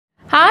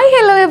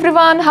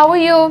everyone, how are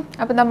you?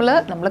 അപ്പോൾ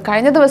നമ്മൾ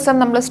കഴിഞ്ഞ ദിവസം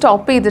നമ്മൾ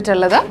സ്റ്റോപ്പ്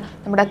ചെയ്തിട്ടുള്ളത്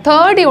നമ്മുടെ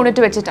 3rd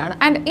യൂണിറ്റ് വെച്ചിട്ടാണ്.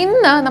 ആൻഡ്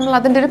ഇന്ന് നമ്മൾ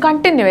അതിൻ്റെ ഒരു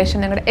കണ്ടിന്യൂവേഷൻ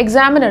നിങ്ങളുടെ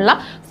എക്സാമിനുള്ള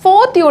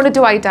 4th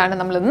യൂണിറ്റുമായിട്ടാണ്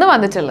നമ്മൾ ഇന്ന്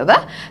വന്നിട്ടുള്ളത്.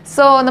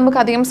 സോ നമുക്ക്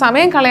അധികം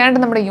സമയം കളയാണ്ട്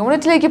നമ്മുടെ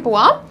യൂണിറ്റിലേക്ക്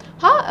പോവാം.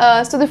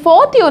 So the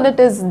 4th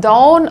unit is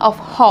Don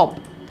of hope.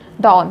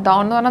 Don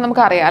എന്ന് പറഞ്ഞാൽ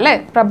നമുക്കറിയാം അല്ലേ,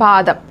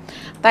 പ്രഭാതം.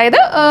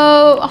 അതായത്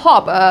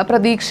ഹോപ്പ്,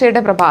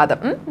 പ്രതീക്ഷയുടെ പ്രഭാതം.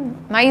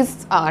 നൈസ്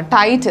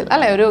ടൈറ്റിൽ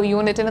അല്ലേ, ഒരു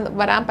യൂണിറ്റിന്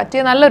വരാൻ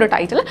പറ്റിയ നല്ലൊരു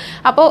ടൈറ്റിൽ.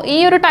 അപ്പോൾ ഈ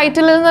ഒരു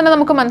ടൈറ്റിലിൽ നിന്ന് തന്നെ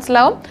നമുക്ക്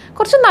മനസ്സിലാവും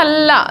കുറച്ച്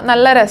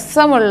നല്ല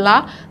രസമുള്ള,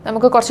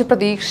 നമുക്ക് കുറച്ച്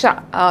പ്രതീക്ഷ,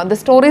 the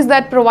stories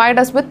that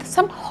provide us with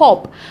some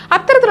hope,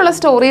 അത്തരത്തിലുള്ള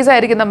സ്റ്റോറീസ്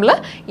ആയിരിക്കും നമ്മൾ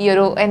ഈ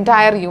ഒരു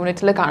എൻറ്റയർ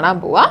യൂണിറ്റിൽ കാണാൻ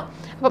പോവുക.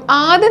 അപ്പം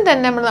ആദ്യം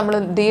തന്നെ നമ്മൾ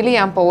ഡീൽ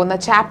ചെയ്യാൻ പോകുന്ന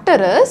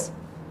chapter is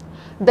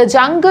the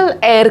jungle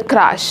air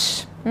crash.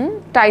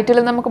 Title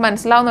നമുക്ക്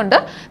മനസ്സിലാവുന്നുണ്ട്,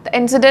 the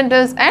incident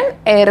is an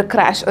air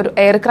crash. ഒരു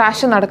എയർ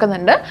ക്രാഷ്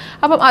നടക്കുന്നുണ്ട്.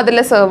 അപ്പം അതിൽ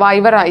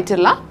സർവൈവർ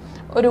ആയിട്ടുള്ള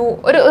ഒരു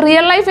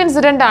റിയൽ ലൈഫ്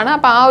ഇൻസിഡൻ്റ് ആണ്.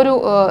 അപ്പോൾ ആ ഒരു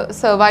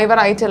സർവൈവർ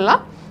ആയിട്ടുള്ള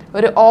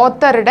ഒരു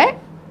ഓത്തറുടെ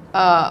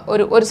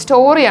ഒരു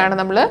സ്റ്റോറിയാണ്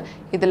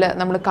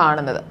നമ്മൾ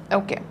കാണുന്നത്.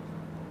 Okay,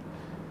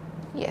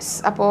 yes.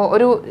 അപ്പോൾ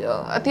ഒരു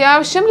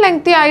അത്യാവശ്യം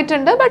ലെങ്തി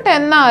ആയിട്ടുണ്ട്, ബട്ട്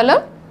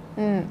എന്നാലും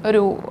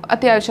ഒരു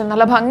അത്യാവശ്യം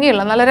നല്ല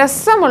ഭംഗിയുള്ള, നല്ല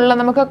രസമുള്ള,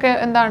 നമുക്കൊക്കെ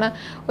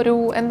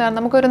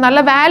നമുക്കൊരു നല്ല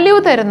വാല്യൂ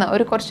തരുന്ന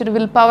കുറച്ചൊരു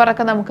വിൽ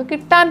പവറൊക്കെ നമുക്ക്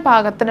കിട്ടാൻ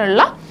പാകത്തിനുള്ള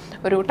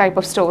ഒരു ടൈപ്പ്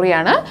ഓഫ്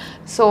സ്റ്റോറിയാണ്.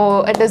 So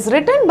it is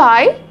written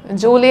by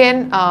Julian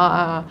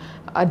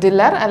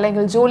ഡില്ലർ,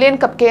 അല്ലെങ്കിൽ ജൂലിയൻ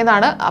കപ്കെ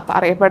എന്നാണ്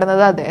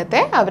അറിയപ്പെടുന്നത്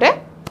അദ്ദേഹത്തെ.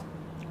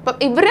 അപ്പം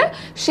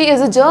she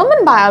is A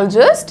German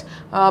biologist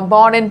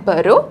born in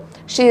Peru.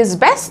 She is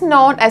best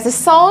known as a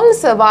sole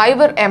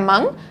survivor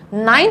among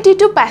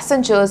 92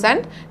 passengers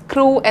and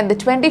crew in the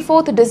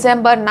 24th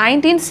December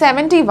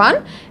 1971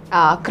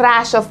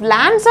 crash of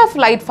Lanza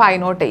Flight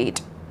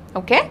 508.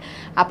 Okay,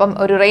 അപ്പം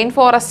ഒരു rain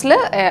ഫോറസ്റ്റിൽ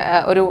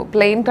ഒരു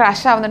plain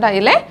crash ആവുന്നുണ്ട്.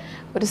 അതിലെ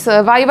ഒരു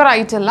survivor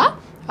ആയിട്ടുള്ള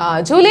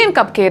Julian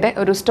കപ്കെയുടെ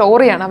ഒരു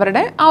സ്റ്റോറിയാണ്.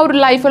 അവരുടെ ആ ഒരു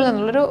ലൈഫിൽ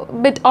നിന്നുള്ളൊരു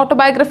ബിറ്റ്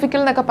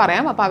ഓട്ടോബയോഗ്രഫിക്കൽ എന്നൊക്കെ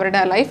പറയാം. അപ്പോൾ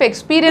അവരുടെ ലൈഫ്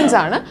എക്സ്പീരിയൻസ്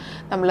ആണ്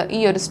നമ്മൾ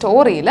ഈ ഒരു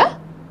സ്റ്റോറിയിൽ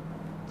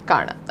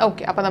കാണാം.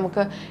 ഓക്കെ, അപ്പോൾ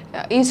നമുക്ക്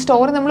ഈ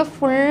സ്റ്റോറി നമ്മൾ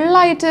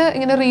ഫുള്ളായിട്ട്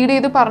ഇങ്ങനെ റീഡ്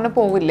ചെയ്ത് പറഞ്ഞു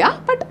പോവില്ല,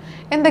 ബട്ട്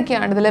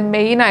എന്തൊക്കെയാണ് ഇതിൽ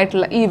മെയിൻ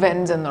ആയിട്ടുള്ള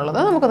ഇവൻറ്റ്സ് എന്നുള്ളത്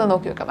നമുക്കൊന്ന്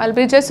നോക്കി വെക്കാം. I will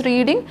be just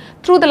reading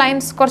through the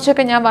lines.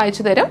 കുറച്ചൊക്കെ ഞാൻ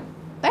വായിച്ചു തരും,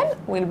 then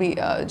will be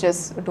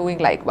just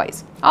doing like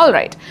vice. All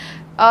right.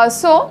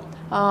 So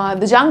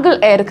the jungle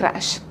air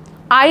crash.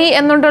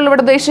 എന്നുകൊണ്ടുള്ള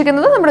ഇവിടെ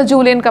ഉദ്ദേശിക്കുന്നത് നമ്മുടെ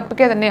ജൂലിയൻ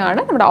കപ്കെ തന്നെയാണ്,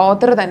 നമ്മുടെ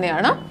ഓത്തർ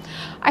തന്നെയാണ്.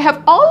 I have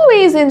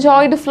always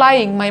enjoyed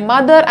flying. My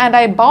mother and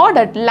I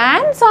boarded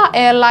Lanza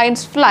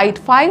Airlines flight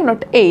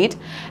 508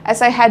 as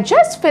I had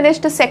just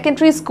finished a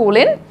secondary school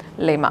in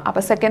Lima.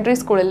 അപ്പോൾ secondary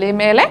സ്കൂളിൽ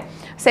ലിമയിലെ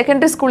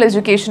secondary school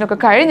education ഒക്കെ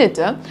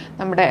കഴിഞ്ഞിട്ട്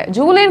നമ്മുടെ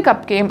ജൂലിയൻ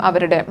കപ്കെയും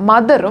അവരുടെ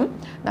മദറും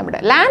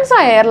നമ്മുടെ ലാൻസ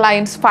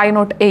എയർലൈൻസ്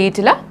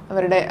 508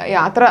 അവരുടെ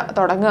യാത്ര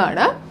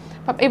തുടങ്ങുകയാണ്.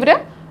 അപ്പം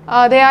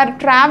they are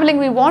traveling.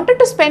 We wanted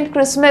to spend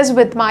Christmas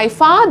with my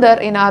father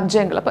in our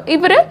jungle. അപ്പോൾ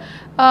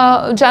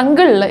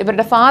ജംഗിളിൽ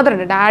ഇവരുടെ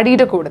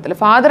ഡാഡിയുടെ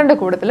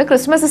കൂട്ടത്തിൽ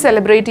ക്രിസ്മസ്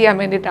സെലിബ്രേറ്റ് ചെയ്യാൻ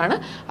വേണ്ടിയിട്ടാണ്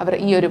അവർ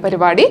ഈ ഒരു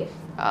പരിപാടി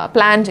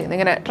പ്ലാൻ ചെയ്യുന്നത്,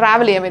 ഇങ്ങനെ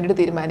ട്രാവൽ ചെയ്യാൻ വേണ്ടിയിട്ട്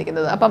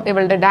തീരുമാനിക്കുന്നത്. അപ്പം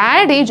ഇവളുടെ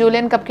daddy,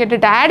 Julian കപ്കെയുടെ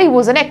daddy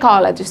was an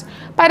ecologist.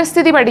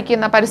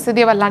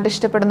 പരിസ്ഥിതിയെ വല്ലാണ്ട്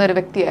ഇഷ്ടപ്പെടുന്ന ഒരു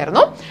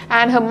വ്യക്തിയായിരുന്നു.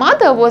 And her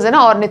mother was an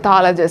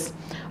ornithologist.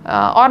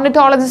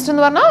 Ornithologist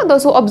എന്ന് പറഞ്ഞാൽ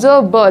those who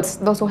observe birds,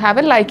 those who have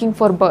A liking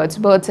four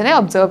ബേർഡ്സിനെ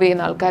observe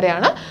ചെയ്യുന്ന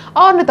ആൾക്കാരെയാണ്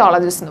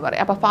ഓർണിത്തോളജിസ്റ്റ് എന്ന്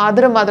പറയുക. അപ്പോൾ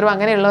ഫാദറും മദറും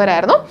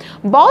അങ്ങനെയുള്ളവരായിരുന്നു.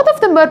 Both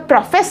of them were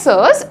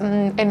professors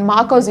in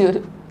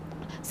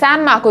San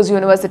Markose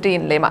university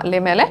in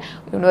ലിമയിലെ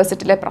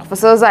യൂണിവേഴ്സിറ്റിയിലെ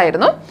പ്രൊഫസേഴ്സ്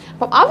ആയിരുന്നു.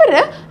 അപ്പം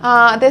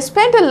they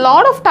spend a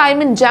lot of time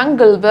in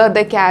jungle where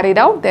they carried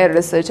out there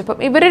research. അപ്പം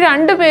ഇവർ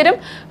രണ്ടുപേരും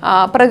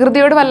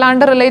പ്രകൃതിയോട്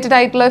വല്ലാണ്ട് റിലേറ്റഡ്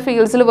ആയിട്ടുള്ള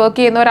ഫീൽഡ്സിൽ വർക്ക്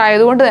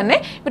ചെയ്യുന്നവരായതുകൊണ്ട് തന്നെ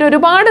ഇവർ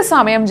ഒരുപാട്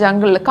സമയം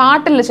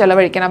കാട്ടിൽ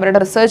ചിലവഴിക്കാൻ,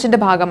 അവരുടെ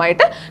റിസർച്ചിൻ്റെ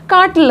ഭാഗമായിട്ട്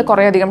കാട്ടിൽ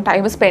കുറേയധികം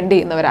ടൈം സ്പെൻഡ്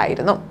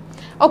ചെയ്യുന്നവരായിരുന്നു.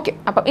 ഓക്കെ,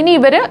 അപ്പം ഇനി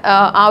ഇവർ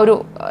ആ ഒരു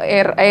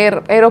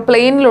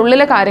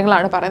എയ്റോപ്ലെയിനിലുള്ളിലെ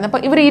കാര്യങ്ങളാണ് പറയുന്നത്.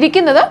 അപ്പം ഇവർ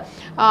ഇരിക്കുന്നത്,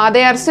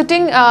 they are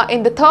sitting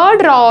in the 3rd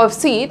row of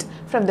seat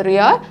from the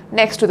rear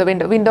next to the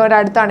window. വിൻഡോയുടെ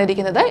അടുത്താണ്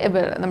ഇരിക്കുന്നത്.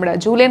 നമ്മുടെ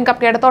ജൂലിയൻ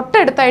കപ്കെയുടെ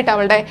തൊട്ടടുത്തായിട്ട്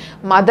അവളുടെ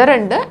മദർ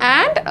ഉണ്ട്,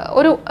 ആൻഡ്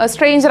ഒരു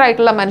സ്ട്രേഞ്ചർ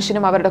ആയിട്ടുള്ള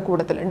മനുഷ്യനും അവരുടെ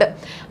കൂട്ടത്തിലുണ്ട്.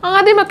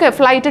 ആദ്യമൊക്കെ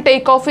ഫ്ലൈറ്റ്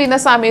ടേക്ക് ഓഫ് ചെയ്യുന്ന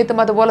സമയത്തും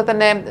അതുപോലെ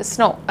തന്നെ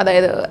സ്നോ,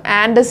 അതായത്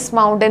ആൻഡസ്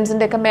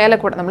മൗണ്ടൻസിൻ്റെ ഒക്കെ മേലെ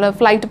കൂടെ നമ്മൾ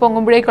ഫ്ലൈറ്റ്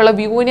പൊങ്ങുമ്പോഴേക്കുള്ള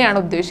വ്യൂവിനെയാണ്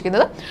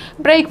ഉദ്ദേശിക്കുന്നത്.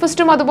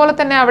 ബ്രേക്ക്ഫാസ്റ്റും അതുപോലെ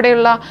തന്നെ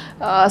അവിടെയുള്ള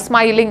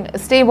സ്മൈലിംഗ്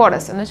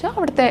സ്റ്റേബോർഡേഴ്സ് എന്ന് വെച്ചാൽ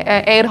അവിടുത്തെ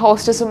എയർ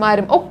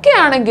ഹോസ്റ്റസുമാരും ഒക്കെ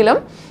ആണെങ്കിലും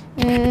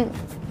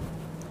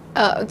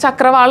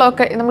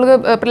ചക്രവാളമൊക്കെ നമ്മൾ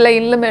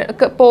പ്ലെയിനിൽ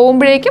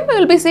പോകുമ്പോഴേക്കും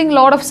will be seeing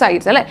lot of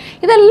sites അല്ലേ.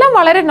 ഇതെല്ലാം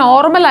വളരെ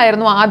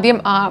നോർമലായിരുന്നു ആദ്യം.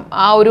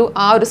 ആ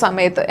ഒരു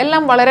സമയത്ത്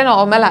എല്ലാം വളരെ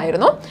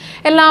നോർമലായിരുന്നു.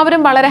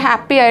 എല്ലാവരും വളരെ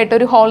ഹാപ്പി ആയിട്ട്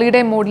ഒരു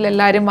ഹോളിഡേ മൂഡിൽ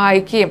എല്ലാവരും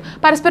വായിക്കുകയും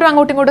പരസ്പരം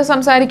അങ്ങോട്ടും ഇങ്ങോട്ടും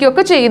സംസാരിക്കുകയും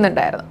ഒക്കെ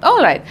ചെയ്യുന്നുണ്ടായിരുന്നു.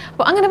 ഓൾറൈറ്റ്,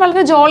 അപ്പോൾ അങ്ങനെ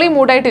വളരെ Jolly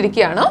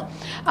മൂഡായിട്ടിരിക്കുകയാണ്.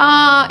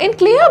 In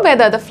clear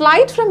weather, the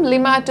flight from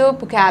Lima to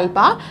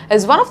Pucallpa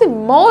is one of the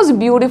most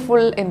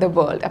beautiful in the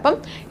world. അപ്പം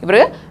ഇവർ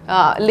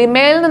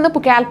ലിമയിൽ നിന്ന്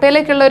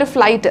പുക്കാൽപ്പയിലേക്കുള്ള ഒരു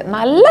ഫ്ലൈറ്റ്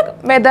നല്ല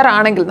വെതർ വെതർ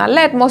ആണെങ്കിൽ, നല്ല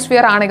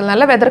അറ്റ്മോസ്ഫിയർ ആണെങ്കിൽ,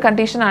 നല്ല വെതർ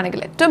കണ്ടീഷൻ ആണെങ്കിൽ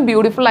ഏറ്റവും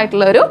ബ്യൂട്ടിഫുൾ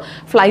ആയിട്ടുള്ള ഒരു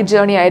ഫ്ലൈറ്റ്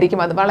ജേർണി ആയിരിക്കും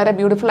അത്. വളരെ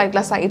ബ്യൂട്ടിഫുൾ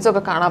ആയിട്ടുള്ള സൈറ്റ്സ്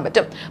ഒക്കെ കാണാൻ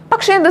പറ്റും.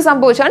 പക്ഷേ എന്ത്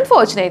സംഭവിച്ചു?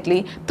 Unfortunately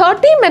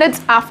 30 minutes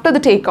after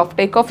the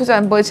take off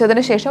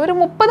സംഭവിച്ചതിന് ശേഷം ഒരു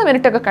 30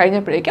 minute ഒക്കെ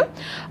കഴിഞ്ഞപ്പോഴേക്കും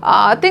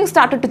things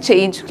started to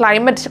change.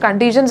 Climate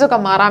conditions ഒക്കെ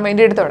മാറാൻ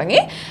വേണ്ടിയിട്ട്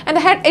തുടങ്ങി. And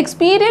I had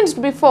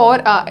experienced before.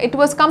 It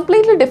was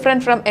completely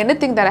different from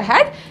anything that I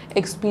had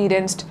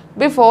experienced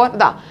before.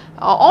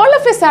 All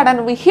of A sudden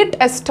V hit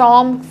A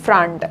Storm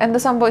front. എന്ത്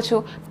സംഭവിച്ചു?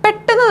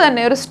 പെട്ടെന്ന്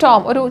തന്നെ ഒരു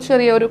Storm, ഒരു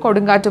ചെറിയൊരു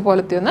കൊടുങ്കാറ്റ്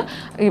പോലത്തെ ഒന്ന്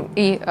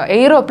ഈ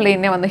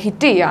എയ്റോപ്ലെയിനെ വന്ന്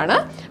ഹിറ്റ് ചെയ്യുകയാണ്.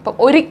 അപ്പം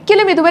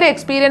ഒരിക്കലും ഇതുവരെ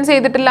എക്സ്പീരിയൻസ്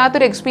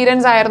ചെയ്തിട്ടില്ലാത്തൊരു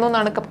എക്സ്പീരിയൻസ് ആയിരുന്നു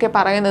എന്നാണ് ഒക്കെ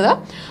പറയുന്നത്.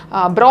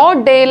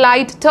 Broad day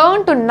light turn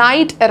to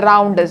night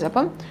around.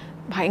 അപ്പം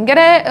ഭയങ്കര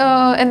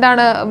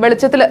എന്താണ്,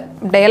 വെളിച്ചത്തിൽ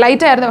ഡേ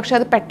ലൈറ്റ് ആയിരുന്നു, പക്ഷെ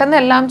അത് പെട്ടെന്ന്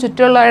എല്ലാം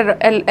ചുറ്റുമുള്ള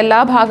എല്ലാ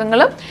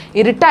ഭാഗങ്ങളും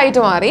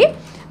ഇരുട്ടായിട്ട് മാറി.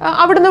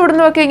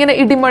 ഇവിടുന്ന് ഒക്കെ ഇങ്ങനെ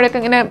ഇടിമുഴക്കം,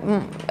 ഇങ്ങനെ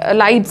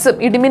ലൈറ്റ്സും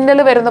ഇടിമിന്നൽ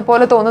വരുന്ന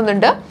പോലെ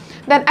തോന്നുന്നുണ്ട്.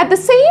 Then at the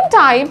same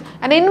time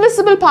an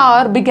invisible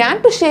power began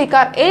to shake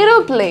our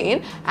aeroplane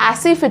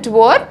as if it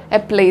were a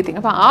plaything.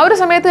 അപ്പോൾ ആ ഒരു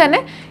സമയത്ത് തന്നെ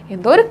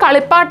എന്തോ ഒരു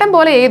കളിപ്പാട്ടം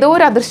പോലെ ഏതോ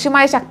ഒരു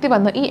അദൃശ്യമായ ശക്തി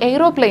വന്ന് ഈ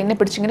എയ്റോപ്ലെയിനെ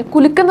പിടിച്ചിങ്ങനെ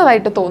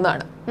കുലുക്കുന്നതായിട്ട്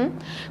തോന്നുകയാണ്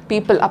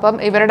പീപ്പിൾ. അപ്പം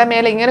ഇവരുടെ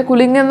മേലെ ഇങ്ങനെ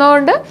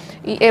കുലുങ്ങുന്നതുകൊണ്ട്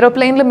ഈ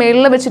എയ്റോപ്ലെയിനിൽ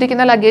മേളിൽ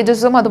വെച്ചിരിക്കുന്ന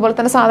ലഗേജസും അതുപോലെ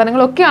തന്നെ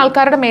സാധനങ്ങളും ഒക്കെ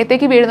ആൾക്കാരുടെ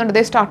മേത്തേക്ക് വീഴുന്നുണ്ട്.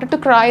 ദേ started to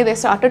cry, they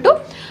started to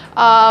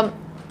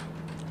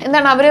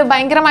എന്താണ്, അവർ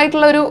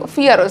ഭയങ്കരമായിട്ടുള്ള ഒരു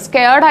ഫിയർ,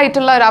 സ്കെയർഡ്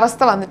ആയിട്ടുള്ള ഒരു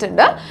അവസ്ഥ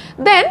വന്നിട്ടുണ്ട്.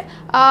 ദെൻ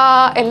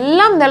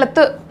എല്ലാം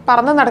നിലത്ത്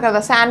പറന്ന്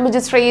നടക്കുന്നത്,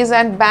 sandwiches, trace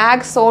and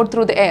bags സോഡ്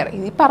through the air.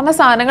 ഈ പറഞ്ഞ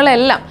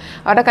സാധനങ്ങളെല്ലാം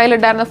അവരുടെ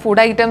കയ്യിലുണ്ടായിരുന്ന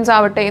ഫുഡ് ഐറ്റംസ്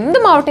ആവട്ടെ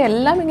എന്തുമാവട്ടെ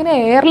എല്ലാം ഇങ്ങനെ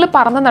എയറിൽ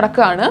പറന്ന്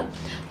നടക്കുകയാണ്.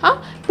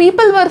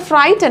 People were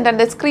frightened and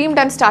they screamed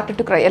and started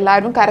to cry.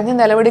 എല്ലാവരും കരഞ്ഞ്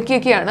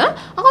നിലവിളിക്കുകയാണ്.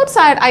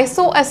 Outside I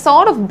saw a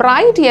sort of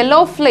bright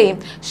yellow flame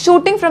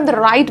shooting from the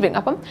right wing.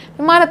 അപ്പം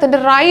വിമാനത്തിൻ്റെ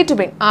റൈറ്റ്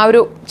വിങ്, ആ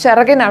ഒരു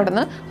ചിറകിന്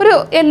അവിടുന്ന് ഒരു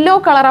യെല്ലോ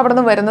കളർ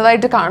അവിടുന്ന്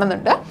വരുന്നതായിട്ട്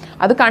കാണുന്നുണ്ട്.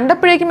 അത്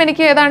കണ്ടപ്പോഴേക്കും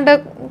എനിക്ക് ഏതാണ്ട്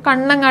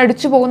കണ്ണങ്ങ്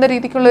അടിച്ചു പോകുന്ന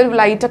രീതിക്കുള്ള ഒരു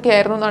ലൈറ്റൊക്കെ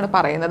ആയിരുന്നു എന്നാണ്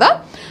പറയുന്നത്.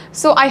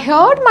 So I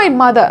heard my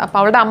mother. അപ്പോൾ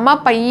അവളുടെ അമ്മ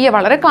പയ്യെ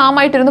വളരെ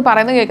കാമായിട്ടിരുന്ന്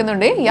പറയുന്നത്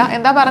കേൾക്കുന്നുണ്ട്.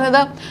 എന്താ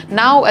പറഞ്ഞത്?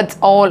 Now it's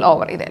all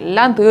over.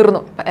 ഇതെല്ലാം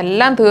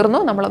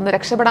തീർന്നു, നമ്മളൊന്ന്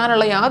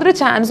രക്ഷപ്പെടാനുള്ള യാതൊരു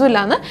ചാൻസും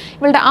ഇല്ലാന്ന്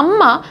ഇവളുടെ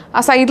അമ്മ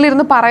ആ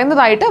സൈഡിലിരുന്ന്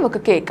പറയുന്നതായിട്ട്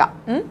അവൾക്ക് കേൾക്കാം.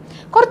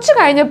 കുറച്ച്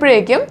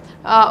കഴിഞ്ഞപ്പോഴേക്കും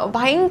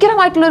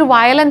ഭയങ്കരമായിട്ടുള്ളൊരു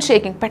വയലൻറ്റ്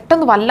ഷേക്കിംഗ്,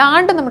 പെട്ടെന്ന്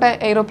വല്ലാണ്ട് നമ്മുടെ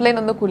എയ്റോപ്ലെയിൻ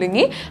ഒന്ന്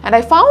കുലുങ്ങി. And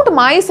I found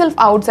my self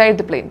outside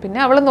the plain.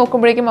 പിന്നെ അവൾ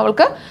നോക്കുമ്പോഴേക്കും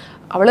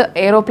അവൾ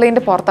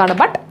എയ്റോപ്ലെയിൻ്റെ പുറത്താണ്.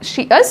 But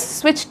she is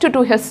switched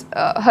to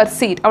her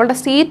seat. അവളുടെ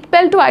സീറ്റ്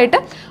ബെൽറ്റുമായിട്ട്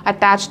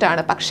അറ്റാച്ച്ഡ്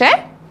ആണ്. പക്ഷേ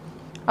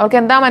അവൾക്ക്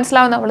എന്താ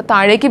മനസ്സിലാവുന്നത്? അവൾ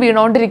താഴേക്ക്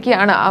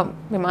വീണുകൊണ്ടിരിക്കുകയാണ്. ആ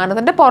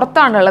വിമാനത്തിൻ്റെ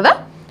പുറത്താണുള്ളത്.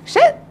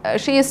 പക്ഷേ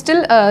she is still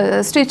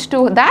stitch to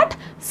that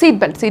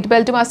seat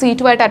ബെൽറ്റും ആ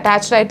സീറ്റുമായിട്ട്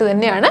അറ്റാച്ച്ഡ് ആയിട്ട്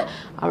തന്നെയാണ്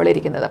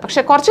അവളിരിക്കുന്നത്.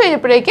 പക്ഷേ കുറച്ച്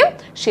കഴിഞ്ഞപ്പോഴേക്കും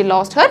ഷീ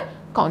ലോസ്റ്റ് ഹെർ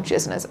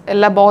കോൺഷ്യസ്നെസ്.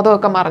 എല്ലാ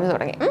ബോധമൊക്കെ മറഞ്ഞു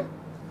തുടങ്ങി.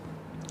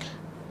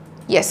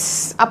 യെസ്.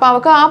 അപ്പോൾ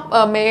അവൾക്ക്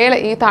ആ മേലെ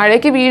ഈ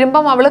താഴേക്ക്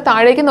വീഴുമ്പം അവൾ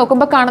താഴേക്ക്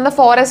നോക്കുമ്പോൾ കാണുന്ന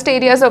forest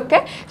ഏരിയാസൊക്കെ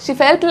Xi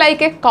felt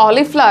like A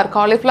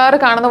cauliflower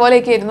കാണുന്ന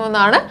പോലെയൊക്കെ ഇരുന്നു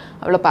എന്നാണ്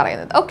അവൾ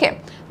പറയുന്നത്. ഓക്കെ.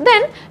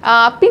 ദെൻ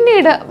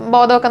പിന്നീട്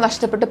ബോധമൊക്കെ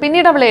നഷ്ടപ്പെട്ടു.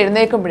 പിന്നീട് അവൾ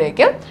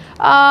എഴുന്നേൽക്കുമ്പോഴേക്കും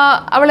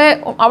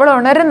അവൾ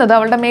ഉണരുന്നത്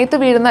അവളുടെ മേത്ത്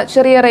വീഴുന്ന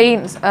ചെറിയ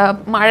റെയിൻസ്,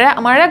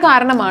 മഴ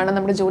കാരണമാണ്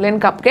നമ്മുടെ ജൂലിയൻ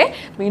കപ്കെ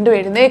വീണ്ടും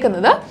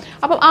എഴുന്നേൽക്കുന്നത്.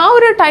 അപ്പം ആ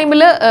ഒരു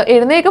ടൈമിൽ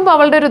എഴുന്നേൽക്കുമ്പോൾ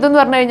അവളുടെ ഒരു ഇതെന്ന്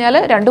പറഞ്ഞു കഴിഞ്ഞാൽ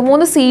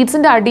 2-3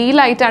 സീറ്റ്സിൻ്റെ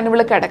അടിയിലായിട്ടാണ്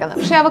ഇവൾ കിടക്കുന്നത്.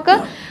 പക്ഷെ അവൾക്ക്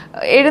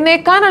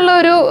എഴുന്നേൽക്കാനുള്ള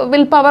ഒരു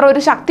വിൽ പവർ,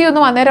 ഒരു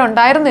ശക്തിയൊന്നും അന്നേരം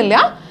ഉണ്ടായിരുന്നില്ല.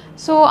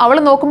 സോ അവൾ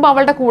നോക്കുമ്പോൾ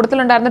അവളുടെ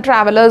കൂട്ടത്തിലുണ്ടായിരുന്ന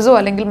ട്രാവലേഴ്സോ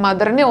അല്ലെങ്കിൽ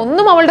മദറിനെ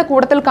ഒന്നും അവളുടെ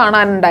കൂട്ടത്തിൽ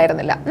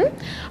കാണാനുണ്ടായിരുന്നില്ല.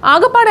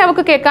 ആകെപ്പാടെ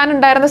അവൾക്ക്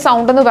കേൾക്കാനുണ്ടായിരുന്ന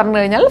സൗണ്ട് എന്ന് പറഞ്ഞു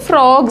കഴിഞ്ഞാൽ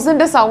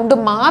ഫ്രോഗ്സിൻ്റെ സൗണ്ട്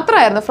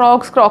മാത്രമായിരുന്നു,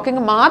 ഫ്രോഗ്സ്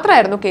ക്രോക്കിംഗ്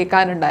മാത്രമായിരുന്നു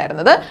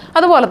കേൾക്കാനുണ്ടായിരുന്നത്.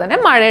 അതുപോലെ തന്നെ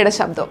മഴയുടെ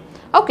ശബ്ദവും.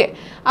 ഓക്കെ.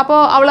 അപ്പോൾ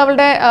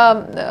അവളുടെ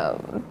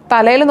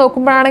തലയിൽ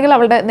നോക്കുമ്പോഴാണെങ്കിൽ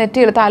അവളുടെ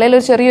നെറ്റിയിൽ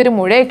തലയിലൊരു ചെറിയൊരു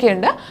മുഴയൊക്കെ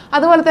ഉണ്ട്.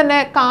 അതുപോലെ തന്നെ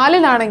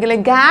കാലിലാണെങ്കിൽ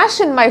ഗാഷ്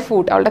ഇൻ മൈ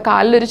ഫുട്ട്, അവളുടെ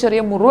കാലിലൊരു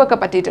ചെറിയ മുറിവൊക്കെ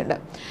പറ്റിയിട്ടുണ്ട്.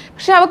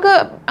 പക്ഷെ അവൾക്ക്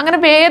അങ്ങനെ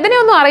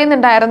വേദനയൊന്നും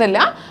അറിയുന്നുണ്ടായിരുന്നില്ല.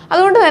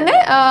 അതുകൊണ്ട് തന്നെ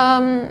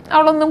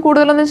അവളൊന്നും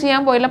കൂടുതലൊന്നും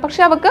ചെയ്യാൻ പോയില്ല.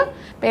 പക്ഷെ അവൾക്ക്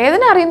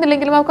വേദന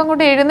അറിയുന്നില്ലെങ്കിലും അവൾക്ക്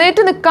അങ്ങോട്ട്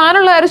എഴുന്നേറ്റ്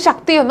നിൽക്കാനുള്ള ഒരു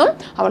ശക്തിയൊന്നും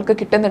അവൾക്ക്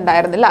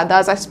കിട്ടുന്നുണ്ടായിരുന്നില്ല.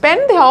 Das I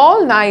spend the whole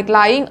night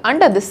lying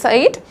under the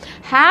site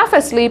half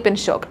A sleep in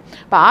shock.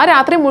 അപ്പോൾ ആ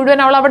രാത്രി മുഴുവൻ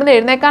അവൾ അവിടെ നിന്ന്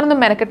എഴുന്നേക്കാനൊന്നും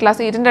മെനക്കെട്ടില്ല.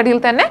 സീറ്റിൻ്റെ അടിയിൽ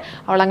തന്നെ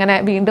അവളങ്ങനെ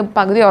വീണ്ടും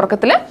പകുതി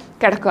ഉറക്കത്തിൽ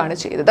കിടക്കുകയാണ്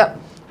ചെയ്തത്.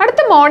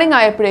 അടുത്ത മോർണിംഗ്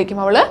ആയപ്പോഴേക്കും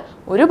അവൾ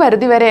ഒരു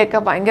പരിധിവരെയൊക്കെ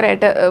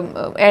ഭയങ്കരമായിട്ട്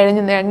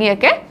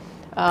എഴഞ്ഞിയൊക്കെ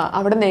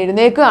അവിടെ നിന്ന്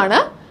എഴുന്നേക്കുകയാണ്.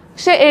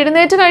 പക്ഷെ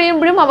എഴുന്നേറ്റ്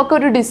കഴിയുമ്പോഴും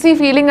അവൾക്കൊരു ഡിസി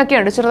ഫീലിംഗ് ഒക്കെ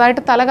ഉണ്ട്.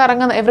 ചെറുതായിട്ട് തല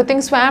കറങ്ങുന്ന,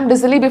 എവറിത്തിങ് സ്വാം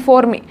ഡിസിലി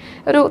ബിഫോർ മീ,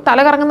 ഒരു തല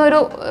കറങ്ങുന്ന ഒരു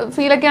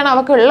ഫീലൊക്കെയാണ്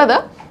അവൾക്കുള്ളത്.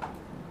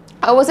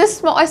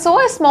 I saw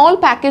a small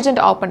package and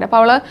opened. അപ്പോൾ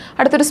അവൾ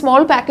അടുത്തൊരു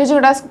സ്മോൾ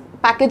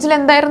പാക്കേജിൽ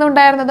എന്തായിരുന്നു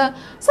ഉണ്ടായിരുന്നത്?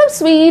 Some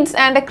sweets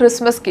and A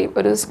Christmas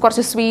cake.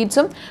 കുറച്ച്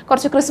സ്വീറ്റ്സും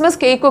കുറച്ച് ക്രിസ്മസ്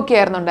കേക്കും ഒക്കെ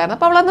ആയിരുന്നു ഉണ്ടായിരുന്നത്.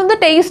 അപ്പോൾ അവൾ അതൊന്ന്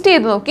ടേസ്റ്റ്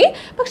ചെയ്ത് നോക്കി.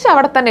 പക്ഷെ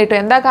അവിടെ തന്നെ ഇട്ടു.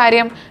 എന്താ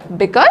കാര്യം?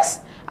 ബിക്കോസ്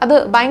അത്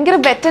ഭയങ്കര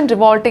വെറ്റ് ആൻഡ്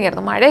റിവോൾട്ടിംഗ്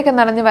ആയിരുന്നു. മഴയൊക്കെ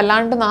നനഞ്ഞ്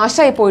വല്ലാണ്ട്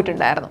നാശമായി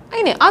പോയിട്ടുണ്ടായിരുന്നു.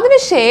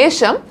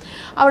 അതിനുശേഷം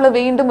അവൾ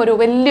വീണ്ടും ഒരു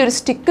വലിയൊരു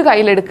സ്റ്റിക്ക്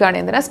കയ്യിലെടുക്കുകയാണ്.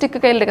 എന്തിനാ stick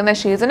കയ്യിലെടുക്കുന്നത്?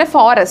 She's in A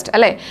forest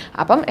അല്ലേ.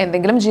 അപ്പം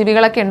എന്തെങ്കിലും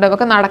ജീവികളൊക്കെ ഉണ്ടോ,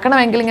 അവർക്ക്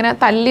നടക്കണമെങ്കിൽ ഇങ്ങനെ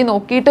തല്ലി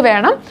നോക്കിയിട്ട്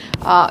വേണം,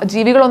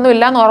 ജീവികളൊന്നും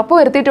ഇല്ലാന്ന് ഉറപ്പ്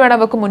വരുത്തിയിട്ട് വേണം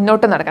അവർക്ക്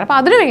മുന്നോട്ട് നടക്കാൻ. അപ്പം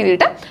അതിന്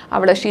വേണ്ടിയിട്ട്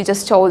അവൾ she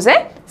just chose A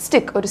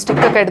stick, ഒരു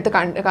സ്റ്റിക്കൊക്കെ എടുത്ത്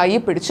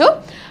കയ്യിൽ പിടിച്ചു.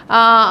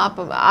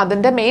 അപ്പം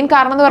അതിൻ്റെ മെയിൻ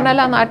കാരണം എന്ന് പറഞ്ഞാൽ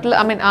ആ നാട്ടിൽ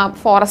ആ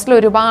ഫോറസ്റ്റിൽ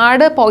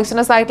ഒരുപാട്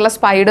പോയിസണസ് ആയിട്ടുള്ള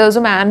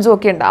സ്പൈഡേഴ്സും ആൻസും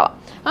ഒക്കെ ഉണ്ടാവാം.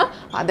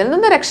 അതിൽ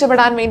നിന്ന്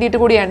രക്ഷപ്പെടാൻ വേണ്ടിയിട്ട്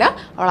കൂടിയാണ്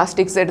അവൾ ആ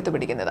സ്റ്റിക്സ് എടുത്ത്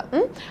പിടിക്കുന്നത്.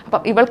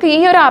 അപ്പം ഇവൾക്ക് ഈ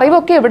ഒരു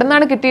അറിവൊക്കെ എവിടെ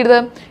നിന്നാണ് കിട്ടിയത്?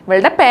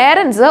 ഇവളുടെ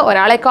പേരൻസ്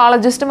ഒരാൾ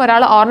എക്കോളജിസ്റ്റും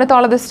ഒരാൾ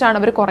ഓർണിത്തോളജിസ്റ്റാണ്.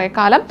 അവർ കുറേ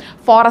കാലം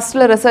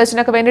ഫോറസ്റ്റിൽ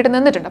റിസർച്ചിനൊക്കെ വേണ്ടിയിട്ട്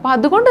നിന്നിട്ടുണ്ട്. അപ്പോൾ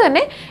അതുകൊണ്ട്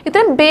തന്നെ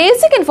ഇത്തരം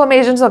ബേസിക്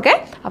ഇൻഫർമേഷൻസ് ഒക്കെ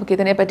അവൾക്ക്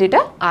ഇതിനെ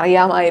പറ്റിയിട്ട്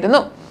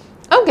അറിയാമായിരുന്നു.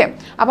 ഓക്കെ,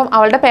 അപ്പം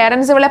അവളുടെ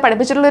പേരൻസ് ഇവളെ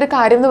പഠിപ്പിച്ചിട്ടുള്ളൊരു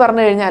കാര്യം എന്ന്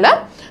പറഞ്ഞു കഴിഞ്ഞാൽ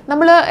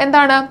നമ്മൾ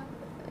എന്താണ്,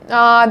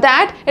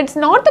 that it's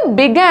not the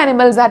big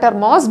animals that are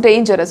most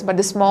dangerous but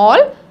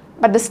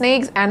the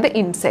snakes and the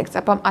insects.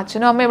 അപ്പം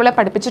അച്ഛനും അമ്മയും ഇവളെ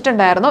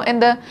പഠിപ്പിച്ചിട്ടുണ്ടായിരുന്നു.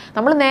 എന്ത്,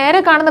 നമ്മൾ നേരെ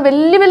കാണുന്ന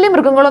വലിയ വലിയ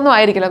മൃഗങ്ങളൊന്നും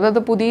ആയിരിക്കില്ല,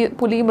 അതായത്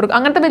പുലി മൃഗം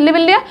അങ്ങനത്തെ വലിയ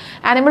വലിയ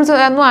ആനിമൽസ്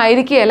ഒന്നും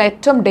ആയിരിക്കുകയല്ല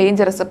ഏറ്റവും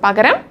ഡേഞ്ചറസ്.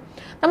 പകരം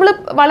നമ്മൾ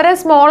വളരെ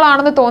സ്മോൾ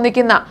ആണെന്ന്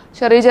തോന്നിക്കുന്ന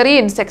ചെറിയ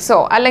ചെറിയ ഇൻസെക്ട്സോ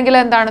അല്ലെങ്കിൽ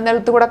എന്താണ്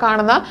നിലത്തുകൂടെ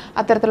കാണുന്ന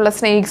അത്തരത്തിലുള്ള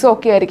സ്നേക്സോ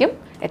ഒക്കെ ആയിരിക്കും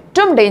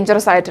ഏറ്റവും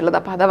ഡേഞ്ചറസ് ആയിട്ടുള്ളത്.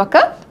 അപ്പോൾ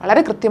അതവൾക്ക്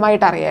വളരെ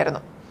കൃത്യമായിട്ട്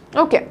അറിയായിരുന്നു.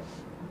 ഓക്കെ,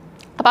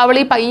 അപ്പോൾ അവൾ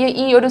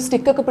ഈ ഒരു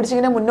സ്റ്റിക്കൊക്കെ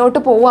പിടിച്ചിങ്ങനെ മുന്നോട്ട്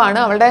പോവുകയാണ്.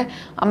 അവളുടെ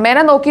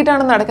അമ്മേനെ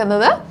നോക്കിയിട്ടാണ്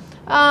നടക്കുന്നത്.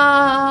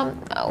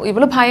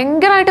 ഇവള്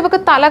ഭയങ്കരമായിട്ട് ഇവൾക്ക്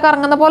തല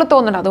കറങ്ങുന്ന പോലെ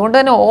തോന്നുന്നുണ്ട്. അതുകൊണ്ട്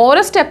തന്നെ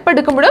ഓരോ സ്റ്റെപ്പ്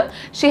എടുക്കുമ്പോഴും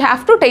she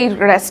have to take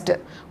rest.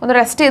 ഒന്ന്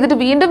റെസ്റ്റ് ചെയ്തിട്ട്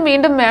വീണ്ടും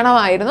വീണ്ടും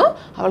വേണമായിരുന്നു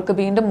അവൾക്ക്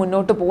വീണ്ടും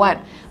മുന്നോട്ട് പോകാൻ.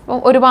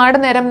 അപ്പം ഒരുപാട്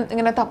നേരം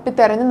ഇങ്ങനെ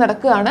തപ്പിത്തെരഞ്ഞ്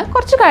നടക്കുകയാണ്.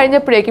 കുറച്ച്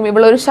കഴിഞ്ഞപ്പോഴേക്കും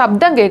ഇവളൊരു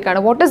ശബ്ദം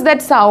കേൾക്കുകയാണ്. What is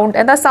that sound?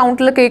 എന്താ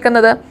സൗണ്ടിൽ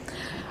കേൾക്കുന്നത്?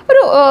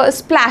 ഒരു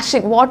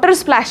സ്പ്ലാഷിങ്, വാട്ടർ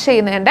സ്പ്ലാഷ്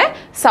ചെയ്യുന്നതിൻ്റെ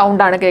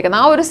സൗണ്ടാണ്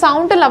കേൾക്കുന്നത്. ആ ഒരു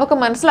സൗണ്ടിൽ അവൾക്ക്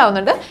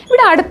മനസ്സിലാവുന്നുണ്ട്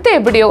ഇവിടെ അടുത്ത്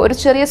എവിടെയോ ഒരു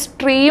ചെറിയ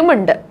സ്ട്രീം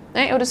ഉണ്ട്,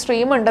 ഒരു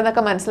സ്ട്രീം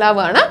ഉണ്ടെന്നൊക്കെ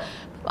മനസ്സിലാവുകയാണ്.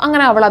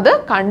 അങ്ങനെ അവളത്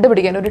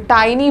കണ്ടുപിടിക്കാൻ ഒരു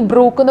ടൈനി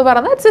ബ്രൂക്ക് എന്ന്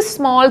പറയുന്നത് ഇറ്റ്സ് എ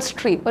സ്മോൾ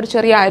സ്ട്രീം, ഒരു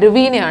ചെറിയ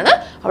അരുവിനെയാണ്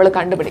അവൾ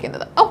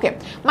കണ്ടുപിടിക്കുന്നത്. Okay,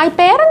 my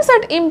parents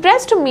had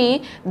impressed me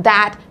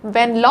that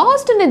when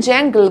lost in a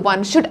jungle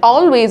one should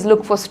always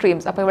look for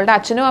streams. അപ്പോൾ ഇവളുടെ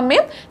അച്ഛനും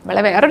അമ്മയും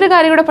ഇവളെ വേറൊരു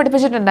കാര്യം കൂടെ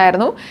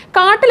പഠിപ്പിച്ചിട്ടുണ്ടായിരുന്നു.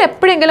 കാട്ടിൽ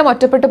എപ്പോഴെങ്കിലും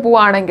ഒറ്റപ്പെട്ട്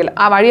പോവുകയാണെങ്കിൽ,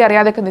 ആ വഴി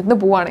അറിയാതെയൊക്കെ നിന്ന്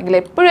പോവുകയാണെങ്കിൽ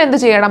എപ്പോഴും എന്ത്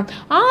ചെയ്യണം?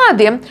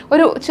 ആദ്യം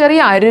ഒരു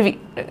ചെറിയ അരുവി,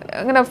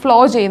 ഇങ്ങനെ ഫ്ലോ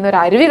ചെയ്യുന്ന ഒരു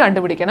അരുവി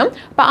കണ്ടുപിടിക്കണം.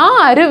 അപ്പോൾ ആ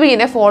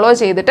അരുവിനെ ഫോളോ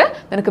ചെയ്തിട്ട്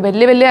നിനക്ക്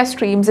വലിയ വലിയ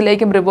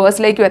സ്ട്രീംസിലേക്കും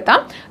റിവേഴ്സിലേക്കും എത്താം.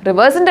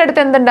 റിവേഴ്സിൻ്റെ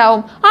അടുത്ത്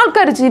എന്തുണ്ടാവും?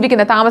 ആൾക്കാർ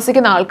ജീവിക്കുന്ന,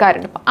 താമസിക്കുന്ന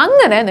ആൾക്കാരുണ്ട്. അപ്പം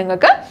അങ്ങനെ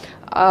നിങ്ങൾക്ക്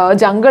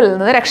ജംഗിളിൽ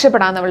നിന്ന്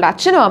രക്ഷപ്പെടാൻ നമ്മളുടെ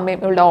അച്ഛനും അമ്മയും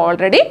ഇവിടെ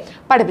ഓൾറെഡി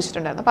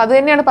പഠിപ്പിച്ചിട്ടുണ്ടായിരുന്നു. അപ്പോൾ അത്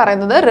തന്നെയാണ്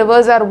പറയുന്നത്,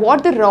 reverse are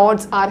what the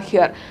roads are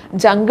here.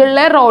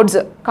 ജംഗിളിലെ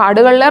roads,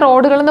 കാടുകളിലെ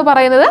റോഡുകൾ എന്ന്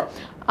പറയുന്നത്,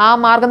 ആ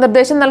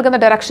മാർഗനിർദ്ദേശം നൽകുന്ന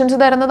ഡയറക്ഷൻസ്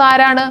തരുന്നത്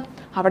ആരാണ്?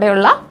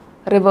 അവിടെയുള്ള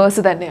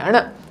റിവേഴ്സ്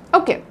തന്നെയാണ്.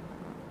 ഓക്കെ,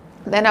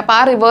 ദെൻ അപ്പോൾ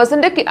ആ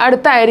റിവേഴ്സിൻ്റെ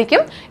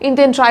അടുത്തായിരിക്കും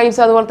ഇന്ത്യൻ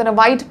ട്രൈബ്സ് അതുപോലെ തന്നെ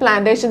വൈറ്റ്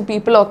പ്ലാന്റേഷൻ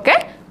പീപ്പിളൊക്കെ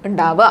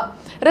ഉണ്ടാവുക.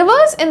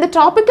 Reverse in the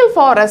tropical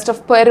forest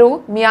of Peru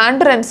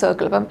meander and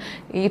circle. അപ്പം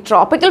ഈ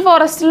ട്രോപ്പിക്കൽ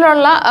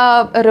ഫോറസ്റ്റിലുള്ള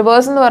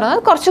റിവേഴ്സ് എന്ന്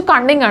പറയുന്നത് കുറച്ച്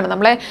കണ്ണിങ് ആണ്.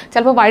 നമ്മളെ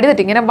ചിലപ്പോൾ വഴി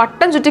തെറ്റി ഇങ്ങനെ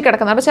വട്ടം ചുറ്റി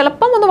കിടക്കുന്നത്, അപ്പോൾ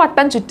ചിലപ്പം ഒന്ന്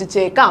വട്ടം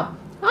ചുറ്റിച്ചേക്കാം.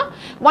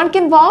 One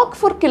can walk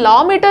for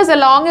kilometers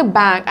along a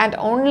bank and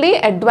only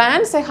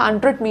advance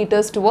 100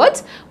 meters towards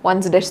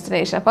one's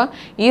destination. അപ്പോൾ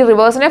ഈ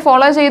റിവേഴ്സിനെ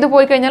ഫോളോ ചെയ്ത്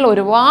പോയി കഴിഞ്ഞാൽ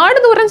ഒരുപാട്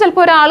ദൂരം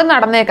ചിലപ്പോൾ ഒരാൾ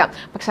നടന്നേക്കാം,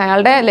 പക്ഷെ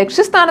അയാളുടെ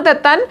ലക്ഷ്യസ്ഥാനത്ത്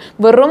എത്താൻ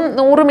വെറും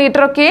 100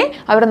 മീറ്ററൊക്കെ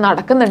അവർ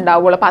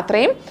നടക്കുന്നുണ്ടാവുള്ളൂ. അപ്പോൾ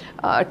അത്രയും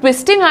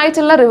ട്വിസ്റ്റിംഗ്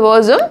ആയിട്ടുള്ള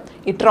റിവേഴ്സും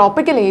ഈ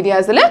ട്രോപ്പിക്കൽ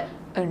ഏരിയാസിൽ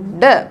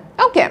ഉണ്ട്.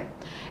 ഓക്കെ,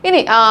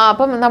 ഇനി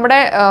അപ്പം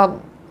നമ്മുടെ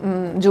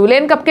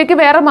ജൂലിയൻ കപ്പ് കേക്ക്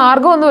വേറെ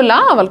മാർഗ്ഗമൊന്നുമില്ല,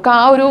 അവൾക്ക്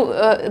ആ ഒരു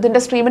ഇതിൻ്റെ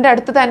സ്ട്രീമിൻ്റെ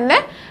അടുത്ത് തന്നെ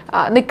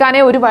നിൽക്കാനേ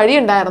ഒരു വഴി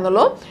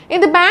ഉണ്ടായിരുന്നുള്ളൂ. In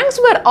the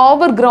banks were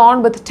over grown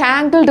with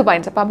tangled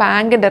pines. അപ്പോൾ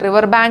ബാങ്കിൻ്റെ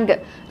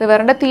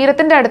റിവറിൻ്റെ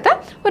തീരത്തിൻ്റെ അടുത്ത്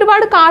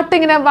ഒരുപാട്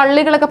കാട്ടിങ്ങനെ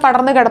വള്ളികളൊക്കെ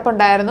പടർന്ന്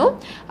കിടപ്പുണ്ടായിരുന്നു.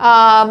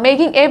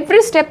 മേക്കിംഗ്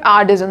എവറി സ്റ്റെപ്പ്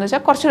ആർഡിസ് എന്ന്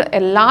വെച്ചാൽ കുറച്ച്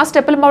എല്ലാ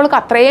സ്റ്റെപ്പിലും അവൾക്ക്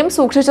അത്രയും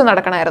സൂക്ഷിച്ച്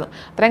നടക്കണമായിരുന്നു.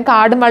 അത്രയും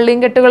കാടും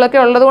വള്ളിയും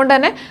കെട്ടുകളൊക്കെ ഉള്ളത് കൊണ്ട്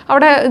തന്നെ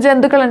അവിടെ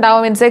ജന്തുക്കൾ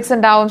ഉണ്ടാവും, ഇൻസെക്ട്സ്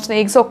ഉണ്ടാവും,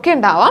 സ്നേക്സ് ഒക്കെ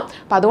ഉണ്ടാവാം.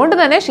 അപ്പോൾ അതുകൊണ്ട്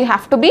തന്നെ she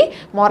have to be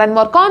more and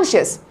more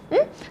conscious.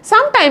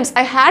 Sometimes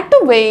I had to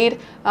wade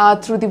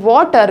through the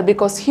water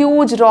because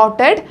huge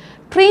rotted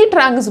tree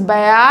trunks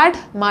barred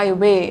my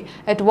way.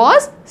 It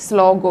was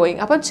slow going.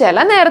 അപ്പോൾ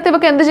ചില നേരത്തെ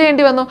ഇവർക്ക് എന്ത്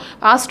ചെയ്യേണ്ടി വന്നു?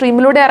 ആ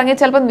സ്ട്രീമിലൂടെ ഇറങ്ങി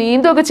ചിലപ്പോൾ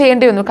നീന്തുകയൊക്കെ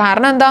ചെയ്യേണ്ടി വന്നു.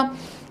 കാരണം എന്താ?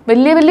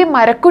 വലിയ വലിയ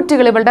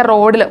മരക്കുറ്റികൾ ഇവളുടെ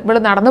റോഡിൽ, ഇവൾ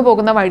നടന്നു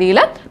പോകുന്ന വഴിയിൽ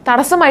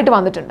തടസ്സമായിട്ട്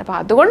വന്നിട്ടുണ്ട്. അപ്പോൾ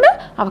അതുകൊണ്ട്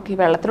അവൾക്ക് ഈ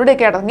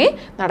വെള്ളത്തിലൂടെയൊക്കെ ഇറങ്ങി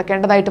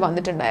നടക്കേണ്ടതായിട്ട്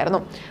വന്നിട്ടുണ്ടായിരുന്നു.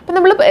 അപ്പം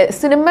നമ്മൾ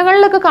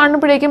സിനിമകളിലൊക്കെ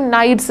കാണുമ്പോഴേക്കും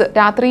നൈറ്റ്സ്,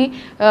 രാത്രി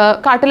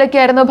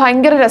കാട്ടിലൊക്കെ ആയിരുന്നു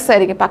ഭയങ്കര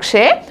രസമായിരിക്കും.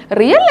 പക്ഷേ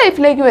റിയൽ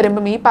ലൈഫിലേക്ക്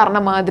വരുമ്പം ഈ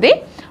പറഞ്ഞ മാതിരി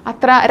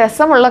അത്ര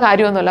രസമുള്ള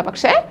കാര്യമൊന്നുമില്ല.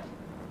 പക്ഷേ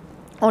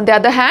On the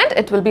other hand,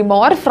 it will be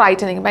more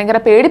frightening. ഭയങ്കര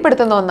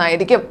പേടിപ്പെടുത്തുന്ന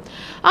ഒന്നായിരിക്കും.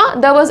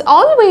 There was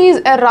always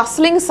a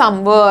rustling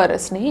somewhere.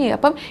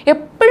 അപ്പം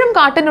എപ്പോഴും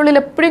കാട്ടിനുള്ളിൽ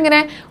എപ്പോഴും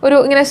ഇങ്ങനെ ഒരു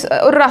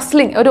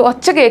റസ്ലിംഗ്, ഒരു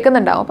ഒച്ച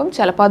കേൾക്കുന്നുണ്ടാവും. അപ്പം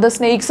ചിലപ്പോൾ അത്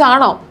സ്നേക്സ്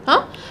ആണോ,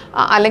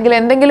 അല്ലെങ്കിൽ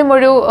എന്തെങ്കിലും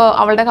ഒരു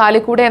അവളുടെ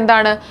കാലിൽ കൂടെ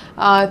എന്താണ്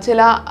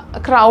ചില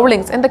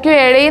ക്രൗളിങ്സ്, എന്തൊക്കെയോ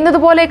എഴയുന്നത്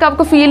പോലെയൊക്കെ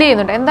അവൾക്ക് ഫീൽ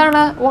ചെയ്യുന്നുണ്ട്.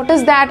 എന്താണ്, വാട്ട്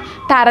ഈസ് ദാറ്റ്?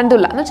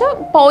 ടാരന്റുല എന്ന് വെച്ചാൽ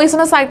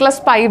പോയിസണസ് ആയിട്ടുള്ള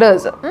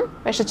spiders,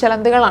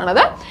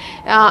 വിഷച്ചിലന്തികളാണത്.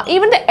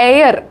 Even the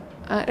air,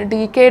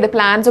 decade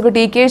plants ഒക്കെ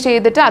ഡീക്കേ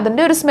ചെയ്തിട്ട്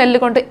അതിൻ്റെ ഒരു സ്മെല്ല്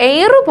കൊണ്ട്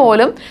എയർ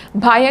പോലും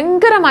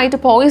ഭയങ്കരമായിട്ട്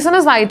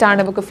പോയിസണസ് ആയിട്ടാണ്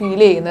ഇവർക്ക്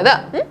ഫീൽ ചെയ്യുന്നത്.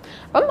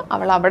 അപ്പം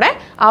അവൾ അവിടെ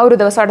ആ ഒരു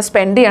ദിവസം അവിടെ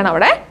സ്പെൻഡ് ചെയ്യണം,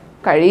 അവിടെ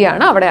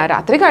കഴിയാണ്, അവിടെ ആ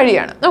രാത്രി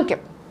കഴിയാണ്. ഓക്കെ,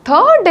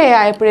 3rd ഡേ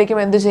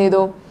ആയപ്പോഴേക്കും എന്ത്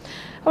ചെയ്തു?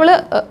 അവൾ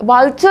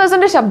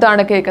വൾച്ചേഴ്സിൻ്റെ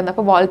ശബ്ദമാണ് കേൾക്കുന്നത്.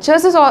 അപ്പോൾ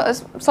വൾച്ചേഴ്സ്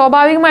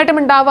സ്വാഭാവികമായിട്ടും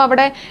ഉണ്ടാവുക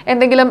അവിടെ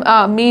എന്തെങ്കിലും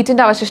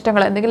മീറ്റിൻ്റെ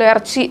അവശിഷ്ടങ്ങൾ, എന്തെങ്കിലും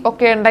ഇറച്ചി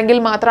ഒക്കെ ഉണ്ടെങ്കിൽ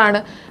മാത്രമാണ്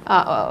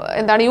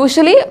എന്താണ്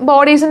യൂഷ്വലി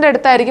ബോഡീസിൻ്റെ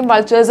അടുത്തായിരിക്കും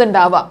വൾച്ചേഴ്സ്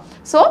ഉണ്ടാവുക.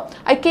 So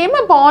I came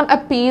upon A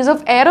piece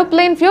of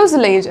aeroplane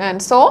fuselage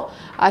and so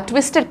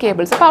twisted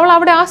cables. അപ്പോൾ അവൾ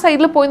അവിടെ ആ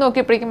സൈഡിൽ പോയി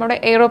നോക്കിയപ്പോഴേക്കും അവിടെ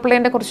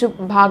എയ്റോപ്ലെയിൻ്റെ കുറച്ച്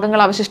ഭാഗങ്ങൾ,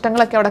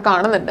 അവശിഷ്ടങ്ങളൊക്കെ അവിടെ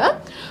കാണുന്നുണ്ട്.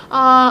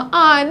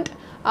 And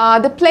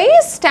the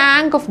place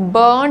tank of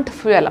burned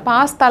fuel. അപ്പോൾ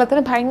ആ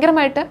സ്ഥലത്തിന്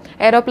ഭയങ്കരമായിട്ട്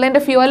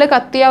എയ്റോപ്ലെയിൻ്റെ ഫ്യൂവൽ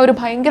കത്തിയ ഒരു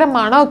ഭയങ്കര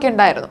മണമൊക്കെ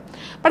ഉണ്ടായിരുന്നു.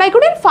 But I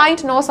couldn't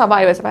find no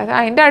survivors.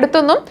 അതിൻ്റെ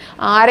അടുത്തൊന്നും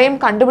ആരെയും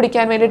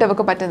കണ്ടുപിടിക്കാൻ വേണ്ടിയിട്ട്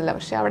അവർക്ക് പറ്റുന്നില്ല.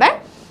 പക്ഷേ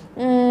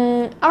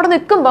അവിടെ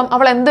നിൽക്കുമ്പം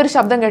അവൾ എന്തൊരു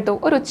ശബ്ദം കേട്ടു?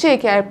 ഒരു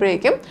ഉച്ചയൊക്കെ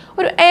ആയപ്പോഴേക്കും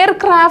ഒരു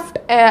എയർക്രാഫ്റ്റ്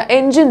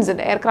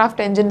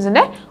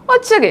എൻജിൻസിൻ്റെ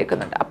ഒച്ച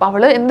കേൾക്കുന്നുണ്ട്. അപ്പോൾ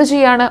അവൾ എന്ത്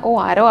ചെയ്യാണ്?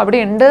 ആരോ അവിടെ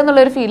ഉണ്ട്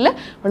എന്നുള്ളൊരു ഫീലിൽ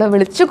അവൾ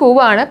വിളിച്ചു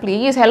കൂവാണ്,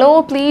 please, hello,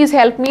 please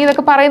help me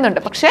എന്നൊക്കെ പറയുന്നുണ്ട്.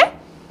 പക്ഷേ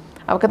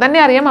അവൾക്ക് തന്നെ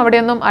അറിയാം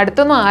അവിടെയൊന്നും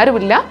അടുത്തൊന്നും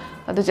ആരുമില്ല,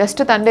 അത്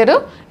ജസ്റ്റ് തൻ്റെ ഒരു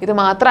ഇത്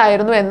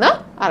മാത്രമായിരുന്നു എന്ന്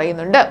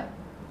അറിയുന്നുണ്ട്.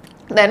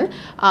 ദെൻ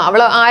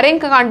അവൾ ആരെയും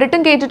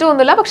കണ്ടിട്ടും കേട്ടിട്ടും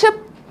ഒന്നുമില്ല. പക്ഷെ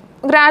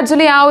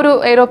ഗ്രാജ്വലി ആ ഒരു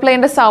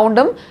എയ്റോപ്ലെയിൻ്റെ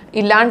സൗണ്ടും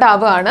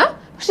ഇല്ലാണ്ടാവുകയാണ്.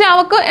 പക്ഷെ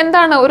അവൾക്ക്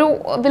എന്താണ്, ഒരു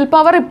വിൽ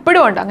പവർ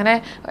ഇപ്പോഴും ഉണ്ട്. അങ്ങനെ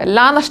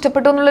എല്ലാം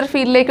നഷ്ടപ്പെട്ടു എന്നുള്ളൊരു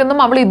ഫീലിലേക്കൊന്നും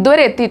അവൾ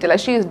ഇതുവരെ എത്തിയിട്ടില്ല.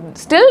 She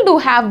still do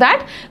have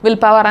that will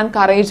power and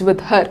courage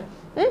with her.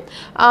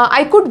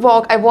 I could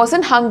walk, I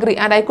wasn't hungry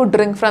and I could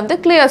drink from the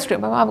clear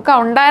stream. അപ്പം അവൾക്ക്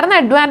ഉണ്ടായിരുന്ന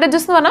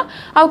അഡ്വാൻറ്റേജസ് എന്ന് പറഞ്ഞാൽ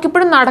അവൾക്ക്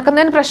ഇപ്പോഴും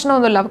നടക്കുന്നതിന്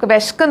പ്രശ്നമൊന്നുമില്ല, അവൾക്ക്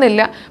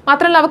വിശക്കുന്നില്ല.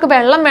 മാത്രമല്ല അവൾക്ക്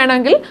വെള്ളം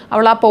വേണമെങ്കിൽ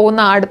അവൾ ആ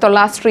പോകുന്ന അടുത്തുള്ള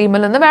ആ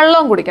സ്ട്രീമിൽ നിന്ന്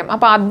വെള്ളവും കുടിക്കാം.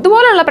 അപ്പോൾ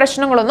അതുപോലെയുള്ള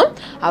പ്രശ്നങ്ങളൊന്നും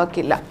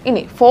അവൾക്കില്ല.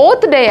 ഇനി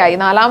 4th ഡേ ആയി,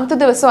 4ാമത്തെ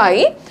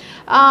ദിവസമായി.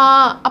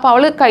 അപ്പോൾ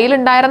അവൾ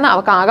കയ്യിലുണ്ടായിരുന്ന,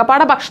 അവൾക്ക്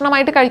ആകപ്പാടെ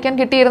ഭക്ഷണമായിട്ട് കഴിക്കാൻ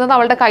കിട്ടിയിരുന്നത്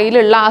അവളുടെ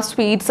കയ്യിലുള്ള ആ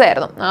സ്വീറ്റ്സ്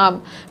ആയിരുന്നു.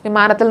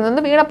 വിമാനത്തിൽ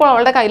നിന്ന് വീണപ്പോൾ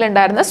അവളുടെ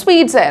കയ്യിലുണ്ടായിരുന്ന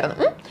സ്വീറ്റ്സ്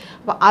ആയിരുന്നു.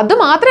 അപ്പോൾ അത്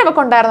മാത്രമേ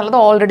അവൾക്ക് ഉണ്ടായിരുന്നുള്ളൂ,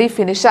 ഓൾറെഡി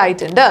ഫിനിഷ്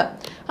ആയിട്ടുണ്ട്.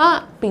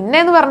 പിന്നെ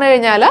എന്ന് പറഞ്ഞു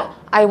കഴിഞ്ഞാൽ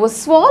I was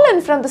swollen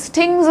from the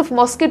stings of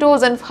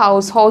mosquitoes and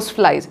house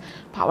flies.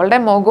 അപ്പോൾ അവളുടെ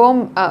മുഖവും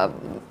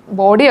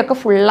ബോഡിയൊക്കെ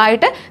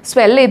ഫുള്ളായിട്ട്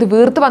സ്വെല്ല് ചെയ്ത്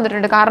വീർത്ത്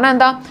വന്നിട്ടുണ്ട്. കാരണം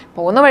എന്താ,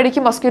 പോകുന്ന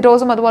വഴിക്ക്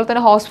മൊസ്കിറ്റോസും അതുപോലെ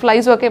തന്നെ ഹൗസ്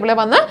ഫ്ലൈസും ഒക്കെ ഇവിടെ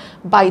വന്ന്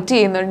ബൈറ്റ്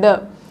ചെയ്യുന്നുണ്ട്.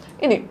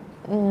 ഇനി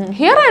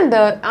here and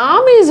there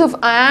armies of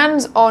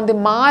ants on the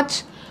march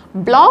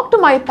blocked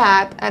my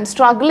path and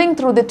struggling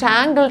through the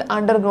tangled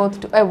undergrowth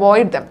to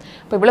avoid them.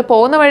 അപ്പോൾ ഇവിടെ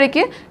പോകുന്ന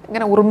വഴിക്ക്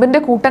ഇങ്ങനെ ഉറുമ്പിൻ്റെ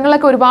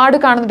കൂട്ടങ്ങളൊക്കെ ഒരുപാട്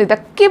കാണുന്നുണ്ട്.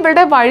 ഇതൊക്കെ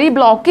ഇവിടെ വഴി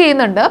ബ്ലോക്ക്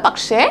ചെയ്യുന്നുണ്ട്.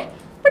 പക്ഷേ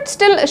but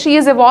still she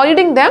is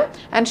avoiding them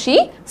and she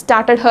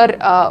started her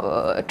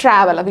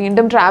travel.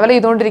 വീണ്ടും ട്രാവൽ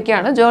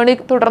ചെയ്തുകൊണ്ടിരിക്കുകയാണ്, ജേർണി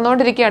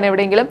തുടർന്നുകൊണ്ടിരിക്കുകയാണ്.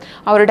 എവിടെയെങ്കിലും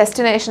ആ ഒരു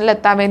ഡെസ്റ്റിനേഷനിൽ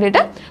എത്താൻ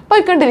വേണ്ടിയിട്ട്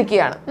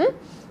പോയിക്കൊണ്ടിരിക്കുകയാണ്.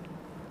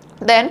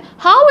 Then,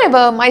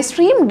 however, my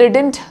stream did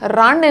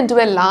run into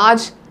a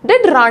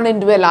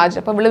large.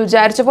 അപ്പോൾ ഇവൾ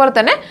വിചാരിച്ച പോലെ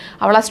തന്നെ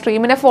അവൾ ആ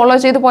സ്ട്രീമിനെ ഫോളോ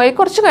ചെയ്ത് പോയി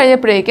കുറച്ച്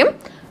കഴിഞ്ഞപ്പോഴേക്കും,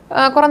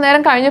 കുറേ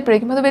നേരം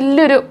കഴിഞ്ഞപ്പോഴേക്കും അത്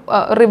വലിയൊരു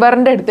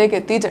റിവറിൻ്റെ അടുത്തേക്ക്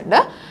എത്തിയിട്ടുണ്ട്.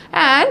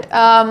 ആൻഡ്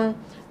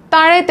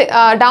താഴത്തെ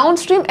down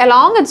stream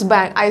along it's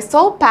bank I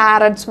so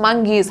parrots,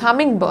 monkeys,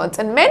 humming birds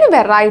and many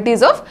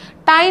varieties of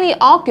tiny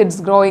orchids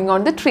growing on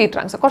the tree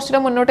trunks. കുറച്ചുകൂടെ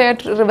മുന്നോട്ട്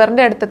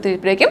റിവറിൻ്റെ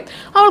അടുത്തെത്തിയപ്പോഴേക്കും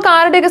അവൾക്ക്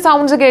ആരുടെയൊക്കെ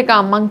സൗണ്ട്സ്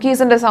കേൾക്കാം?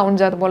 മങ്കീസിൻ്റെ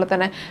സൗണ്ട്സ്, അതുപോലെ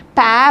തന്നെ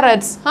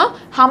പാരറ്റ്സ്,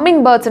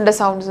 ഹമ്മിങ് ബേർഡ്സിൻ്റെ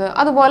സൗണ്ട്സ്,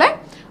 അതുപോലെ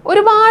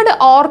ഒരുപാട്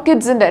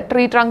ഓർക്കിഡ്സിൻ്റെ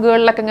ട്രീ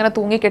ട്രങ്കുകളിലൊക്കെ ഇങ്ങനെ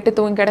തൂങ്ങി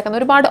കിടക്കുന്ന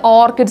ഒരുപാട്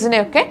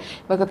ഓർക്കിഡ്സിനെയൊക്കെ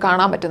ഇവർക്ക്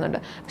കാണാൻ പറ്റുന്നുണ്ട്.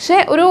 പക്ഷേ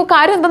ഒരു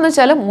കാര്യം എന്താണെന്ന്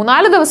വെച്ചാൽ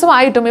 3-4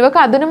 ദിവസമായിട്ടും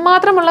ഇവർക്ക് അതിനും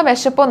മാത്രമുള്ള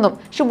വിശപ്പൊന്നും,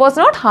 she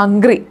was not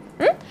hungry.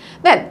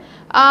 Then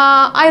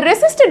I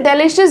resisted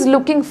delicious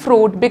looking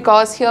fruit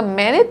because here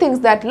many things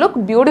that look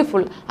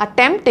beautiful are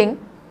tempting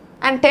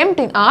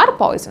are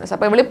poisonous.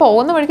 അപ്പോൾ ഇവിടെ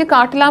പോകുന്ന വഴിക്ക്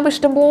കാട്ടിലാകുമ്പോൾ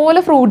ഇഷ്ടംപോലെ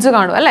ഫ്രൂട്ട്സ്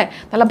കാണും അല്ലേ,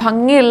 നല്ല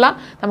ഭംഗിയുള്ള,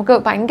 നമുക്ക്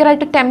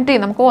ഭയങ്കരമായിട്ട് ടെംപ്റ്റ്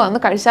ചെയ്യും, നമുക്ക്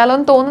അന്ന് കഴിച്ചാലോ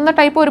എന്ന് തോന്നുന്ന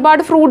ടൈപ്പ്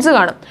ഒരുപാട് ഫ്രൂട്ട്സ്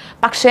കാണും.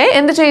 പക്ഷേ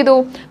എന്ത് ചെയ്തു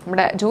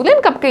നമ്മുടെ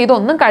ജൂലിയൻ കപ്പ്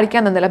ഇതൊന്നും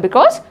കഴിക്കാൻ നിന്നില്ല.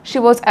 Because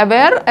she was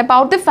aware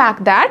about the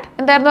fact that,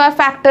 എന്തായിരുന്നു ആ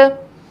ഫാക്ട്?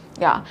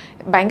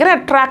 ഭയങ്കര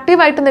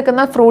അട്രാക്റ്റീവായിട്ട്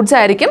നിൽക്കുന്ന ഫ്രൂട്ട്സ്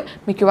ആയിരിക്കും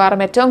മിക്കവാറും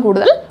ഏറ്റവും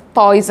കൂടുതൽ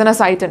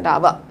പോയിസണസ്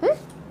ആയിട്ടുണ്ടാവുക.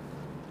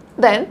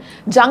 ദെൻ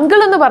ജംഗിൾ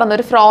എന്ന് പറയുന്ന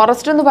ഒരു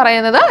ഫോറസ്റ്റ് എന്ന്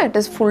പറയുന്നത് it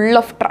is full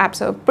of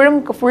traps, എപ്പോഴും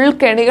ഫുൾ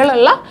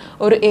കെണികളുള്ള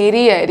ഒരു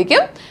ഏരിയ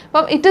ആയിരിക്കും.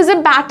 അപ്പം it is A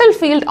battle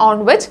field on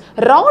which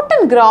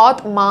rotten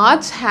growth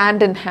March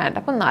hand in hand.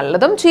 അപ്പം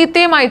നല്ലതും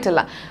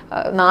ചീത്തയുമായിട്ടുള്ള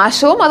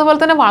നാശവും അതുപോലെ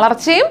തന്നെ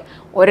വളർച്ചയും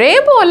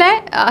ഒരേപോലെ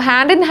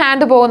ഹാൻഡ് ഇൻ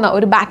ഹാൻഡ് പോകുന്ന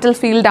ഒരു ബാറ്റിൽ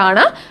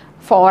ഫീൽഡാണ്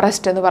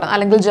ഫോറസ്റ്റ് എന്ന് പറയുന്നത്,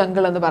 അല്ലെങ്കിൽ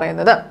ജംഗിൾ എന്ന്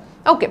പറയുന്നത്.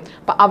 Okay,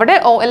 അപ്പോൾ അവിടെ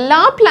എല്ലാ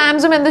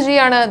പ്ലാന്റ്സും എന്ത്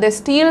ചെയ്യാണ്? They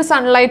steal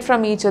sunlight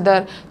from each other,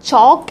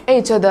 choke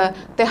each other,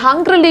 they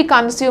hungrily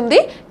consume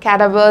the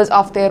cadavers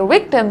of their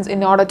victims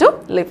in order to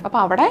live. അപ്പോൾ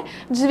അവിടെ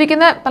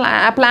ജീവിക്കുന്ന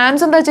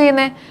പ്ലാന്റ്സ് എന്താ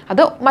ചെയ്യുന്നത്?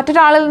 അത്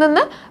മറ്റൊരാളിൽ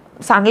നിന്ന്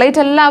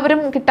സൺലൈറ്റ്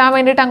എല്ലാവരും കിട്ടാൻ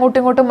വേണ്ടിയിട്ട് അങ്ങോട്ടും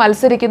ഇങ്ങോട്ടും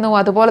മത്സരിക്കുന്നു.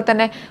 അതുപോലെ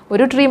തന്നെ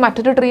ഒരു ട്രീ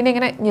മറ്റൊരു ട്രീനെ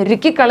ഇങ്ങനെ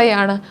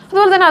ഞെരുക്കിക്കളയാണ്.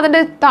 അതുപോലെ തന്നെ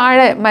അതിൻ്റെ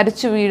താഴെ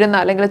മരിച്ചു വീഴുന്ന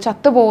അല്ലെങ്കിൽ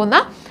ചത്തുപോകുന്ന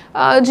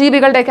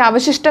ജീവികളുടെയൊക്കെ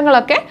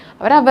അവശിഷ്ടങ്ങളൊക്കെ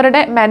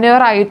അവരവരുടെ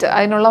മെനുവറായിട്ട്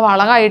അതിനുള്ള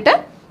വളമായിട്ട്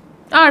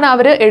ആണ്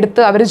അവർ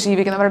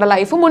ജീവിക്കുന്നത്, അവരുടെ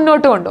ലൈഫ്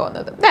മുന്നോട്ട്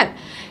കൊണ്ടുപോകുന്നത്. ദെൻ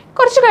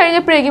കുറച്ച്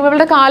കഴിഞ്ഞപ്പോഴേക്കും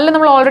ഇവരുടെ കാലിൽ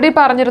നമ്മൾ ഓൾറെഡി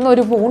പറഞ്ഞിരുന്ന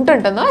ഒരു വൂണ്ട്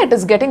ഉണ്ടെന്ന്. It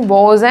is getting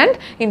boss and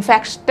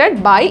infected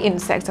by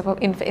insects. അപ്പോൾ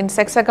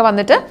ഇൻസെക്ട്സ് ഒക്കെ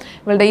വന്നിട്ട്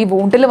ഇവളുടെ ഈ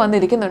വൂണ്ടിൽ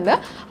വന്നിരിക്കുന്നുണ്ട്.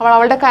 അപ്പോൾ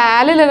അവളുടെ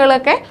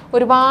കാലുകളൊക്കെ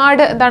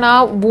ഒരുപാട് ആ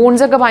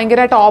വൂണ്ട്സ് ഒക്കെ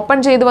ഭയങ്കരമായിട്ട് ഓപ്പൺ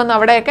ചെയ്ത് വന്ന്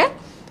അവിടെയൊക്കെ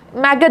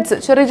മാഗറ്റ്സ്,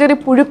 ചെറിയ ചെറിയ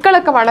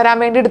പുഴുക്കളൊക്കെ വളരാൻ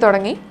വേണ്ടിയിട്ട്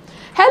തുടങ്ങി.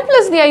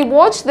 Helplessly I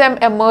watch dum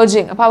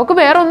emerging. അപ്പോൾ അവൾക്ക്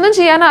വേറെ ഒന്നും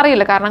ചെയ്യാൻ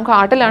അറിയില്ല, കാരണം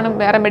കാട്ടിലാണ്,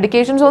 വേറെ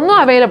മെഡിക്കേഷൻസ് ഒന്നും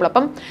അവൈലബിൾ.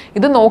 അപ്പം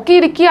ഇത്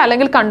നോക്കിയിരിക്കുക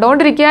അല്ലെങ്കിൽ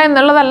കണ്ടുകൊണ്ടിരിക്കുക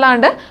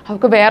എന്നുള്ളതല്ലാണ്ട്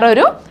അവൾക്ക്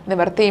വേറൊരു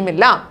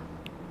നിവൃത്തിയുമില്ല.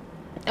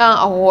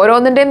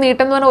 ഓരോന്നിൻ്റെയും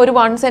നീട്ടം എന്ന് പറഞ്ഞാൽ ഒരു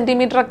 1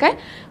 സെൻറ്റിമീറ്റർ ഒക്കെ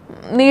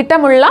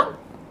നീട്ടമുള്ള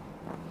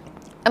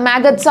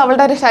മാഗറ്റ്സ്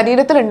അവളുടെ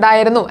ശരീരത്തിൽ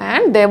ഉണ്ടായിരുന്നു.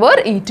 And they were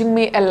eating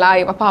me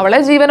alive. അപ്പോൾ അവളെ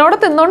ജീവനോടെ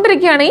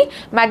തിന്നുകൊണ്ടിരിക്കുകയാണ് ഈ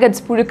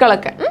മാഗറ്റ്സ്,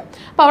 പുഴുക്കളൊക്കെ.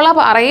 അപ്പോൾ അവൾ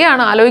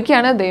പറയുകയാണ്,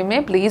 ആലോചിക്കുകയാണ്, ദൈവമേ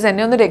പ്ലീസ്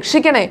എന്നെ ഒന്ന്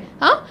രക്ഷിക്കണേ.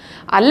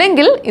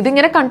 അല്ലെങ്കിൽ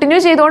ഇതിങ്ങനെ കണ്ടിന്യൂ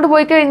ചെയ്തുകൊണ്ട്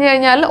പോയി കഴിഞ്ഞ്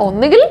കഴിഞ്ഞാൽ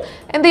ഒന്നുകിൽ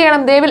എന്ത്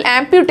ചെയ്യണം? They will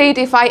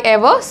ആംപ്യൂട്ടേറ്റ് if I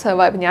ever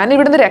survive. ഞാൻ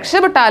ഇവിടുന്ന്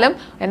രക്ഷപ്പെട്ടാലും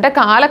എൻ്റെ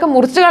കാലൊക്കെ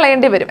മുറിച്ച്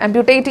കളയേണ്ടി വരും.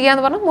 ആംപ്യൂട്ടേറ്റ് ചെയ്യുക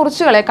എന്ന് പറഞ്ഞാൽ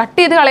മുറിച്ച് കളയുക, കട്ട്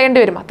ചെയ്ത് കളയേണ്ടി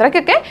വരും.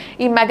 അത്രയ്ക്കൊക്കെ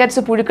ഈ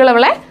മാഗറ്റ്സ്, പുഴുക്കൾ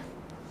അവളെ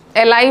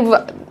അലൈവ്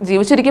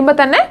ജീവിച്ചിരിക്കുമ്പോൾ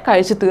തന്നെ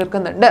കഴിച്ച്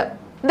തീർക്കുന്നുണ്ട്.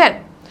 ദെൻ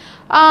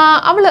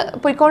അവൾ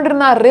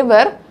പോയിക്കൊണ്ടിരുന്ന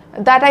river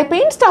that I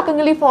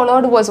പെയിൻസ്റ്റോക്കിംഗ്ലി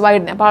followed was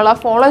wide. അപ്പോൾ അവൾ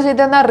ഫോളോ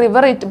ചെയ്തിരുന്ന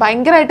റിവർ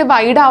ഭയങ്കരമായിട്ട്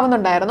വൈഡ്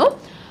ആവുന്നുണ്ടായിരുന്നു.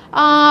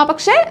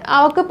 പക്ഷേ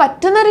അവൾക്ക്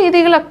പറ്റുന്ന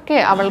രീതികളൊക്കെ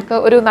അവൾക്ക്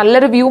ഒരു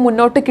നല്ലൊരു വ്യൂ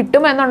മുന്നോട്ട്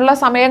കിട്ടും എന്നുള്ള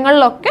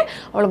സമയങ്ങളിലൊക്കെ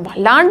അവൾ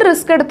വല്ലാണ്ട്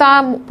റിസ്ക് എടുത്ത് ആ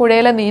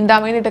പുഴയിൽ നീന്താൻ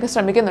വേണ്ടിയിട്ടൊക്കെ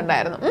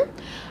ശ്രമിക്കുന്നുണ്ടായിരുന്നു.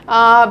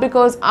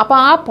 ബിക്കോസ് അപ്പോൾ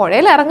ആ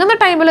പുഴയിൽ ഇറങ്ങുന്ന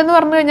ടൈമിലെന്ന്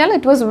പറഞ്ഞു കഴിഞ്ഞാൽ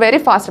it was very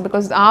fast.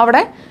 Because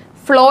അവിടെ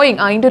ഫ്ലോയിങ്,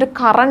 അതിൻ്റെ ഒരു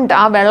കറണ്ട്,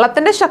 ആ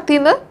വെള്ളത്തിൻ്റെ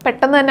ശക്തിയിൽ നിന്ന്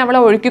പെട്ടെന്ന് തന്നെ അവളെ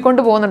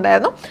ഒഴുക്കിക്കൊണ്ട്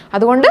പോകുന്നുണ്ടായിരുന്നു.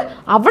 അതുകൊണ്ട്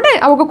അവിടെ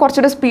അവൾക്ക്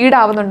കുറച്ചുകൂടി സ്പീഡ്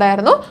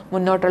ആവുന്നുണ്ടായിരുന്നു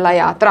മുന്നോട്ടുള്ള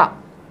യാത്ര.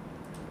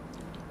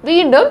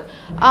 വീണ്ടും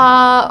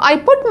I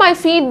put my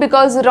feet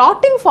because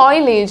rotting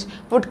foliage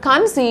would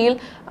conceal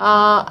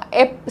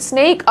a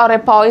snake or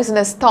a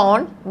poisonous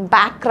thorn,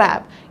 back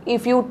crab.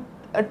 If you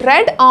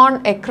tread on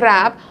a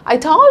crab, I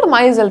told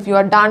myself you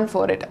are done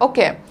for it.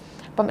 Okay.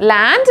 അപ്പം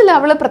ലാൻഡിൽ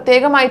അവൾ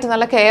പ്രത്യേകമായിട്ട്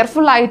നല്ല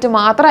കെയർഫുള്ളായിട്ട്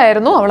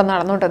മാത്രമായിരുന്നു അവൾ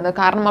നടന്നുകൊണ്ടിരുന്നത്.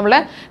 കാരണം അവളെ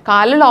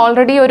കാലിൽ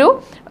already ഒരു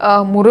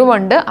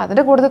മുറിവുണ്ട്.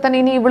 അതിൻ്റെ കൂട്ടത്തിൽ തന്നെ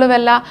ഇനി ഇവൾ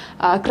വല്ല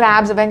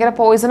ക്രാബ്സ്, ഭയങ്കര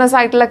പോയിസണസ്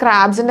ആയിട്ടുള്ള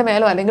ക്രാബ്സിൻ്റെ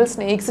മേലോ അല്ലെങ്കിൽ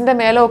സ്നേക്സിൻ്റെ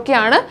മേലോ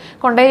ഒക്കെയാണ്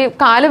കൊണ്ടുപോയി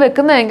കാല്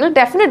വെക്കുന്നതെങ്കിൽ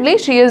definitely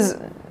she is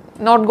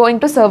not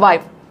going to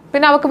survive.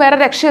 പിന്നെ അവൾക്ക് വേറെ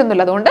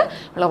രക്ഷയൊന്നുമില്ല. അതുകൊണ്ട്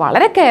അവൾ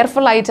വളരെ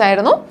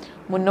കെയർഫുള്ളായിട്ടായിരുന്നു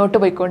മുന്നോട്ട്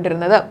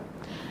പോയിക്കൊണ്ടിരുന്നത്.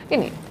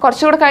 ഇനി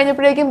കുറച്ചുകൂടെ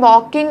കഴിഞ്ഞപ്പോഴേക്കും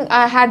walking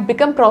had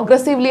become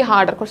progressively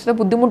harder. കുറച്ചുകൂടെ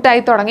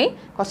ബുദ്ധിമുട്ടായി തുടങ്ങി.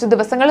 കുറച്ച്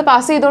ദിവസങ്ങൾ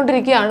പാസ്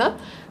ചെയ്തുകൊണ്ടിരിക്കുകയാണ്.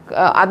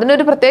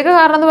 അതിനൊരു പ്രത്യേക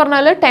കാരണം എന്ന്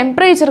പറഞ്ഞാൽ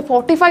ടെമ്പറേച്ചർ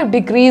 45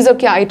 degrees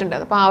ഒക്കെ ആയിട്ടുണ്ട്.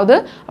 അപ്പോൾ അത്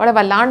അവിടെ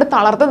വല്ലാണ്ട്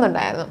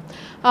തളർത്തുന്നുണ്ടായിരുന്നു.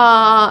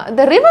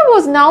 The river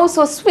was now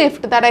so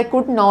Swift that I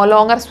could no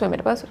longer swim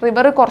it. അപ്പോൾ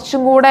റിവർ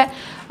കുറച്ചും കൂടെ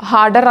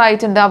ഹാർഡർ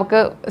ആയിട്ടുണ്ട്.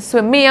 അവൾക്ക്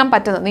സ്വിം ചെയ്യാൻ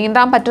പറ്റുന്ന,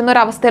 നീന്താൻ പറ്റുന്ന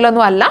ഒരു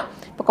അവസ്ഥയിലൊന്നും അല്ല.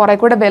 ഇപ്പോൾ കുറേ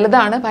കൂടെ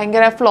വലുതാണ്,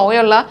 ഭയങ്കര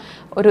ഫ്ലോയുള്ള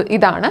ഒരു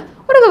ഇതാണ്.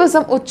 ഒരു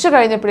ദിവസം ഉച്ച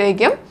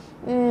കഴിഞ്ഞപ്പോഴേക്കും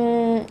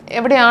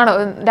എവിടെയാണോ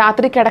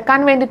രാത്രി കിടക്കാൻ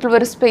വേണ്ടിയിട്ടുള്ള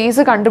ഒരു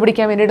സ്പേസ്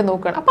കണ്ടുപിടിക്കാൻ വേണ്ടിയിട്ട്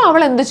നോക്കുകയാണ്. അപ്പോൾ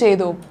അവൾ എന്ത്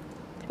ചെയ്തു?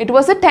 It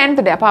was A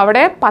 10th day. അപ്പോൾ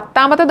അവിടെ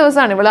 10ാമത്തെ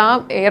ദിവസമാണ്. ഇവൾ ആ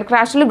എയർ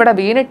ക്രാഷിൽ ഇവിടെ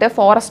വീണിട്ട്,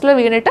 ഫോറസ്റ്റിൽ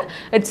വീണിട്ട്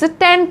ഇറ്റ്സ് എ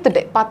 10th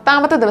ഡേ,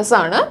 10ാമത്തെ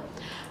ദിവസമാണ്.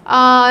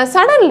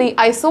 Suddenly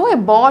I so A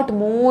boat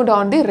moved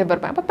on the river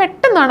bank. അപ്പോൾ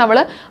പെട്ടെന്നാണ് അവൾ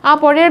ആ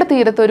പുഴയുടെ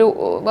തീരത്ത്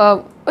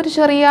ഒരു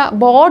ചെറിയ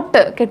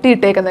ബോട്ട്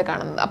കെട്ടിയിട്ടേക്കുന്നത്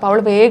കാണുന്നത്. അപ്പോൾ അവൾ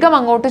വേഗം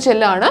അങ്ങോട്ട്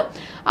ചെല്ലാണ്.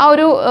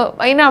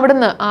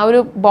 അവിടുന്ന് ആ ഒരു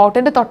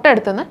ബോട്ടിൻ്റെ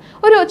തൊട്ടടുത്തുനിന്ന്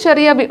ഒരു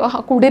ചെറിയ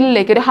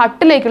കുടിലേക്ക്, ഒരു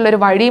ഹട്ടിലേക്കുള്ളൊരു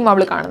വഴിയും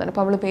അവൾ കാണുന്നുണ്ട്.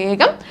 അപ്പോൾ അവൾ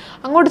വേഗം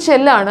അങ്ങോട്ട്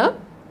ചെല്ലാണ്.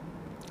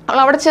 അവൾ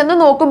അവിടെ ചെന്ന്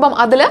നോക്കുമ്പം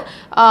അതിൽ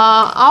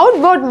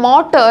outboard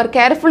motor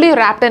carefully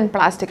wrapped in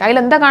plastic.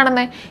 അതിലെന്താ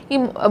കാണുന്നത്? ഈ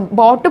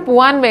ബോട്ട്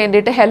പോകാൻ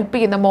വേണ്ടിയിട്ട് ഹെൽപ്പ്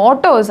ചെയ്യുന്ന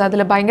മോട്ടോഴ്സ്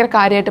അതിൽ ഭയങ്കര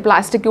കാര്യമായിട്ട്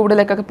പ്ലാസ്റ്റിക്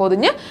ക്യൂബിലൊക്കെ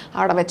പൊതിഞ്ഞ്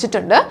അവിടെ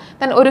വെച്ചിട്ടുണ്ട്.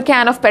 ദെൻ ഒരു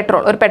ക്യാൻ ഓഫ്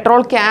പെട്രോൾ, ഒരു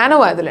പെട്രോൾ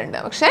ക്യാനും അതിലുണ്ട്.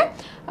 പക്ഷേ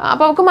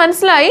അപ്പോൾ നമുക്ക്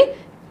മനസ്സിലായി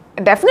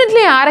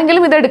ഡെഫിനറ്റ്ലി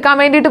ആരെങ്കിലും ഇത് എടുക്കാൻ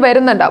വേണ്ടിയിട്ട്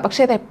വരുന്നുണ്ടാവും.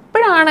 പക്ഷേ ഇത്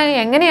എപ്പോഴാണ്,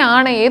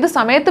 എങ്ങനെയാണ്, ഏത്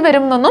സമയത്ത്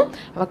വരും എന്നൊന്നും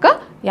നമുക്ക്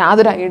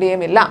യാതൊരു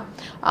ഐഡിയയും ഇല്ല.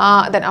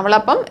 ദെൻ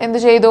അവളപ്പം എന്ത്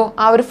ചെയ്തു?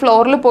 ആ ഒരു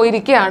ഫ്ലോറിൽ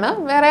പോയിരിക്കുകയാണ്.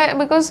 വേറെ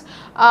because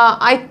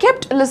I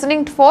kept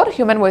listening for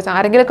human voice.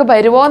 ആരെങ്കിലുമൊക്കെ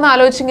വരുമോ എന്ന്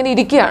ആലോചിച്ച് ഇങ്ങനെ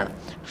ഇരിക്കുകയാണ്.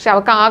 പക്ഷെ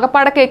അവൾക്ക്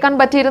ആകെപ്പാടെ കേൾക്കാൻ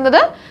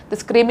പറ്റിയിരുന്നത്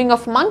the screaming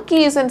of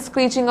monkeys and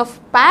സ്ക്രീച്ചിങ് of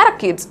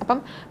പാരക്കീറ്റ്സ്. അപ്പം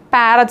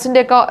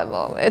പാരറ്റ്സിൻ്റെയൊക്കെ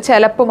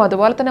ചിലപ്പും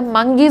അതുപോലെ തന്നെ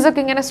മങ്കീസൊക്കെ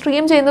ഇങ്ങനെ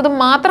സ്ട്രീം ചെയ്യുന്നതും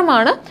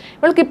മാത്രമാണ്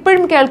ഇവൾക്ക്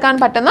ഇപ്പോഴും കേൾക്കാൻ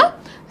പറ്റുന്ന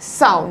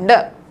സൗണ്ട്.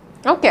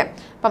 ഓക്കെ.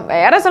 അപ്പം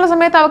വേറെ ചില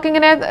സമയത്ത് അവൾക്ക്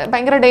ഇങ്ങനെ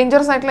ഭയങ്കര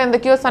ഡേഞ്ചറസ് ആയിട്ടുള്ള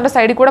എന്തൊക്കെയോ തൻ്റെ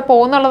സൈഡിൽ കൂടെ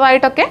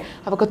പോകുന്നുള്ളതായിട്ടൊക്കെ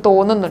അവൾക്ക്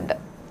തോന്നുന്നുണ്ട്.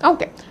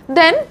 ഓക്കെ.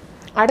 ദെൻ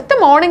അടുത്ത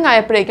മോർണിംഗ്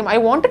ആയപ്പോഴേക്കും I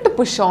wanted to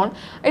push on,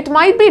 it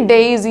might be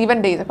days, even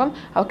days. അപ്പം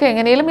അവർക്ക്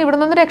എങ്ങനെയും ഇവിടെ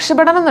നിന്ന്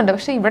രക്ഷപ്പെടണം എന്നുണ്ട്.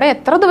 പക്ഷേ ഇവിടെ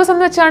എത്ര ദിവസം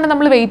എന്ന് വെച്ചാണ്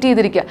നമ്മൾ വെയിറ്റ്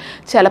ചെയ്തിരിക്കുക.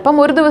 ചിലപ്പം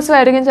ഒരു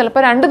ദിവസമായിരിക്കും,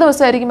 ചിലപ്പോൾ 2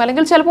 ദിവസമായിരിക്കും,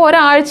 അല്ലെങ്കിൽ ചിലപ്പോൾ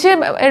ഒരാഴ്ച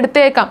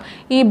എടുത്തേക്കാം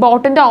ഈ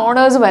ബോട്ടിൻ്റെ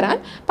ഓണേഴ്സ് വരാൻ.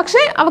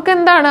 പക്ഷേ അവർക്ക്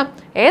എന്താണ്,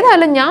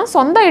 ഏതായാലും ഞാൻ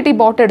സ്വന്തമായിട്ട് ഈ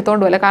ബോട്ട്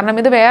എടുത്തുകൊണ്ട് പോകില്ല, കാരണം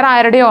ഇത് വേറെ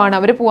ആരുടെയോ ആണ്,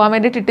 അവർ പോകാൻ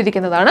വേണ്ടിയിട്ട്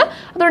ഇട്ടിരിക്കുന്നതാണ്.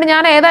 അതുകൊണ്ട്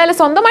ഞാൻ ഏതായാലും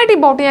സ്വന്തമായിട്ട് ഈ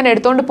ബോട്ട് ഞാൻ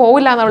എടുത്തുകൊണ്ട്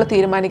പോകില്ല എന്ന് അവൾ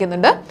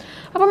തീരുമാനിക്കുന്നുണ്ട്.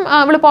 അപ്പം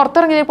അവൾ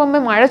പുറത്തിറങ്ങിയപ്പോൾ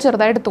മഴ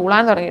ചെറുതായിട്ട്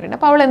തൂളാൻ തുടങ്ങിയിട്ടുണ്ട്.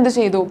 അപ്പോൾ അവൾ എന്ത്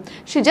ചെയ്തു,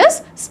 Xi just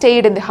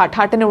stayed in the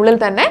ഹട്ടിനുള്ളിൽ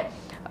തന്നെ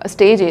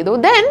സ്റ്റേ ചെയ്തു.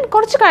 ദെൻ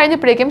കുറച്ച്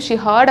കഴിഞ്ഞപ്പോഴേക്കും ഷി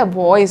ഹേർഡ് എ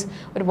വോയിസ്,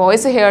 ഒരു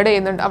വോയിസ് ഹേർഡ്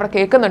ചെയ്യുന്നുണ്ട്, അവിടെ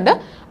കേൾക്കുന്നുണ്ട്.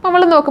 അപ്പോൾ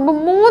അവൾ നോക്കുമ്പോൾ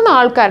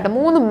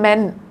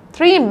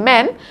 3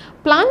 men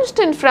plunged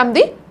in from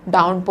the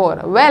downpour.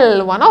 Well,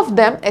 one of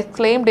them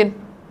exclaimed in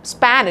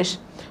Spanish,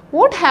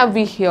 "What have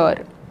we here?"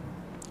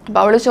 അപ്പോൾ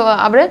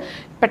അവൾ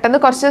പെട്ടെന്ന്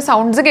കുറച്ച്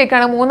സൗണ്ട്സ്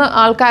കേൾക്കുകയാണ്. 3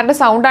 ആൾക്കാരുടെ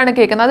സൗണ്ടാണ്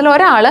കേൾക്കുന്നത്.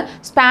 അതിലൊരാൾ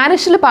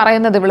സ്പാനിഷിൽ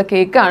പറയുന്നത് ഇവൾ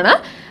കേൾക്കുകയാണ്.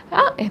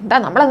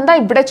 നമ്മളെന്താ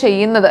ഇവിടെ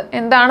ചെയ്യുന്നത്,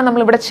 എന്താണ്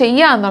നമ്മളിവിടെ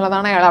ചെയ്യുക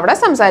എന്നുള്ളതാണ് അയാൾ അവിടെ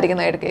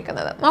സംസാരിക്കുന്നതായിട്ട്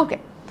കേൾക്കുന്നത്. Okay.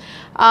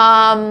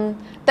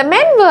 The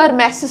men were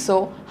mestizo,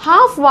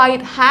 half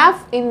white, half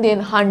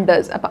Indian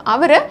hunters. അപ്പോൾ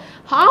അവർ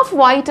half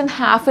white and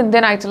half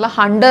Indian ആയിട്ടുള്ള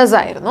ഹണ്ടേഴ്സ്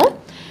ആയിരുന്നു.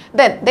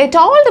 Then they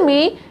told me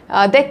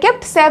they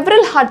kept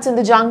several huts in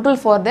the jungle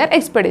for their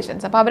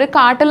expeditions. അപ്പോൾ അവർ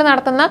കാട്ടിൽ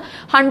നടത്തുന്ന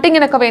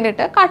ഹണ്ടിങ്ങിനൊക്കെ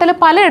വേണ്ടിയിട്ട് കാട്ടിൽ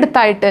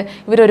പലയിടത്തായിട്ട്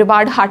ഇവർ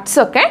ഒരുപാട് ഹട്ട്സ്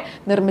ഒക്കെ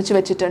നിർമ്മിച്ചു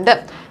വെച്ചിട്ടുണ്ട്.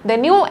 They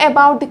knew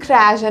about the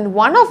crash and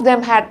one of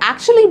them had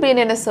actually been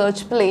in a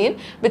search plane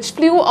which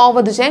flew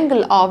over the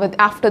jungle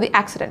after the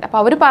accident. അപ്പോൾ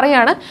അവർ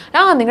പറയാണ്,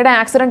 നിങ്ങളുടെ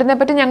ആക്സിഡൻറ്റിനെ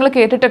പറ്റി ഞങ്ങൾ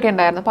കേട്ടിട്ടൊക്കെ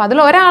ഉണ്ടായിരുന്നു. അപ്പോൾ അതിൽ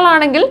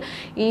ഒരാളാണെങ്കിൽ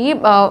ഈ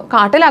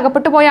കാട്ടിൽ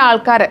അകപ്പെട്ടു പോയ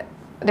ആൾക്കാർ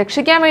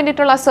രക്ഷിക്കാൻ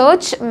വേണ്ടിയിട്ടുള്ള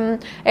സെർച്ച്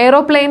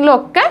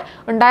എയ്റോപ്ലെയിനിലൊക്കെ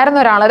ഉണ്ടായിരുന്ന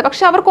ഒരാളത്.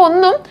 പക്ഷെ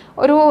അവർക്കൊന്നും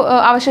ഒരു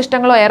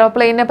അവശിഷ്ടങ്ങളോ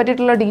എയ്റോപ്ലെയിനെ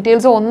പറ്റിയിട്ടുള്ള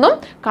ഡീറ്റെയിൽസോ ഒന്നും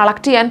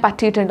കളക്ട് ചെയ്യാൻ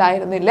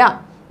പറ്റിയിട്ടുണ്ടായിരുന്നില്ല.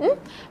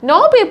 No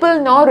people,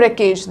 no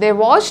wreckage. They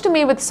washed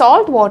me with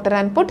salt water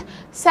and put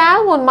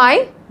salve on my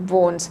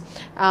wounds.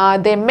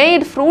 They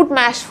made fruit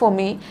mash for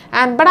me,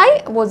 but I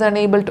was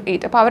unable to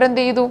eat. അപ്പോൾ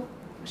അവരെന്ത് ചെയ്തു,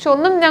 പക്ഷെ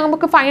ഒന്നും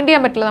നമുക്ക് ഫൈൻഡ്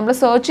ചെയ്യാൻ പറ്റില്ല. നമ്മൾ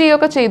സെർച്ച്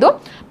ചെയ്യുകയൊക്കെ ചെയ്തു,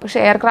 പക്ഷേ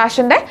എയർ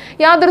ക്രാഷിൻ്റെ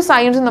യാതൊരു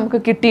സൈൻസും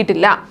നമുക്ക്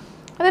കിട്ടിയിട്ടില്ല.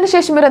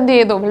 അതിനുശേഷം ഇവർ എന്ത്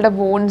ചെയ്തു, ഇവളുടെ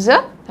വൂൺസ്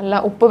നല്ല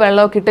ഉപ്പ്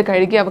വെള്ളമൊക്കെ ഇട്ട്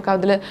കഴുകി അവൾക്ക്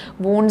അതിൽ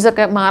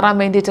വൂൺസൊക്കെ മാറാൻ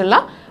വേണ്ടിയിട്ടുള്ള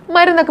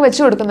മരുന്നൊക്കെ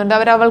വെച്ച് കൊടുക്കുന്നുണ്ട്.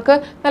 അവൾക്ക്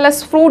നല്ല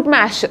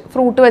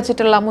ഫ്രൂട്ട്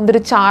വെച്ചിട്ടുള്ള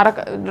മുന്തിരി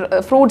ചാറൊക്കെ,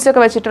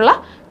 ഫ്രൂട്ട്സൊക്കെ വെച്ചിട്ടുള്ള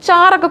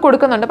ചാറൊക്കെ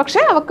കൊടുക്കുന്നുണ്ട്.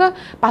 പക്ഷേ അവൾക്ക്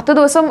 10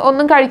 ദിവസം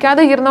ഒന്നും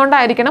കഴിക്കാതെ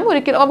ഇരുന്നുകൊണ്ടായിരിക്കണം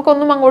ഒരിക്കലും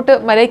അവൾക്കൊന്നും അങ്ങോട്ട്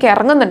മലയ്ക്ക്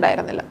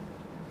ഇറങ്ങുന്നുണ്ടായിരുന്നില്ല.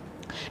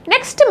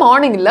 നെക്സ്റ്റ്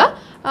മോർണിംഗിൽ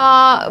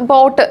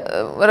ബോട്ട്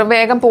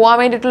വേഗം പോകാൻ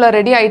വേണ്ടിയിട്ടുള്ള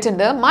റെഡി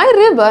ആയിട്ടുണ്ട്. My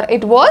river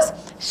it was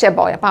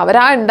ഷെബോയ. അപ്പോൾ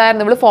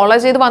ഉണ്ടായിരുന്നു, ഇവൾ ഫോളോ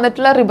ചെയ്ത്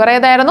വന്നിട്ടുള്ള റിവർ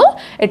ഏതായിരുന്നു,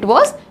 ഇറ്റ്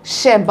വാസ്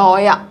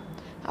ഷെബോയ.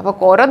 അപ്പോൾ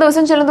ഓരോ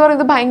ദിവസം ചെല്ലുന്നതോറും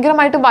ഇത്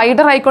ഭയങ്കരമായിട്ട്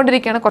വൈഡർ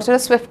ആയിക്കൊണ്ടിരിക്കുകയാണ്,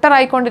 കുറച്ചുകൂടെ സ്വിഫ്റ്റർ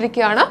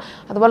ആയിക്കൊണ്ടിരിക്കുകയാണ്,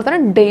 അതുപോലെ തന്നെ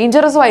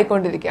ഡേഞ്ചറസും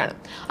ആയിക്കൊണ്ടിരിക്കുകയാണ്.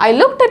 I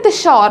looked at the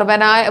shore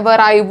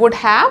where I would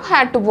have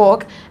had to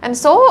walk and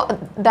so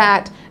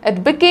that it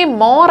became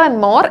more and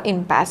more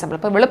impassable.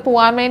 അപ്പോൾ ഇവൾ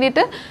പോകാൻ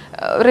വേണ്ടിയിട്ട്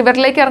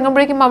റിവറിലേക്ക്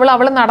ഇറങ്ങുമ്പോഴേക്കും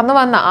അവൾ നടന്നു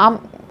വന്ന ആ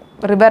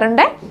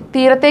റിവറിൻ്റെ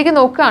തീരത്തേക്ക്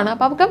നോക്കുകയാണ്.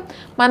 അപ്പോൾ അവൾക്ക്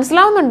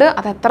മനസ്സിലാവുന്നുണ്ട്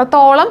അത്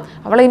എത്രത്തോളം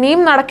അവൾ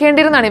ഇനിയും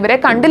നടക്കേണ്ടിയിരുന്നതാണ്. ഇവരെ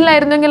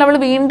കണ്ടില്ലായിരുന്നെങ്കിൽ അവൾ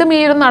വീണ്ടും ഈ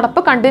ഒരു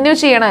നടപ്പ് കണ്ടിന്യൂ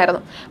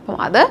ചെയ്യണമായിരുന്നു.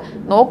 അപ്പം അത്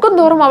നോക്കും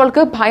തോറും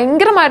അവൾക്ക്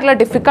ഭയങ്കരമായിട്ടുള്ള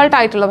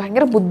ഡിഫിക്കൽട്ടായിട്ടുള്ള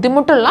ഭയങ്കര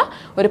ബുദ്ധിമുട്ടുള്ള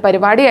ഒരു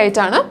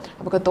പരിപാടിയായിട്ടാണ്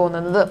അവൾക്ക്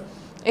തോന്നുന്നത്.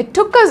 It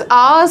took us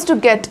hours to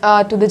get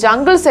to the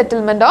jungle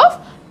settlement of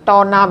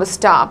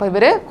ടോർണാവിസ്റ്റ. അപ്പോൾ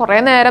ഇവർ കുറേ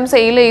നേരം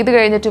സെയിൽ ചെയ്ത്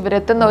കഴിഞ്ഞിട്ട്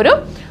ഇവരെത്തുന്ന ഒരു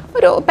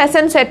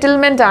പെസൻറ്റ്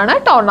സെറ്റിൽമെൻ്റ് ആണ്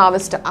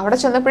ടോർണാവിസ്റ്റ. അവിടെ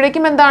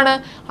ചെന്നപ്പോഴേക്കും എന്താണ്,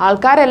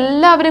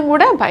 ആൾക്കാരെല്ലാവരും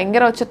കൂടെ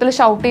ഭയങ്കര ഉച്ചത്തിൽ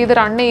ഷൗട്ട് ചെയ്ത്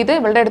റൺ ചെയ്ത്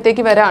ഇവളുടെ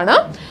അടുത്തേക്ക് വരാണ്.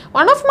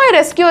 One of my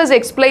rescuers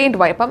explained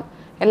Y. അപ്പം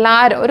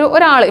എല്ലാവരും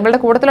ഒരാൾ ഇവളുടെ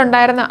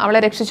കൂട്ടത്തിലുണ്ടായിരുന്ന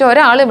അവളെ രക്ഷിച്ച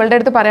ഒരാൾ ഇവളുടെ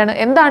അടുത്ത് പറയാണ്,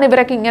 എന്താണ്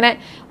ഇവരൊക്കെ ഇങ്ങനെ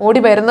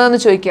ഓടി വരുന്നതെന്ന്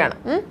ചോദിക്കുകയാണ്.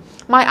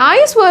 My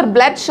eyes were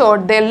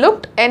bloodshot, they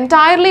looked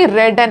entirely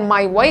red and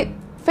my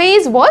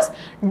face was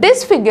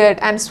disfigured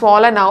and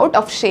swollen out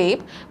of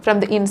shape from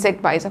the insect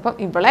bites. അപ്പം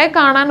ഇവളെ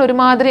കാണാൻ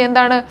ഒരുമാതിരി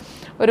എന്താണ്,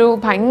 ഒരു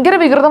ഭയങ്കര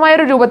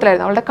വികൃതമായൊരു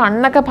രൂപത്തിലായിരുന്നു. അവളുടെ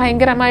കണ്ണൊക്കെ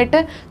ഭയങ്കരമായിട്ട്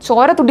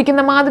ചോര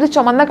തുടിക്കുന്ന മാതിരി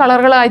ചുമന്ന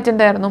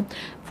കളറുകളായിട്ടുണ്ടായിരുന്നു.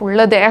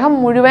 ഫുള്ള് ദേഹം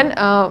മുഴുവൻ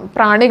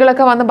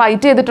പ്രാണികളൊക്കെ വന്ന്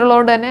ബൈറ്റ്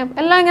ചെയ്തിട്ടുള്ളതുകൊണ്ട് തന്നെ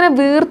എല്ലാം ഇങ്ങനെ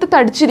വീർത്ത്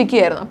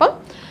തടിച്ചിരിക്കുകയായിരുന്നു. അപ്പം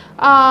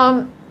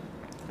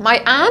my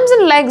arms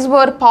and legs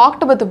where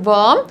പോക്ഡ് വിത്ത്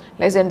വേം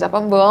ലെസൻസ്.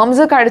 അപ്പം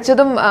വേംസ്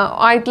കഴിച്ചതും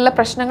ആയിട്ടുള്ള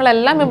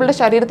പ്രശ്നങ്ങളെല്ലാം ഇവളുടെ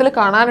ശരീരത്തിൽ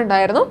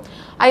കാണാനുണ്ടായിരുന്നു.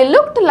 I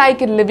looked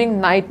like A living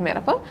night Meyer.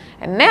 അപ്പം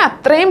എന്നെ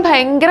അത്രയും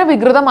ഭയങ്കര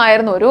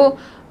വികൃതമായിരുന്നു,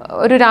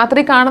 ഒരു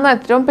രാത്രി കാണുന്ന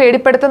ഏറ്റവും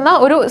പേടിപ്പെടുത്തുന്ന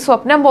ഒരു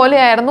സ്വപ്നം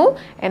പോലെയായിരുന്നു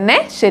എന്നെ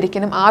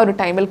ശരിക്കും ആ ഒരു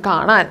ടൈമിൽ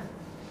കാണാൻ.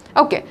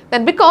 Okay,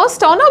 then because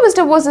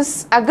Tornavista was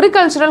this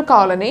agricultural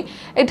colony,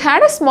 it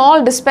had a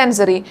small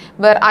dispensary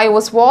where I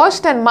was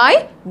washed and my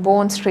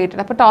bones treated.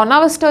 അപ്പോൾ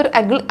ടോർണാവിസ്റ്റ ഒരു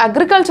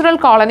അഗ്രികൾച്ചറൽ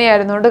കോളനി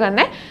ആയിരുന്നുകൊണ്ട്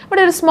തന്നെ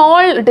ഇവിടെ ഒരു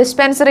സ്മോൾ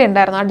ഡിസ്പെൻസറി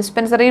ഉണ്ടായിരുന്നു. ആ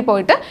ഡിസ്പെൻസറിയിൽ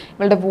പോയിട്ട്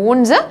ഇവളുടെ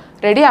വൂൺസ്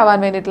റെഡി ആവാൻ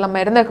വേണ്ടിയിട്ടുള്ള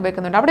മരുന്നൊക്കെ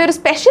വെക്കുന്നുണ്ട്. അവിടെ ഒരു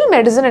സ്പെഷ്യൽ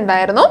മെഡിസിൻ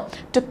ഉണ്ടായിരുന്നു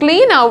to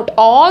clean out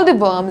all the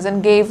worms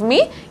and gave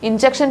me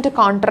injection to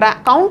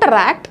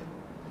counteract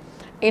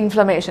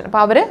inflammation.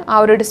 അപ്പോൾ അവർ ആ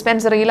ഒരു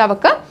ഡിസ്പെൻസറിയിൽ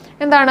അവർക്ക്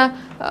എന്താണ്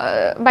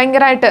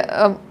ഭയങ്കരമായിട്ട്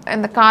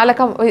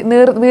കാലൊക്കെ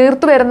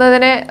വീർത്ത്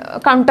വരുന്നതിനെ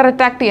കൗണ്ടർ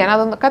അറ്റാക്ട് ചെയ്യാൻ,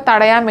 അതൊക്കെ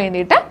തടയാൻ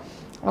വേണ്ടിയിട്ട്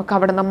ഒക്കെ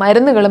അവിടെ നിന്ന്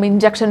മരുന്നുകളും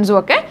ഇഞ്ചക്ഷൻസും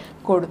ഒക്കെ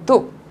കൊടുത്തു.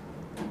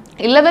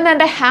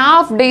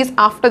 11.5 days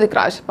after the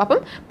crash. അപ്പം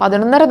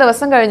 11.5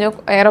 ദിവസം കഴിഞ്ഞു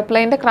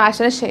എയർപ്ലെയിൻ്റെ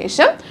ക്രാഷിന്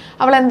ശേഷം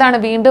അവൾ എന്താണ്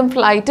വീണ്ടും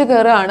ഫ്ലൈറ്റ്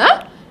കയറുകയാണ്.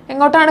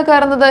 എങ്ങോട്ടാണ്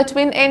കയറുന്നത്?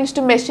 Twin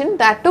എൻജ്ഡ് machine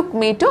that took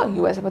me to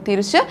US. അപ്പോൾ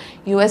തിരിച്ച്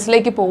US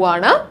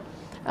പോവുകയാണ്.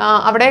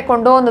 അവിടെ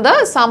കൊണ്ടുപോകുന്നത്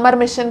summer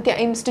mission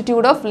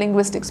institute of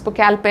linguistics, ഇപ്പോൾ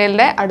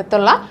കാൽപേലിൻ്റെ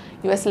അടുത്തുള്ള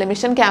US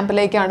മിഷൻ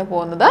ക്യാമ്പിലേക്കാണ്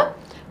പോകുന്നത്.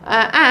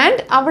 ആൻഡ്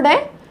അവിടെ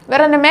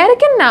വേറെ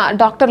American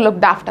doctor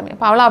looked after me.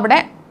 അപ്പോൾ അവൾ അവിടെ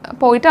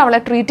പോയിട്ട് അവളെ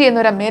ട്രീറ്റ് ചെയ്യുന്ന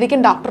ഒരു അമേരിക്കൻ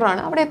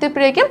ഡോക്ടറാണ്. അവിടെ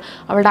എത്തിയപ്പോഴേക്കും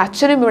അവളുടെ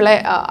അച്ഛനും ഇവളെ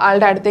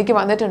ആളുടെ അടുത്തേക്ക്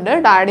വന്നിട്ടുണ്ട്.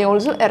 Daddy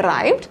also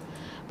arrived.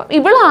 അപ്പം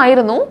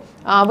ഇവളായിരുന്നു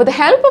with the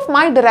help of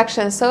my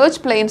direction search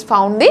planes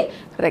found the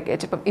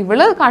റെക്കേജ്. അപ്പം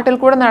ഇവള് കാട്ടിൽ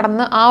കൂടെ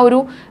നടന്ന് ആ ഒരു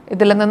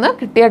ഇതിൽ നിന്ന്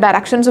കിട്ടിയ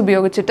ഡയറക്ഷൻസ്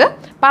ഉപയോഗിച്ചിട്ട്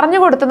പറഞ്ഞു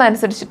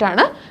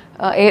കൊടുത്തതനുസരിച്ചിട്ടാണ്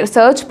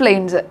സെർച്ച്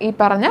പ്ലെയിൻസ് ഈ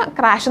പറഞ്ഞ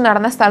ക്രാഷ്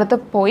നടന്ന സ്ഥലത്ത്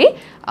പോയി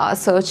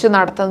സെർച്ച്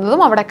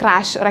നടത്തുന്നതും അവിടെ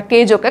ക്രാഷ്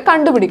റെക്കേജും ഒക്കെ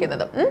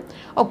കണ്ടുപിടിക്കുന്നതും.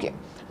 ഓക്കെ,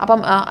 അപ്പം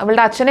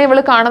ഇവളുടെ അച്ഛനെ ഇവൾ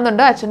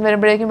കാണുന്നുണ്ട്. അച്ഛൻ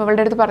വരുമ്പോഴേക്കും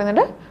ഇവളുടെ അടുത്ത്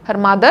പറയുന്നുണ്ട് her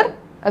mother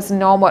is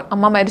no more,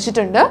 അമ്മ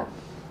മരിച്ചിട്ടുണ്ട്.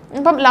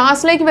 അപ്പം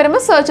ലാസ്റ്റിലേക്ക്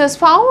വരുമ്പോൾ searchers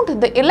found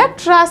the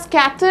Electra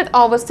scattered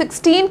over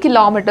 16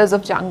 kilometers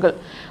of jungle.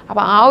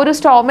 അപ്പോൾ ആ ഒരു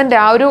സ്റ്റോമിൻ്റെ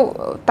ആ ഒരു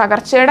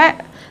തകർച്ചയുടെ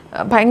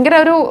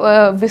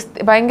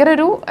ഭയങ്കര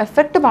ഒരു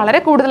എഫക്റ്റ് വളരെ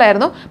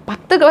കൂടുതലായിരുന്നു.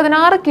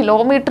 10-16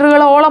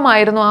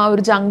 കിലോമീറ്ററുകളോളമായിരുന്നു ആ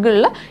ഒരു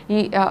ജംഗിളിൽ ഈ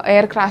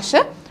എയർ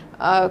ക്രാഷ്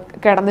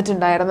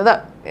കിടന്നിട്ടുണ്ടായിരുന്നത്,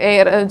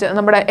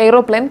 നമ്മുടെ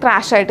aeroplane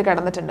ക്രാഷായിട്ട്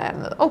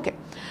കിടന്നിട്ടുണ്ടായിരുന്നത്. Okay,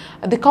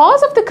 the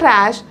cause of the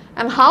crash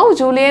and how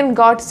Julian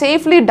got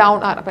safely down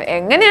R. അപ്പോൾ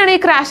എങ്ങനെയാണ് ഈ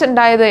ക്രാഷ്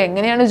ഉണ്ടായത്,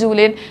 എങ്ങനെയാണ്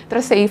ജൂലിയൻ ഇത്ര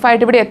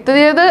സേഫായിട്ട് ഇവിടെ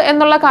എത്തിയത്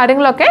എന്നുള്ള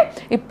കാര്യങ്ങളൊക്കെ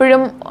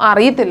ഇപ്പോഴും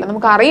അറിയത്തില്ല,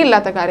 നമുക്ക്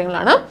അറിയില്ലാത്ത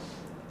കാര്യങ്ങളാണ്.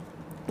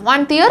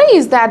 One theory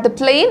is that the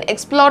plane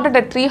exploded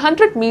at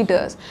 300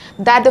 meters,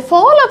 that the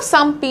fall of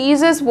some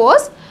pieces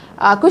was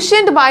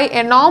cushioned by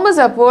enormous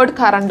upward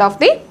current of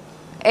the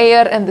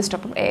air in the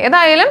stop.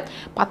 ഏതായാലും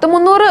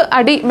 300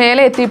 അടി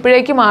മേലെ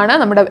എത്തിയപ്പോഴേക്കുമാണ്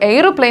നമ്മുടെ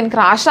എയ്റോപ്ലെയിൻ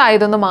ക്രാഷ്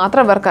ആയതെന്ന്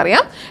മാത്രം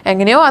ഇവർക്കറിയാം.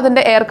 എങ്ങനെയോ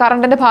അതിൻ്റെ എയർ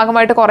കറണ്ടിൻ്റെ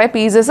ഭാഗമായിട്ട് കുറേ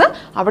പീസസ്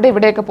അവിടെ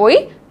ഇവിടെയൊക്കെ പോയി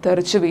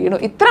തെറിച്ചു വീണു.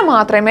 ഇത്ര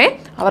മാത്രമേ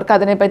അവർക്ക്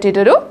അതിനെ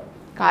പറ്റിയിട്ടൊരു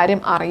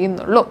കാര്യം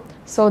അറിയുന്നുള്ളൂ.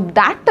 So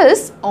that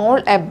is all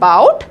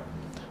about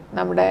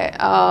നമ്മുടെ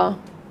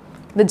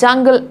ദ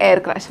ജംഗിൾ എയർ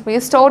ക്രാഷ്. അപ്പോൾ ഈ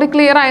സ്റ്റോറി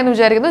ക്ലിയർ ആയെന്ന്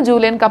വിചാരിക്കുന്നു.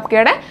 ജൂലിയൻ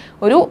കപ്കയുടെ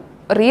ഒരു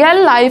റിയൽ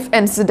ലൈഫ്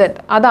ഇൻസിഡൻറ്റ്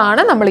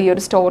അതാണ് നമ്മൾ ഈ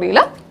ഒരു സ്റ്റോറിയിൽ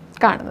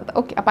കാണുന്നത്.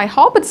 ഓക്കെ, അപ്പോൾ I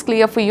hope it's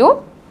clear for you.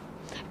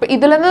 ഇപ്പോൾ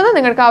ഇതിൽ നിന്ന്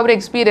നിങ്ങൾക്ക് ആ ഒരു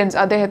എക്സ്പീരിയൻസ്,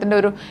 അദ്ദേഹത്തിൻ്റെ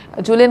ഒരു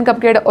ജൂലിയൻ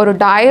കപ്കയുടെ ഒരു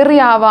ഡയറി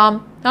ആവാം,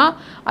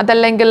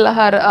 അതല്ലെങ്കിൽ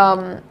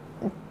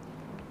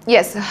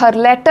ഹെർ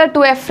ലെറ്റർ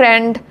ടു എ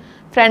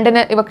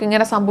ഫ്രണ്ടിന് ഇവർക്ക്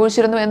ഇങ്ങനെ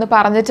സംഭവിച്ചിരുന്നു എന്ന്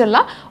പറഞ്ഞിട്ടുള്ള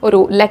ഒരു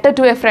ലെറ്റർ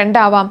ടു എ ഫ്രണ്ട്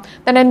ആവാം.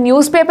 തന്നെ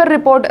news paper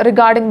report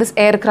regarding this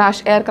air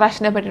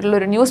ക്രാഷിനെ പറ്റിയിട്ടുള്ള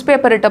ഒരു ന്യൂസ്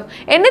പേപ്പർ ഇട്ടും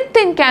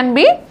anything can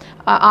be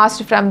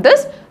asked from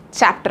this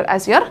chapter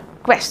as your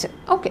question.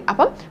 Okay,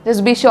 അപ്പം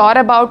just be sure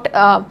about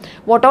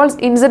what all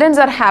incidents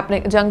are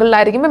happening.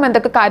 ജംഗിളിലായിരിക്കുമ്പോൾ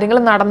എന്തൊക്കെ കാര്യങ്ങൾ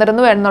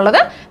നടന്നിരുന്നു എന്നുള്ളത്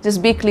just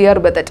be clear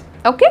with it.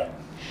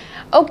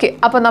 Okay,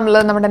 അപ്പോൾ നമ്മൾ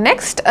നമ്മുടെ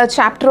നെക്സ്റ്റ്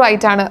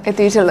ചാപ്റ്ററുമായിട്ടാണ്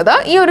എത്തിയിട്ടുള്ളത്.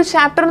 ഈ ഒരു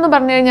ചാപ്റ്റർ എന്ന്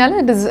പറഞ്ഞു കഴിഞ്ഞാൽ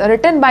it is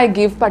written by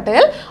give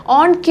Patel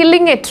on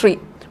killing A tree.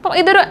 അപ്പം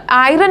ഇതൊരു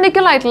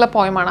ഐറണിക്കൽ ആയിട്ടുള്ള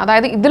പോയമാണ്.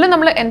 അതായത് ഇതിൽ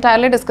നമ്മൾ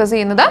എൻറ്റയർലി ഡിസ്കസ്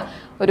ചെയ്യുന്നത്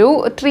ഒരു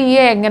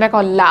ട്രീയെ എങ്ങനെ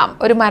കൊല്ലാം,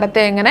 ഒരു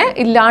മരത്തെ എങ്ങനെ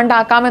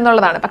ഇല്ലാണ്ടാക്കാം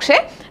എന്നുള്ളതാണ്. പക്ഷേ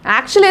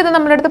ആക്ച്വലി ഇത്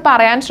നമ്മുടെ അടുത്ത്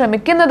പറയാൻ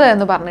ശ്രമിക്കുന്നത്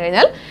എന്ന് പറഞ്ഞു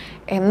കഴിഞ്ഞാൽ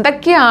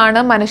എന്തൊക്കെയാണ്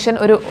മനുഷ്യൻ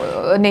ഒരു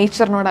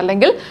നേച്ചറിനോട്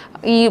അല്ലെങ്കിൽ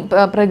ഈ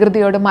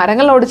പ്രകൃതിയോട്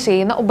മരങ്ങളോട്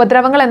ചെയ്യുന്ന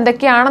ഉപദ്രവങ്ങൾ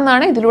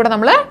എന്തൊക്കെയാണെന്നാണ് ഇതിലൂടെ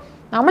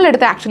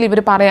നമ്മളെടുത്ത് ആക്ച്വലി ഇവർ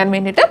പറയാൻ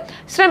വേണ്ടിയിട്ട്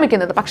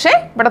ശ്രമിക്കുന്നത്. പക്ഷേ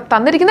ഇവിടെ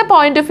തന്നിരിക്കുന്ന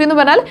പോയിന്റ് ഓഫ് വ്യൂ എന്ന്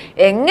പറഞ്ഞാൽ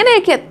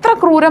എങ്ങനെയൊക്കെ എത്ര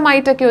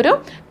ക്രൂരമായിട്ടൊക്കെ ഒരു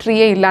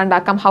ട്രീയെ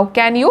ഇല്ലാണ്ടാക്കാം, how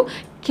can you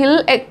kill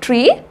A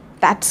tree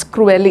that's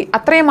cruelly,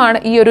 അത്രയുമാണ്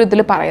ഈ ഒരു ഇതിൽ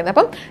പറയുന്നത്.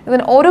 അപ്പം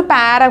ഇതിന് ഒരു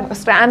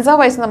സ്റ്റാൻസ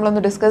വൈസ്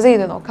നമ്മളൊന്ന് ഡിസ്കസ്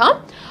ചെയ്ത് നോക്കാം.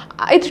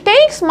 It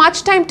takes much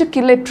time to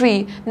kill a tree,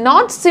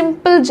 not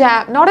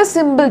a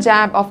simple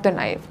jab of the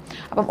knife.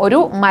 അപ്പം ഒരു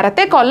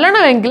മരത്തെ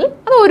കൊല്ലണമെങ്കിൽ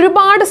അത്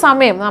ഒരുപാട്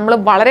സമയം നമ്മൾ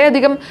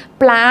വളരെയധികം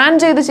പ്ലാൻ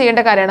ചെയ്ത്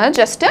ചെയ്യേണ്ട കാര്യമാണ്.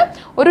 ജസ്റ്റ്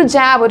ഒരു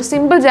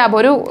സിമ്പിൾ ജാബ്,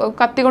 ഒരു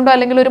കത്തി കൊണ്ടോ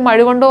അല്ലെങ്കിൽ ഒരു മഴ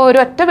കൊണ്ടോ ഒരു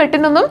ഒറ്റ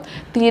വെട്ടിനൊന്നും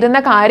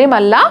തീരുന്ന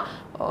കാര്യമല്ല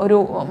ഒരു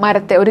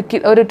മരത്തെ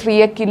ഒരു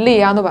ട്രീയെ കില്ല്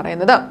ചെയ്യുക എന്ന്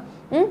പറയുന്നത്.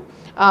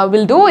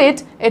 Will do it.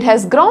 It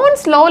has grown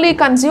slowly,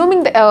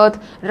 consuming the earth,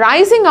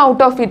 rising out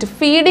of it,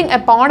 feeding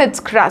upon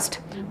its crust.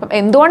 അപ്പം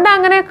എന്തുകൊണ്ടാണ്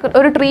അങ്ങനെ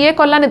ഒരു ട്രീയെ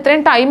കൊല്ലാൻ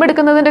ഇത്രയും ടൈം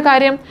എടുക്കുന്നതിൻ്റെ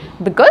കാര്യം?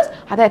 ബിക്കോസ്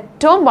അത്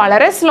ഏറ്റവും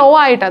വളരെ സ്ലോ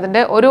ആയിട്ട്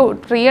അതിൻ്റെ ഒരു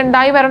ട്രീ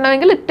ഉണ്ടായി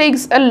വരണമെങ്കിൽ it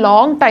takes A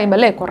long time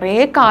അല്ലേ, കുറേ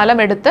കാലം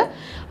എടുത്ത്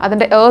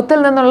അതിൻ്റെ എർത്തിൽ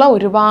നിന്നുള്ള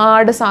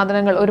ഒരുപാട്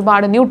സാധനങ്ങൾ,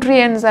 ഒരുപാട്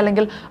ന്യൂട്രിയൻസ്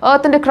അല്ലെങ്കിൽ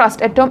എർത്തിൻ്റെ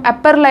ക്രസ്റ്റ്, ഏറ്റവും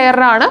അപ്പർ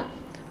ലെയറാണ്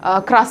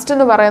ക്രസ്റ്റ്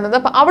എന്ന് പറയുന്നത്.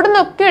 അപ്പോൾ അവിടെ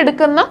നിന്നൊക്കെ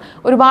എടുക്കുന്ന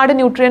ഒരുപാട്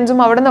ന്യൂട്രിയൻസും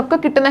അവിടെ നിന്നൊക്കെ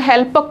കിട്ടുന്ന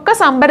ഹെൽപ്പൊക്കെ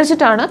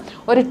സംഭരിച്ചിട്ടാണ്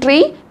ഒരു ട്രീ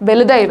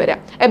വലുതായി വരിക.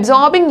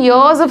 അബ്സോർബിങ്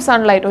ഇയേഴ്സ് ഓഫ്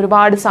സൺലൈറ്റ്,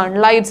 ഒരുപാട്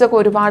സൺലൈറ്റ്സ് ഒക്കെ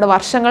ഒരുപാട്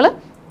വർഷങ്ങൾ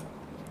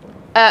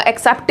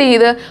accept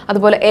ചെയ്ത്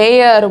അതുപോലെ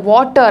എയർ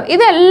വാട്ടർ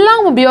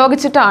ഇതെല്ലാം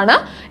ഉപയോഗിച്ചിട്ടാണ്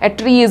A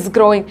tree is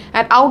growing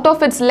and out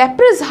of its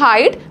leprous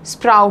hide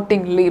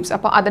sprouting leaves.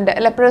 അപ്പോൾ അതിൻ്റെ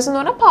ലെപ്രസ് എന്ന്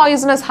പറഞ്ഞാൽ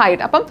പോയിസണസ്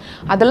ഹൈഡ്. അപ്പം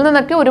അതിൽ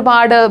നിന്നൊക്കെ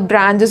ഒരുപാട്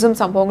ബ്രാഞ്ചസും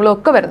സംഭവങ്ങളും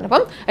ഒക്കെ വരുന്നുണ്ട്.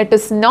 അപ്പം it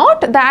is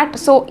not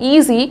that so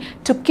easy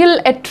to kill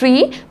A tree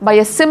by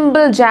A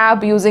simple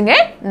jab using A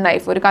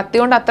knife. ഒരു കത്തി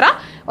കൊണ്ട് അത്ര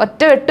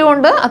ഒറ്റ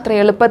വെട്ടുകൊണ്ട് അത്ര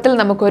എളുപ്പത്തിൽ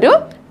നമുക്കൊരു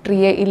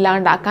ട്രീയെ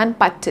ഇല്ലാണ്ടാക്കാൻ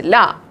പറ്റില്ല.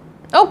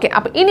 ഓക്കെ,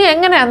 അപ്പം ഇനി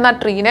എങ്ങനെയാണ്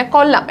ട്രീനെ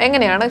കൊല്ലാം,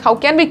 എങ്ങനെയാണ്, how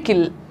can we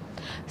kill?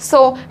 So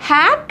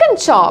hack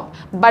and chop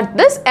but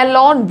this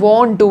alone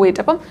won't do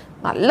it. അപ്പം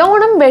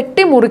നല്ലോണം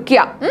വെട്ടി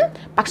മുറിക്കുക,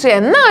 പക്ഷെ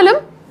എന്നാലും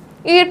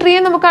ഈ ട്രീയെ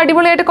നമുക്ക്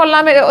അടിപൊളിയായിട്ട്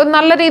കൊല്ലാൻ,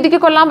 നല്ല രീതിക്ക്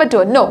കൊല്ലാൻ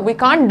പറ്റുമോ? No, V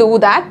can't do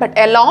that. But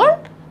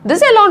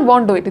this alone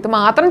won't do it. ഇത്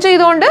മാത്രം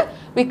ചെയ്തുകൊണ്ട്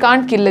V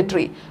can't kill A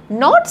tree.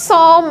 Not so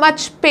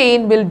much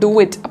pain will do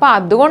it. അപ്പം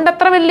അതുകൊണ്ട്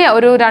അത്ര വലിയ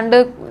ഒരു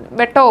 2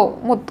 വെട്ടോ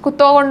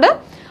കുത്തോ കൊണ്ട്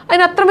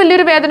അതിനത്ര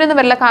വലിയൊരു വേദനയൊന്നും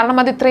വരില്ല. കാരണം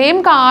അത് ഇത്രയും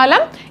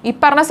കാലം ഈ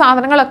പറഞ്ഞ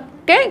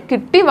സാധനങ്ങളൊക്കെ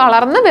കിട്ടി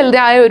വളർന്ന്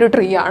വലുതായ ഒരു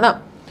ട്രീ ആണ്.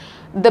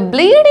 The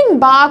bleeding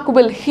back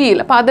will heal.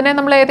 അപ്പോൾ അതിനെ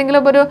നമ്മൾ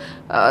ഏതെങ്കിലും ഒരു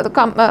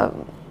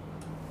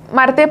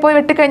മരത്തെ പോയി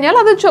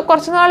വെട്ടിക്കഴിഞ്ഞാൽ അത്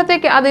കുറച്ച്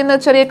നാളത്തേക്ക് അതിൽ നിന്ന്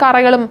ചെറിയ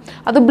കറകളും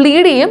അത്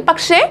ബ്ലീഡ് ചെയ്യും.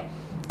 പക്ഷേ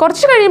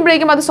കുറച്ച്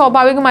കഴിയുമ്പോഴേക്കും അത്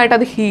സ്വാഭാവികമായിട്ട്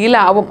അത്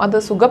ഹീലാവും, അത്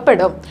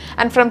സുഖപ്പെടും.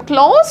 And from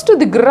close to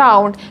the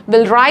ground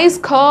will rice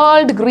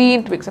called green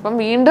twigs. അപ്പം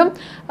വീണ്ടും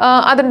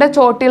അതിൻ്റെ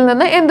ചോട്ടിൽ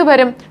നിന്ന് എന്ത്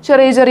വരും?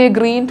 ചെറിയ ചെറിയ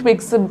ഗ്രീൻ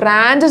ട്വിഗ്സ്,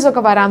 ബ്രാഞ്ചസ്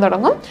ഒക്കെ വരാൻ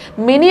തുടങ്ങും.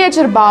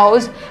 Miniature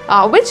ബൗസ്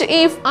which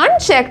if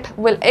അൺചെക്ഡ്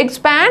will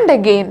expand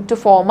again to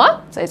form A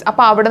size.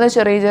 അപ്പോൾ അവിടെ നിന്ന്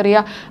ചെറിയ ചെറിയ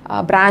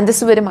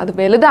ബ്രാഞ്ചസ് വരും, അത്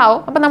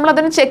വലുതാവും. അപ്പം നമ്മൾ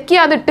അതിന് ചെക്ക്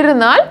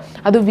ചെയ്യാതിട്ടിരുന്നാൽ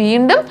അത്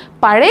വീണ്ടും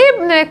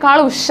പഴയതിനേക്കാൾ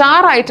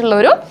ഉഷാറായിട്ടുള്ള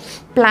ഒരു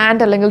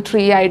പ്ലാന്റ് അല്ലെങ്കിൽ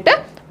ട്രീ ആയിട്ട്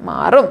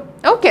മാറും.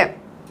 ഓക്കെ,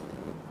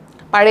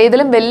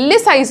 പഴയതിലും വലിയ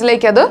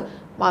സൈസിലേക്ക് അത്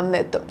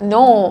വന്നെത്തും.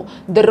 No,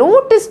 the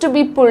root is to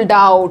B pulled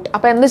out.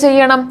 അപ്പം എന്ത്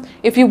ചെയ്യണം?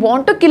 If you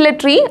want to kill A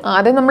tree,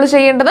 ആദ്യം നമ്മൾ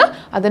ചെയ്യേണ്ടത്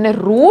അതിനെ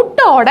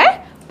റൂട്ടോടെ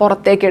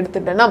പുറത്തേക്ക്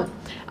എടുത്തിടണം.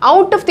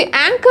 Out of the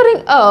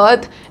anchoring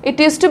earth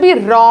it is to B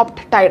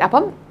റോപ്ഡ് Tide.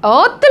 അപ്പം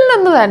എർത്തിൽ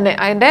നിന്ന് തന്നെ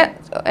അതിൻ്റെ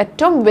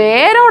ഏറ്റവും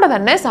വേരോടെ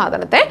തന്നെ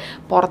സാധനത്തെ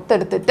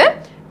പുറത്തെടുത്തിട്ട്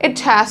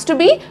it has to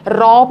B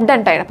റോപ്ഡ്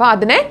and Tide. അപ്പോൾ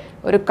അതിനെ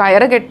ഒരു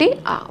കയറ് കെട്ടി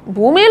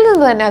ഭൂമിയിൽ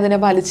നിന്ന് തന്നെ അതിനെ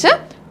വലിച്ച്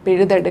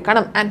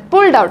പിഴുതെടുക്കണം. And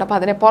pulled out. അപ്പോൾ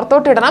അതിനെ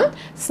പുറത്തോട്ട് ഇടണം.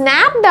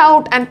 Snapped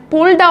out and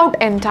pulled out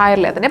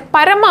entirely. അതിനെ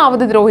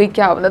പരമാവധി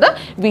ദ്രോഹിക്കാവുന്നത്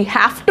we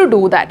have to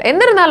do that.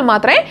 എന്നിരുന്നാൽ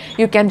മാത്രമേ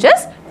you can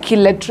just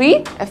kill a tree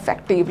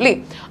effectively.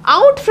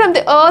 Out from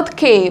the earth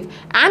cave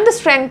and the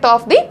strength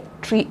of the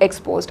tree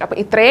exposed. അപ്പോൾ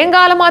ഇത്രയും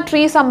കാലം ആ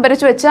ട്രീ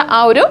സംഭരിച്ച് വെച്ച ആ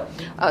ഒരു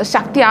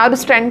ശക്തി, ആ ഒരു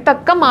സ്ട്രെങ്ത്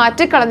ഒക്കെ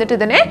മാറ്റി കളഞ്ഞിട്ട്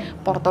ഇതിനെ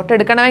പുറത്തോട്ട്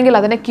എടുക്കണമെങ്കിൽ,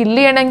 അതിനെ കില്ല്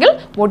ചെയ്യണമെങ്കിൽ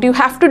what you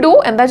have to do,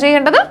 എന്താ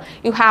ചെയ്യേണ്ടത്?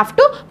 You have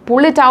to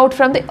pull it out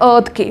from the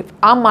earth cave.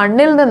 ആ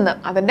മണ്ണിൽ നിന്ന്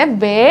അതിൻ്റെ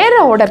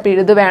വേരോടെ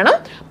പിഴുത് വേണം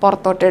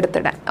പുറത്തോട്ട്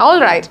എടുത്തിടാൻ.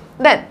 All right.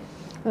 Then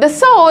the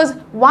source,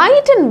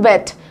 white and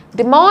wet,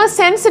 the more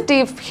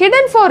sensitive,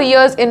 hidden for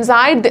years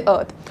inside the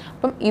earth.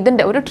 അപ്പം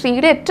ഇതിൻ്റെ ഒരു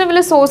ട്രീയുടെ ഏറ്റവും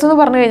വലിയ സോഴ്സ് എന്ന്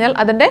പറഞ്ഞു കഴിഞ്ഞാൽ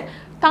അതിൻ്റെ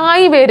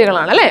തായ്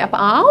വേരുകളാണ് അല്ലേ. അപ്പം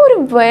ആ ഒരു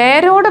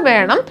വേരോടെ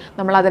വേണം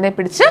നമ്മൾ അതിനെ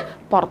പിടിച്ച്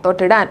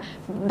പുറത്തോട്ടിടാൻ.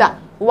 ഇതാ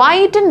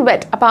വൈറ്റ് ആൻഡ്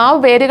വെറ്റ്. അപ്പോൾ ആ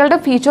വേരുകളുടെ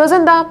ഫീച്ചേഴ്സ്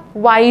എന്താ?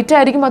 വൈറ്റ്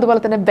ആയിരിക്കും, അതുപോലെ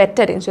തന്നെ വെറ്റ്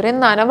ആയിരിക്കും, ചെറിയ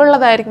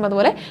നനവുള്ളതായിരിക്കും,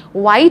 അതുപോലെ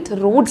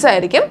വൈറ്റ് റൂട്ട്സ്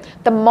ആയിരിക്കും.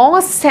 ദ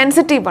മോസ്റ്റ്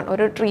സെൻസിറ്റീവ് വൺ,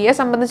 ഒരു ട്രീയെ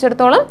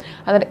സംബന്ധിച്ചിടത്തോളം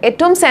അതിൻ്റെ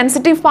ഏറ്റവും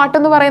സെൻസിറ്റീവ് പാർട്ട്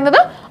എന്ന്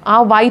പറയുന്നത് ആ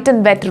വൈറ്റ്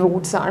ആൻഡ് വെറ്റ്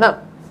റൂട്ട്സ് ആണ്.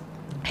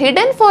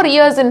 Hidden four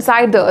years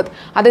inside the earth.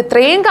 അത്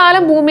ഇത്രയും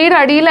കാലം ഭൂമിയുടെ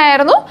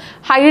അടിയിലായിരുന്നു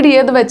ഹൈഡ്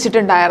ചെയ്ത്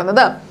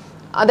വെച്ചിട്ടുണ്ടായിരുന്നത്.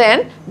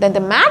 then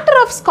the matter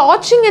of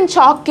scorching and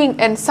choking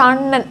and sun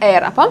and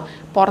air. അപ്പം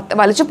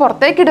വലിച്ചു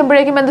പുറത്തേക്ക്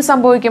ഇടുമ്പോഴേക്കും എന്ത്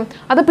സംഭവിക്കും?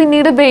 അത്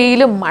പിന്നീട്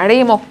വെയിലും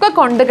മഴയും ഒക്കെ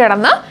കൊണ്ട്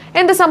കിടന്ന്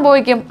എന്ത്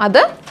സംഭവിക്കും?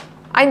 അത്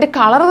അതിൻ്റെ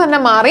കളർ തന്നെ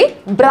മാറി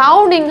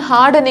Browning,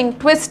 hardening,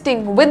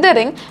 twisting,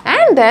 withering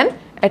and then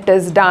it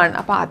is done.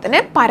 അപ്പോൾ അതിനെ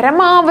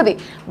പരമാവധി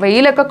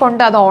വെയിലൊക്കെ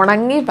കൊണ്ട് അത്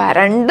ഉണങ്ങി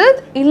വരണ്ട്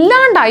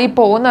ഇല്ലാണ്ടായി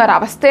പോകുന്ന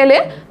ഒരവസ്ഥയിൽ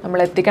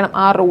നമ്മൾ എത്തിക്കണം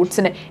ആ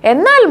റൂട്ട്സിനെ.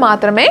 എന്നാൽ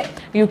മാത്രമേ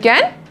you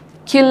can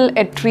kill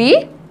A tree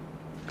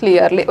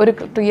clearly. ഒരു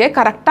ട്രീയെ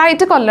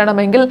കറക്റ്റായിട്ട്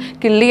കൊല്ലണമെങ്കിൽ,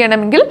 കില്ല്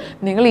ചെയ്യണമെങ്കിൽ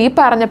നിങ്ങൾ ഈ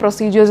പറഞ്ഞ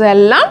പ്രൊസീജിയേഴ്സ്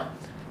എല്ലാം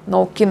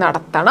നോക്കി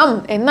നടത്തണം.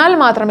 എന്നാൽ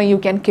മാത്രമേ you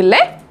can kill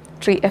A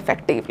tree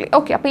effectively.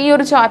 Okay, അപ്പോൾ ഈ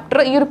ഒരു ചാപ്റ്റർ,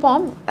 ഈ ഒരു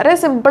പോം വളരെ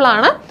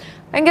സിമ്പിളാണ്,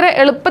 ഭയങ്കര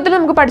എളുപ്പത്തിൽ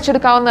നമുക്ക്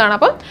പഠിച്ചെടുക്കാവുന്നതാണ്.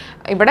 അപ്പം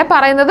ഇവിടെ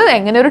പറയുന്നത്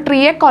എങ്ങനെ ഒരു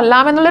ട്രീയെ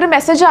കൊല്ലാമെന്നുള്ളൊരു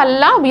മെസ്സേജ്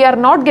അല്ല V are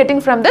not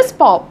getting from this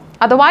പോം.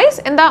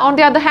 അതർവൈസ് എന്താ, on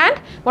the other hand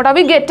what are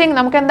V getting?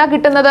 നമുക്ക് എന്താ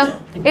കിട്ടുന്നത്?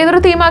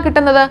 ഏതൊരു തീമാണ്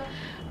കിട്ടുന്നത്?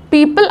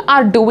 People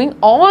are doing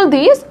all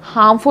these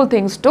harmful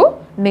things to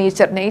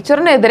nature.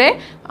 നേച്ചറിനെതിരെ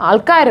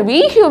ആൾക്കാർ, വി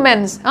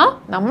ഹ്യൂമൻസ്,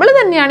 നമ്മൾ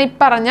തന്നെയാണ് ഈ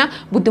പറഞ്ഞ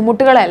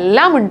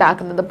ബുദ്ധിമുട്ടുകളെല്ലാം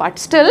ഉണ്ടാക്കുന്നത്. But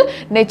still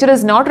nature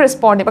is not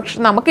responding. പക്ഷെ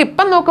നമുക്ക്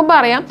ഇപ്പം നോക്കുമ്പോൾ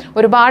അറിയാം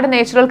ഒരുപാട്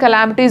നേച്ചുറൽ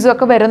കലാമിറ്റീസും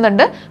ഒക്കെ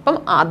വരുന്നുണ്ട്. അപ്പം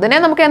അതിനെ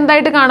നമുക്ക്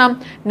എന്തായിട്ട് കാണാം?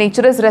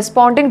 Nature is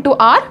responding to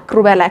R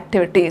cruel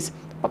activities.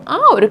 അപ്പം ആ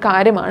ഒരു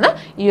കാര്യമാണ്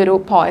ഈ ഒരു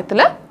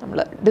പോയത്തിൽ നമ്മൾ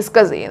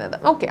ഡിസ്കസ് ചെയ്യുന്നത്.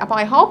 ഓക്കെ, അപ്പോൾ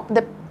I hope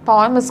the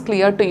poem is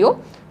clear to you.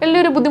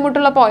 വലിയൊരു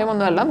ബുദ്ധിമുട്ടുള്ള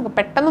പോയമൊന്നുമല്ല, നമുക്ക്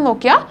പെട്ടെന്ന്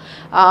നോക്കിയാൽ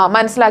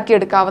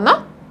മനസ്സിലാക്കിയെടുക്കാവുന്ന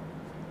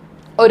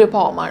ഒരു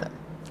പോമാണ്.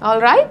 All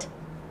right.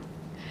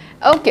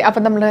 ഓക്കെ,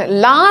 അപ്പം നമ്മൾ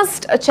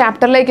ലാസ്റ്റ്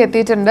ചാപ്റ്ററിലേക്ക്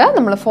എത്തിയിട്ടുണ്ട്.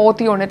 നമ്മൾ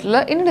 4th യൂണിറ്റിൽ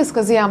ഇനി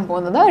ഡിസ്കസ് ചെയ്യാൻ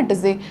പോകുന്നത് it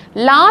is the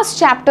last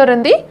chapter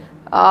in the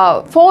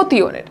 4th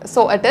unit.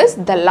 So it is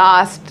the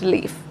last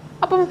leaf.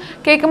 അപ്പം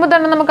കേൾക്കുമ്പോൾ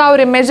തന്നെ നമുക്ക് ആ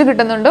ഒരു ഇമേജ്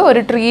കിട്ടുന്നുണ്ട്.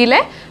 ഒരു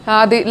ട്രീയിലെ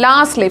the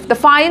last leaf, the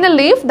final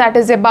leaf that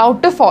is about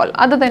to fall.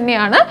 അത്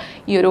തന്നെയാണ്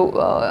ഈ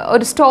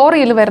ഒരു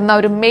സ്റ്റോറിയിൽ വരുന്ന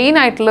ഒരു മെയിൻ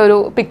ആയിട്ടുള്ള ഒരു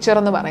പിക്ചർ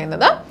എന്ന്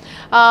പറയുന്നത്.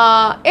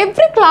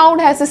 Every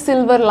cloud has A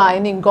silver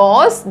lining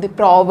goes the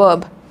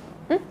proverb.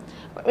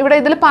 ഇവിടെ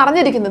ഇതിൽ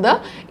പറഞ്ഞിരിക്കുന്നത്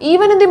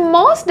even in the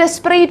most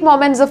desperate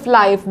moments of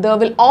life there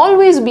will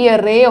always be A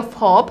ray of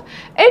hope.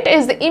 It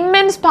is the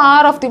immense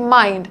power of the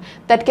mind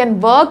that can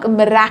work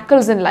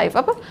miracles in life.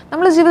 അപ്പം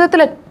നമ്മൾ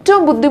ജീവിതത്തിൽ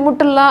ഏറ്റവും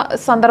ബുദ്ധിമുട്ടുള്ള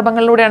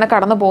സന്ദർഭങ്ങളിലൂടെയാണ്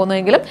കടന്നു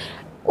പോകുന്നതെങ്കിലും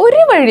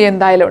ഒരു വഴി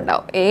എന്തായാലും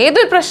ഉണ്ടാവും.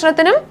 ഏതൊരു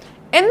പ്രശ്നത്തിനും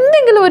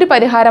എന്തെങ്കിലും ഒരു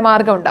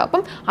പരിഹാരമാർഗ്ഗം ഉണ്ടാവും.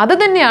 അപ്പം അത്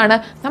തന്നെയാണ്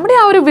നമ്മുടെ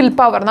ആ ഒരു വിൽ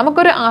പവർ,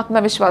 നമുക്കൊരു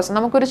ആത്മവിശ്വാസം,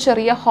 നമുക്കൊരു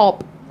ചെറിയ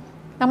ഹോപ്പ്.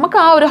 നമുക്ക്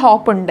ആ ഒരു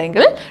ഹോപ്പ്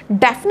ഉണ്ടെങ്കിൽ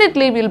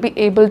definitely will be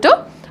able to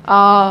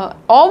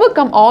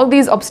overcome all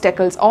these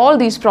obstacles, all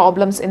these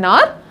problems in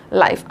our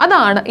life.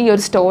 അതാണ് ഈ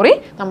ഒരു സ്റ്റോറി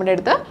നമ്മുടെ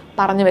അടുത്ത്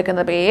പറഞ്ഞു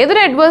വെക്കുന്നത്. അപ്പോൾ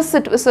ഏതൊരു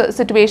അഡ്വേഴ്സ്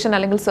സിറ്റുവേഷൻ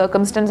അല്ലെങ്കിൽ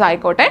സർക്കംസ്റ്റൻസ്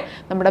ആയിക്കോട്ടെ,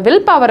 നമ്മുടെ വിൽ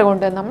പവർ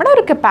കൊണ്ട്, നമ്മുടെ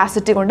ഒരു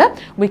കപ്പാസിറ്റി കൊണ്ട്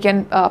we can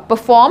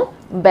perform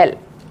well.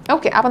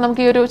 Okay, അപ്പോൾ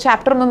നമുക്ക് ഈ ഒരു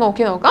ചാപ്റ്റർ ഒന്ന്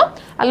നോക്കാം.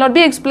 I will not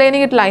be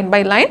explaining it line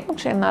by line,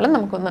 പക്ഷേ എന്നാലും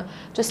നമുക്കൊന്ന്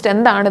ജസ്റ്റ്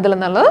എന്താണ്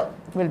ഇതിലെന്നുള്ളത്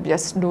will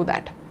just do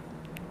that.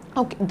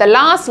 Okay, the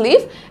last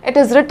leaf it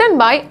is written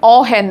by O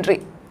Henry.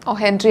 O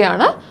Henry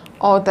ആണ്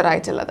ഓത്തർ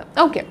ആയിട്ടുള്ളത്.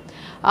 Okay,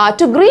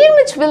 to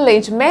Greenwich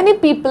village many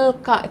people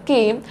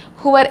came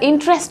who are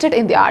interested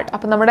in the art.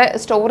 അപ്പം നമ്മുടെ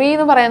story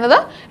എന്ന് പറയുന്നത്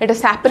it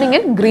is happening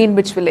in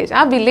Greenwich village.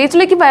 ആ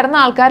വില്ലേജിലേക്ക് വരുന്ന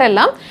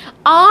ആൾക്കാരെല്ലാം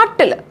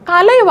ആർട്ടിൽ,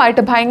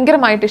 കലയുമായിട്ട്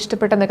ഭയങ്കരമായിട്ട്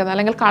ഇഷ്ടപ്പെട്ട് നിൽക്കുന്ന,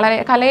 അല്ലെങ്കിൽ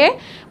കലയെ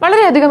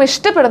വളരെയധികം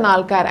ഇഷ്ടപ്പെടുന്ന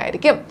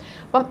ആൾക്കാരായിരിക്കും.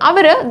 അപ്പം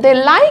അവർ the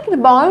like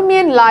the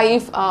ബോഹേമിയൻ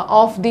life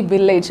of the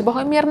village.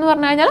 ബോഹേമിയർ എന്ന്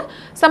പറഞ്ഞു കഴിഞ്ഞാൽ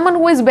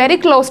someone who is very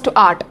close to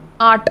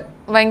art,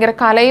 ഭയങ്കര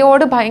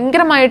കലയോട്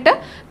ഭയങ്കരമായിട്ട്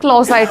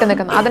ക്ലോസ് ആയിട്ട്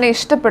നിൽക്കുന്ന, അതിനെ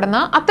ഇഷ്ടപ്പെടുന്ന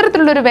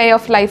അത്തരത്തിലുള്ളൊരു വേ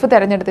ഓഫ് ലൈഫ്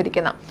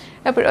തിരഞ്ഞെടുത്തിരിക്കുന്ന,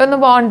 എപ്പോഴും ഒന്ന്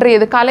വോണ്ടർ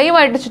ചെയ്ത്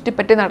കലയുമായിട്ട്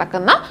ചുറ്റിപ്പറ്റി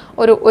നടക്കുന്ന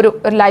ഒരു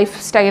ലൈഫ്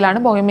സ്റ്റൈലാണ്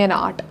ബോഹേമിയൻ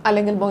ആർട്ട്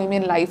അല്ലെങ്കിൽ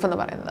ബോഹേമിയൻ ലൈഫ് എന്ന്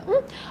പറയുന്നത്.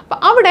 അപ്പോൾ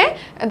അവിടെ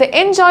the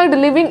enjoyed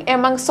living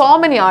among so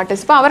many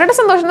artist. അപ്പോൾ അവരുടെ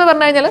സന്തോഷം എന്ന്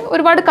പറഞ്ഞു കഴിഞ്ഞാൽ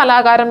ഒരുപാട്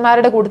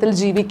കലാകാരന്മാരുടെ കൂട്ടത്തിൽ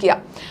ജീവിക്കുക.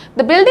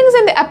 The buildings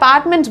in the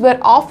apartments were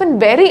often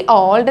very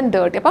old and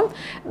dirty. അപ്പം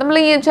നമ്മൾ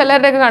ഈ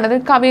ചിലരുടെയൊക്കെ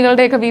കാണുന്നത്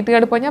കവികളുടെയൊക്കെ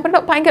വീട്ടുകാർ പോയി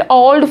അവരുടെ ഭയങ്കര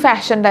ഓൾഡ്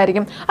ഫാഷൻഡ്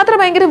ആയിരിക്കും, അത്ര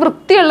ഭയങ്കര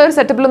വൃത്തിയുള്ള ഒരു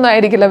സെറ്റപ്പിലൊന്നും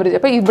ആയിരിക്കില്ല അവർ.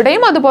 അപ്പോൾ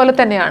ഇവിടെയും അതുപോലെ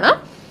തന്നെയാണ്,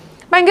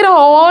 ഭയങ്കര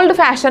ഓൾഡ്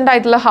ഫാഷൻഡ്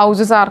ആയിട്ടുള്ള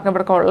ഹൗസസ് ആർക്കും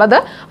ഇവിടെ ഉള്ളത്.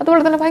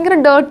 അതുപോലെ തന്നെ ഭയങ്കര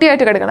ഡേർട്ടി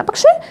ആയിട്ട് കിടക്കണം.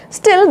 പക്ഷേ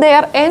still they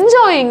are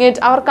enjoying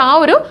it. അവർക്ക് ആ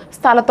ഒരു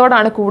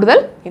സ്ഥലത്തോടാണ് കൂടുതൽ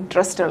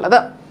ഇൻട്രസ്റ്റ് ഉള്ളത്.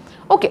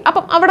 ഓക്കെ,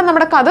 അപ്പം അവിടെ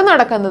നമ്മുടെ കഥ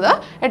നടക്കുന്നത്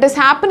it is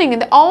happening in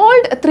the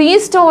old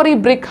 3-story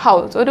brick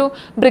house. ഒരു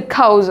ബ്രിക്ക്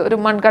ഹൗസ്, ഒരു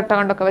മൺകട്ട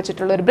കൊണ്ടൊക്കെ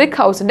വെച്ചിട്ടുള്ള ഒരു ബ്രിക്ക്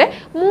ഹൗസിൻ്റെ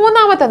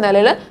 3ാമത്തെ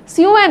നിലയിൽ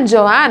sue and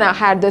ജോആന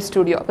had the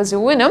studio. അപ്പോൾ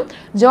സ്യൂവിനും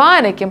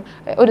ജോആനയ്ക്കും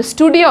ഒരു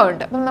സ്റ്റുഡിയോ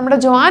ഉണ്ട്. അപ്പം നമ്മുടെ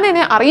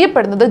ജോആനനെ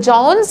അറിയപ്പെടുന്നത്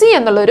ജോൺസി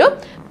എന്നുള്ളൊരു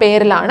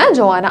പേരിലാണ്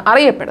ജോആന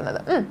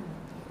അറിയപ്പെടുന്നത്.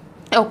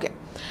 Okay,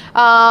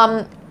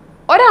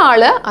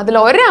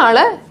 അതിലൊരാൾ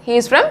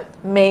he's from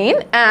main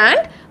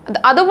and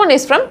the other one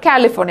is from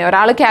California.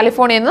 ഒരാൾ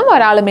കാലിഫോർണിയയിൽ നിന്നും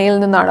ഒരാൾ മെയിൽ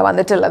നിന്നാണ്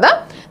വന്നിട്ടുള്ളത്.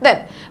 ദെൻ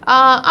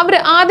അവർ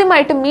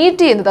ആദ്യമായിട്ട്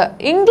മീറ്റ് ചെയ്യുന്നത്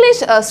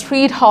ഇംഗ്ലീഷ്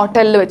സ്ട്രീറ്റ്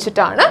ഹോട്ടലിൽ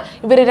വെച്ചിട്ടാണ്.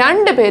 ഇവർ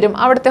രണ്ടുപേരും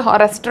അവിടുത്തെ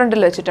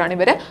റെസ്റ്റോറൻറ്റിൽ വെച്ചിട്ടാണ്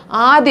ഇവർ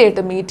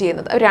ആദ്യമായിട്ട് മീറ്റ്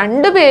ചെയ്യുന്നത്.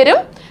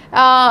 രണ്ടുപേരും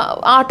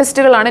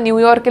ആർട്ടിസ്റ്റുകളാണ്.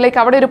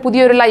 ന്യൂയോർക്കിലേക്ക് അവിടെ ഒരു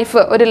പുതിയൊരു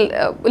ലൈഫ്, ഒരു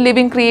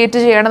ലിവിങ് ക്രിയേറ്റ്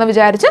ചെയ്യണമെന്ന്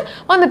വിചാരിച്ച്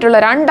വന്നിട്ടുള്ള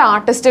 2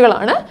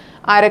 ആർട്ടിസ്റ്റുകളാണ്.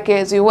 ആരൊക്കെ?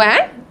 Sue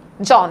and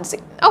Johnsy.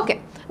 Okay,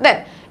 then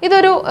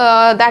ഇതൊരു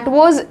ദാറ്റ്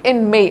വാസ് ഇൻ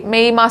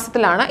മെയ്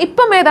മാസത്തിലാണ്.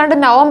 ഇപ്പം ഏതാണ്ട്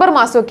നവംബർ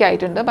മാസമൊക്കെ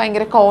ആയിട്ടുണ്ട്.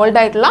 ഭയങ്കര കോൾഡ്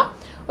ആയിട്ടുള്ള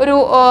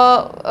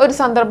ഒരു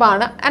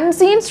സന്ദർഭമാണ്. And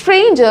scene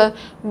stranger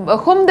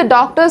hmm the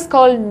doctors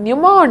call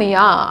pneumonia.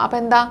 അപ്പം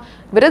എന്താ,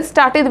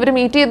 ഇവർ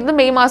മീറ്റ് ചെയ്തത്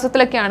മെയ്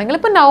മാസത്തിലൊക്കെ ആണെങ്കിൽ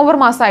ഇപ്പം നവംബർ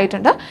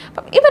മാസമായിട്ടുണ്ട്.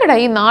 അപ്പം ഇവരുടെ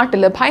ഈ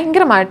നാട്ടിൽ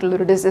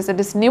ഭയങ്കരമായിട്ടുള്ളൊരു ഡിസീസ്,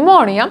 ഇറ്റ് ഇസ്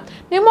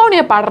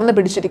ന്യൂമോണിയ പടർന്ന്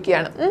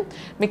പിടിച്ചിരിക്കുകയാണ്.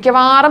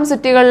 മിക്കവാറും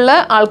സിറ്റികളിൽ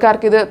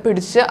ആൾക്കാർക്ക് ഇത്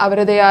പിടിച്ച് അവർ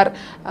they are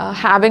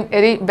having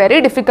very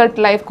difficult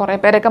life. കുറേ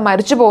പേരൊക്കെ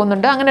മരിച്ചു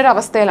പോകുന്നുണ്ട്. അങ്ങനെ ഒരു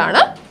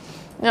അവസ്ഥയിലാണ്.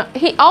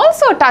 He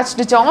also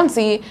touched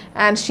Johnsy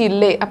and she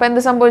lay. അപ്പോൾ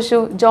എന്ത് സംഭവിച്ചു?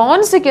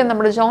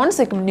 നമ്മുടെ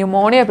ജോൺസിക്കും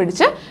ന്യൂമോണിയ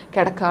പിടിച്ച്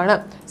കിടക്കുകയാണ്.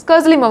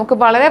 സ്കേഴ്സ്ലി നമുക്ക്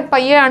വളരെ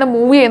പയ്യാണ്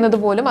മൂവ് ചെയ്യുന്നത്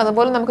പോലും,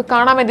 അതുപോലെ നമുക്ക്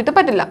കാണാൻ വേണ്ടിയിട്ട്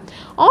പറ്റില്ല.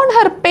 On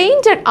her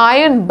painted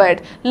iron bed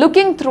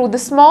looking through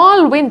the small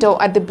window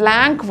at the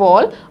blank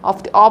wall of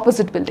the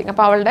opposite building.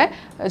 അപ്പോൾ അവളുടെ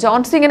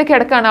ജോൺസി ഇങ്ങനെ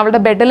കിടക്കുകയാണ്,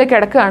 അവളുടെ ബെഡിൽ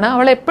കിടക്കുകയാണ്.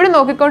 അവൾ എപ്പോഴും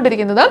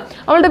നോക്കിക്കൊണ്ടിരിക്കുന്നത്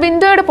അവളുടെ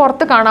വിൻഡോയുടെ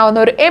പുറത്ത്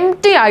കാണാവുന്ന ഒരു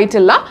എംപ്റ്റി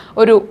ആയിട്ടുള്ള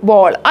ഒരു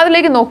വാൾ,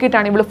 അതിലേക്ക്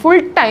നോക്കിയിട്ടാണ് ഇവൾ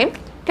ഫുൾ ടൈം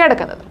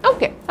കിടക്കുന്നത്.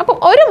 ഓക്കെ, അപ്പോൾ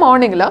ഒരു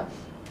മോർണിംഗിൽ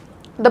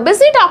the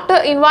BC doctor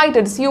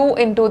invited sue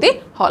in to the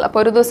hall. അപ്പോൾ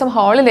ഒരു ദിവസം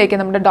ഹാളിലേക്ക്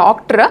നമ്മുടെ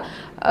ഡോക്ടർ,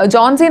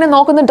 ജോൺസിനെ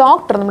നോക്കുന്ന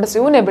ഡോക്ടർ നമ്മുടെ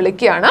സ്യൂവിനെ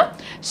വിളിക്കുകയാണ്.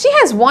 She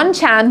has 1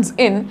 chance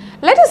in,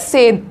 let us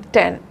say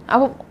 10.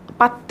 അപ്പം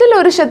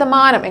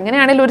 10%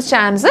 എങ്ങനെയാണെങ്കിലും ഒരു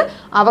chance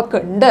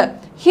അവക്കുണ്ട്.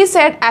 He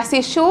said as he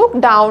shook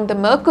down the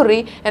mercury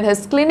in his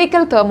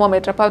clinical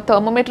thermometer. അപ്പോൾ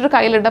തെർമോമീറ്റർ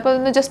കയ്യിലുണ്ട്, അപ്പോൾ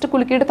അതൊന്ന് ജസ്റ്റ്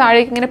കുലുക്കിയിട്ട്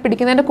താഴേക്ക് ഇങ്ങനെ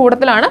പിടിക്കുന്നതിൻ്റെ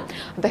കൂട്ടത്തിലാണ്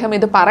അദ്ദേഹം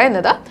ഇത്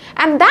പറയുന്നത്.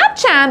 And that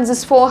chance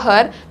is for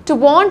her to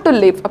want to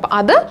live. അപ്പോൾ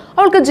അത്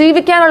അവൾക്ക്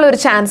ജീവിക്കാനുള്ള ഒരു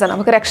ചാൻസാണ്,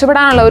 നമുക്ക്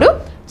രക്ഷപ്പെടാനുള്ള ഒരു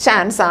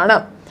ചാൻസാണ്.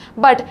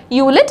 But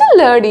your little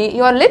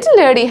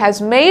lady has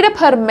made up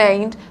her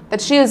mind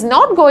that she is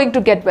not going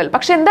to get well.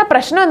 പക്ഷെ എന്താ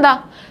പ്രശ്നം? എന്താ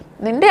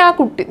നിൻ്റെ ആ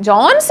കുട്ടി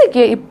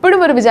ജോൺസിക്ക് ഇപ്പോഴും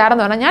ഒരു വിചാരം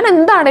എന്ന് പറഞ്ഞാൽ ഞാൻ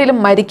എന്താണേലും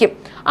മരിക്കും.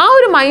 ആ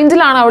ഒരു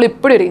മൈൻഡിലാണ് അവൾ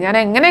ഇപ്പോഴും ഇരിക്കും. ഞാൻ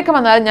എങ്ങനെയൊക്കെ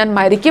വന്നാലും ഞാൻ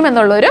മരിക്കും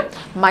എന്നുള്ളൊരു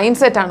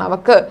മൈൻഡ് സെറ്റാണ്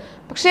അവൾക്ക്.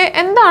 പക്ഷേ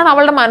എന്താണ്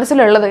അവളുടെ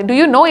മനസ്സിലുള്ളത്? Do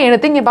you know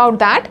anything about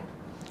that?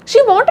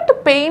 She wanted to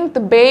paint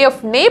the Bay of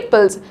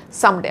Naples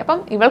someday. അപ്പം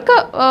ഇവൾക്ക്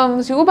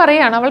ഷൂ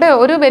പറയുകയാണ് അവളുടെ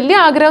ഒരു വലിയ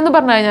ആഗ്രഹം എന്ന്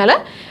പറഞ്ഞു കഴിഞ്ഞാൽ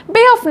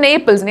ബേ ഓഫ്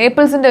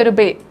നേപ്പിൾസിൻ്റെ ഒരു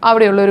ബേ,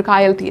 അവിടെയുള്ള ഒരു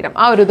കായൽ തീരം,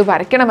 ആ ഒരു ഇത്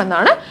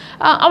വരയ്ക്കണമെന്നാണ്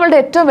അവളുടെ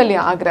ഏറ്റവും വലിയ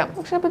ആഗ്രഹം.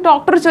 പക്ഷേ അപ്പോൾ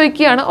ഡോക്ടർ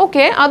ചോദിക്കുകയാണ്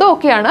ഓക്കെ അത്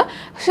ഓക്കെയാണ്,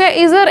 പക്ഷേ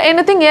ഈസ് ദർ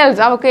എനിത്തിങ്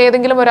എൽസ്? അവൾക്ക്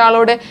ഏതെങ്കിലും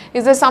ഒരാളോട്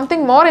is there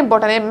something more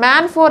important, a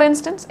man for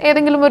instance,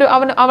 ഏതെങ്കിലും ഒരു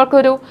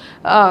അവൾക്കൊരു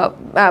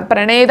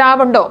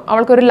പ്രണയിതാവുണ്ടോ,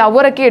 അവൾക്കൊരു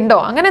ലവറൊക്കെ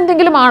ഉണ്ടോ, അങ്ങനെ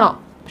എന്തെങ്കിലും ആണോ?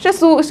 പക്ഷെ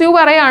ഷൂ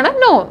പറയാണ്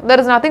no, there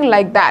is nothing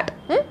like that.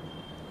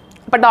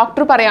 അപ്പം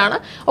ഡോക്ടർ പറയാണ്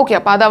ഓക്കെ,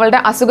 അപ്പോൾ അത് അവളുടെ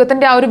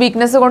അസുഖത്തിൻ്റെ ആ ഒരു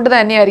വീക്ക്നെസ് കൊണ്ട്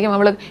തന്നെയായിരിക്കും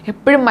അവൾ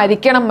എപ്പോഴും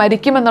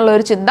മരിക്കും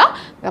എന്നുള്ളൊരു ചിന്ത.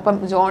 അപ്പം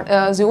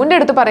ജൂൻ്റെ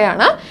അടുത്ത്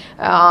പറയാണ്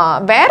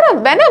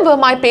whenever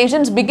my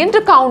patients begin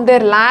to count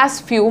their last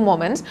few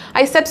moments,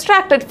 I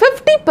subtracted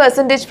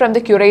 50% from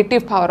the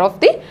curative power of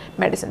the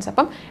medicines.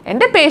 അപ്പം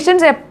എൻ്റെ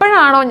പേഷ്യൻസ്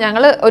എപ്പോഴാണോ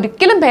ഞങ്ങൾ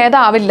ഒരിക്കലും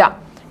ഭേദമാവില്ല,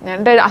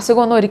 എൻ്റെ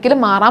അസുഖമൊന്നും ഒരിക്കലും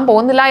മാറാൻ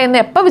പോകുന്നില്ല എന്ന്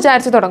എപ്പോൾ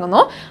വിചാരിച്ച് തുടങ്ങുന്നു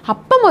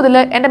അപ്പം മുതൽ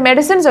എൻ്റെ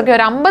മെഡിസിൻസ് ഒക്കെ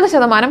ഒരു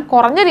 50%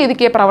 കുറഞ്ഞ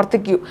രീതിക്ക്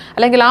പ്രവർത്തിക്കൂ,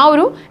 അല്ലെങ്കിൽ ആ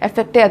ഒരു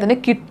എഫക്റ്റേ അതിന്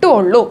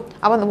കിട്ടുള്ളൂ.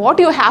 അപ്പം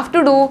what you have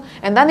to do,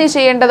 എന്താ നീ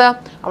ചെയ്യേണ്ടത്?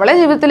 അവളെ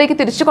ജീവിതത്തിലേക്ക്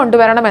തിരിച്ചു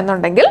കൊണ്ടുവരണം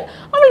എന്നുണ്ടെങ്കിൽ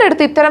അവളുടെ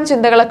അടുത്ത് ഇത്തരം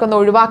ചിന്തകളൊക്കെ ഒന്ന്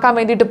ഒഴിവാക്കാൻ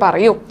വേണ്ടിയിട്ട്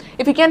പറയൂ.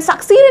 If you can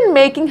succeed in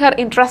making her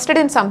interested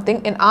in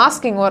something, in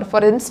asking or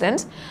for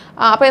instance,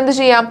 അപ്പോൾ എന്ത്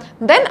ചെയ്യാം?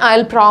 Then I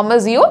will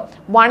promise U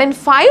 1 in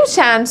 5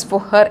 chance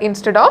for her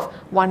instead of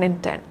 1 in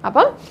 10.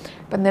 അപ്പം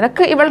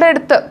നിനക്ക് ഇവളുടെ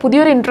അടുത്ത്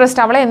പുതിയൊരു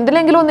ഇൻട്രസ്റ്റ്, അവളെ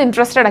എന്തിലെങ്കിലും ഒന്ന്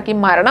ഇൻട്രസ്റ്റഡ് ആക്കി,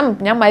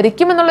 ഞാൻ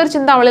മരിക്കുമെന്നുള്ളൊരു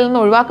ചിന്ത അവളിൽ നിന്ന്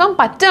ഒഴിവാക്കാൻ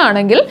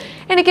പറ്റുകയാണെങ്കിൽ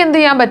എനിക്ക് എന്ത്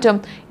ചെയ്യാൻ പറ്റും?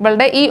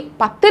 ഇവളുടെ ഈ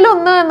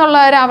 10-1 എന്നുള്ള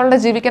അവളുടെ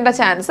ജീവിക്കേണ്ട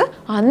ചാൻസ്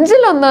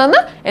 5-1 എന്ന്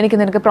എനിക്ക്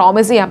നിനക്ക്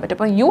പ്രോമിസ് ചെയ്യാൻ പറ്റും.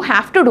 അപ്പം you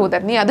have to do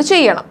that, നീ അത്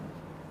ചെയ്യണം.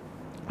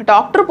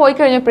 ഡോക്ടർ പോയി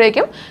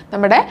കഴിഞ്ഞപ്പോഴേക്കും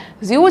നമ്മുടെ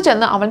ജ്യൂ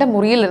ചെന്ന് അവളുടെ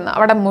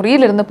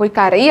മുറിയിലിരുന്ന് പോയി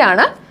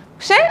കരയാണ്.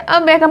 പക്ഷേ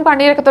വേഗം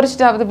കണ്ണീരൊക്കെ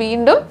തുറച്ചിട്ട് അത്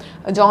വീണ്ടും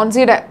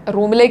ജോൺസിയുടെ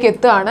റൂമിലേക്ക്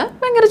എത്തുകയാണ്.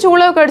 ഭയങ്കര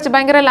ചൂളൊക്കെ അടിച്ച്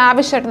ഭയങ്കര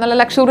ലാവിഷായിട്ട് നല്ല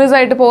ലക്ഷറീസ്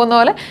ആയിട്ട് പോകുന്ന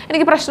പോലെ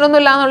എനിക്ക്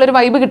പ്രശ്നമൊന്നുമില്ല എന്നുള്ളൊരു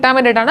വൈബ് കിട്ടാൻ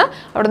വേണ്ടിയിട്ടാണ്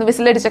അവിടെ നിന്ന്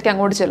വിസിലടിച്ചൊക്കെ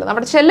അങ്ങോട്ട് ചെല്ലുന്നത്.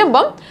 അവിടെ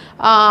ചെല്ലുമ്പം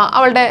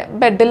അവളുടെ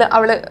ബെഡിൽ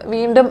അവൾ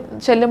വീണ്ടും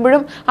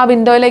ചെല്ലുമ്പോഴും ആ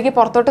വിൻഡോയിലേക്ക്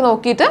പുറത്തോട്ട്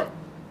നോക്കിയിട്ട്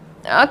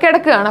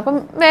കിടക്കുകയാണ്. അപ്പം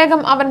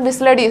വേഗം അവൻ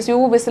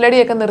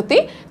വിസിലടിയൊക്കെ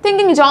നിർത്തി,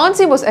 thinking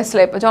Johnsy was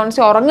asleep,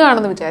 Johnsy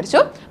ഉറങ്ങുകയാണെന്ന്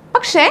വിചാരിച്ചു.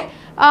 പക്ഷേ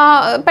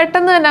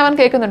പെട്ടെന്ന് തന്നെ അവൻ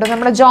കേൾക്കുന്നുണ്ട്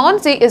നമ്മുടെ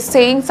Johnsy is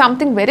saying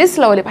something very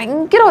slowly,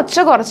 ഭയങ്കര ഒച്ച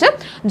കുറച്ച്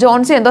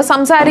ജോൺസി എന്തോ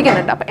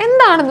സംസാരിക്കുന്നുണ്ട്. അപ്പം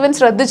എന്താണെന്ന് ഇവൻ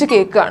ശ്രദ്ധിച്ച്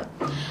കേൾക്കുകയാണ്.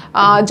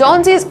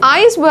 ജോൺസീസ്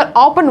ഐസ് വെർ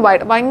ഓപ്പൺ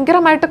വൈഡ്,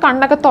 ഭയങ്കരമായിട്ട്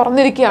കണ്ണൊക്കെ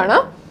തുറന്നിരിക്കുകയാണ്.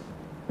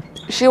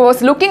 She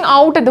was looking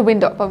out at the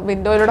window, അപ്പം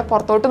വിൻഡോയിലൂടെ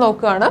പുറത്തോട്ട്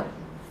നോക്കുകയാണ്.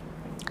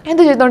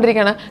 എന്ത്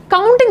ചെയ്തുകൊണ്ടിരിക്കുകയാണ്?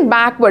 കൗണ്ടിങ്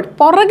ബാക്ക്വേർഡ്,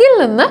 പുറകിൽ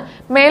നിന്ന്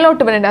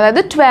മേലോട്ട് വരുന്നുണ്ട്.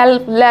 അതായത് 12,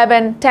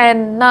 11, 10,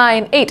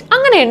 9, 8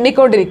 അങ്ങനെ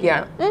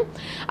എണ്ണിക്കൊണ്ടിരിക്കുകയാണ്.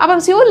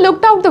 അപ്പം U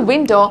looked out the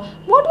window,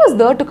 what was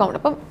there to count?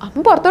 അപ്പം അവൻ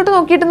പുറത്തോട്ട്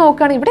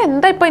നോക്കുകയാണ്, ഇവിടെ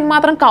എന്താ ഇപ്പം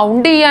ഇമാത്രം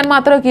കൗണ്ട് ചെയ്യാൻ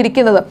മാത്രമൊക്കെ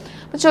ഇരിക്കുന്നത്?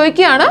 അപ്പം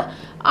ചോദിക്കുകയാണ്,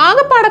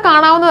 ആകെപ്പാടെ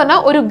കാണാവുന്ന തന്നെ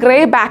ഒരു ഗ്രേ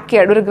ബാക്ക്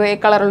യാർഡ്, ഒരു ഗ്രേ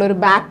കളറുള്ള ഒരു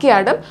ബാക്ക്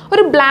യാർഡും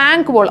ഒരു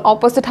ബ്ലാങ്ക് വോൾ,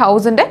 ഓപ്പോസിറ്റ്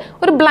ഹൗസിൻ്റെ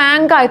ഒരു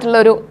ബ്ലാങ്ക് ആയിട്ടുള്ള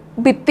ഒരു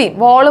ഭിത്തിയും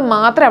വോളും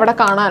മാത്രമേ അവിടെ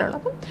കാണാനുള്ളൂ.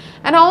 അപ്പം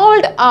an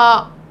old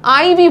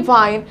ivy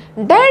vine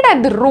dead at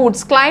the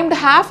roots climbed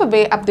half a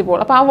way up the wall.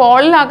 അപ്പോൾ ആ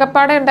വോളിൽ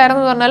അകപ്പാടെ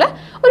ഉണ്ടായിരുന്നു പറഞ്ഞാൽ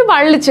ഒരു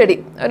വള്ളിച്ചെടി,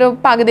 ഒരു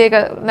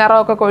പകുതിയൊക്കെ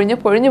നിറമൊക്കെ പൊഴിഞ്ഞു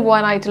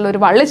പോകാനായിട്ടുള്ള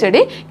ഒരു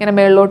വള്ളിച്ചെടി ഇങ്ങനെ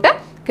മേളിലോട്ട്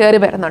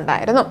കയറി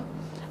വരുന്നുണ്ടായിരുന്നു.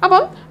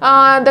 അപ്പം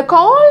the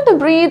cold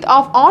breath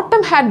of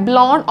autumn had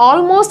blown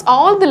almost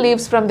all the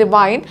leaves from the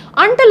vine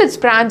until its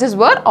branches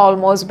were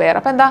almost bare.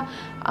 അപ്പം എന്താ,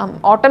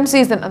 ഓട്ടം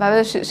സീസൺ,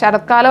 അതായത്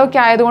ശരത്കാലമൊക്കെ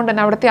ആയതുകൊണ്ട്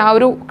തന്നെ അവിടുത്തെ ആ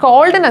ഒരു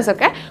കോൾഡ്നെസ്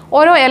ഒക്കെ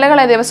ഓരോ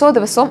ഇലകളെ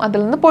ദിവസവും അതിൽ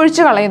നിന്ന്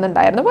പൊഴിച്ച്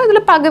കളയുന്നുണ്ടായിരുന്നു. അപ്പോൾ അതിൽ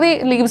പകുതി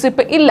ലീവ്സ്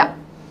ഇപ്പം ഇല്ല.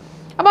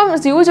 അപ്പം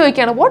ജ്യൂ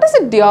ചോദിക്കുകയാണ് വാട്ട് ഇസ്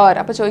ഇറ്റ് ഡിയർ?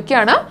 അപ്പോൾ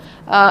ചോദിക്കുകയാണ്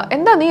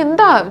നീ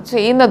എന്താ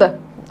ചെയ്യുന്നത്?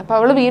 അപ്പോൾ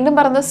അവൾ വീണ്ടും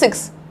പറഞ്ഞത്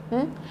 6.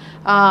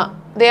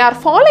 They are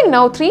falling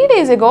now. 3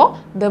 days ago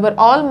they were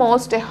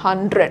almost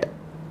 100.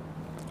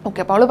 Okay,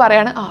 അപ്പോൾ അവൾ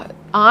പറയാണ്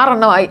 6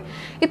 എണ്ണമായി.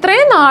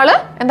 ഇത്രയും നാൾ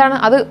എന്താണ്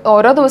അത്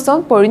ഓരോ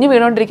ദിവസവും പൊഴിഞ്ഞു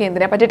വീണുകൊണ്ടിരിക്കുക.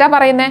 എന്തിനെ പറ്റിയിട്ടാണ്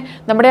പറയുന്നത്?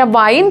 നമ്മുടെ ആ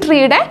വൈൻ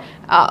ട്രീയുടെ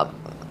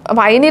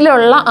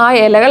വൈനിലുള്ള ആ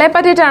ഇലകളെ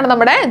പറ്റിയിട്ടാണ്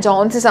നമ്മുടെ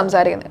ജോൺസി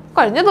സംസാരിക്കുന്നത്.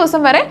 കഴിഞ്ഞ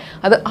ദിവസം വരെ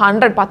അത്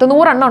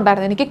 100 എണ്ണം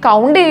ഉണ്ടായിരുന്നു. എനിക്ക്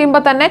കൗണ്ട്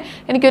ചെയ്യുമ്പോൾ തന്നെ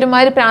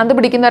എനിക്കൊരുമാതിരി പ്രാന്ത്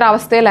പിടിക്കുന്ന ഒരു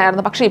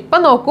അവസ്ഥയിലായിരുന്നു. പക്ഷേ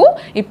ഇപ്പം നോക്കൂ,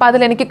 ഇപ്പം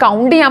അതിലെനിക്ക്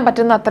കൗണ്ട് ചെയ്യാൻ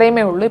പറ്റുന്ന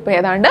അത്രയുമേ ഉള്ളൂ. ഇപ്പോൾ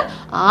ഏതാണ്ട്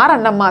 6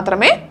 എണ്ണം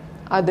മാത്രമേ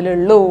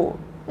അതിലുള്ളൂ.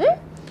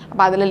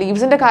 അപ്പോൾ അതിലെ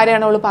ലീവ്സിൻ്റെ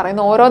കാര്യമാണ് അവൾ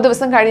പറയുന്നത്. ഓരോ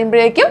ദിവസം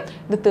കഴിയുമ്പോഴേക്കും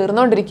ഇത്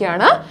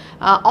തീർന്നുകൊണ്ടിരിക്കുകയാണ്.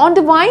 On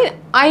the wine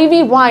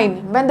ivy vine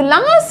when the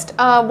last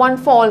one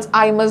falls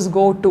I must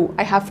go too.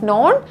 I have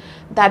known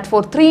that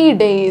for 3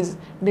 days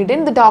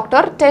didn't the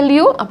doctor tell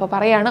you? അപ്പോൾ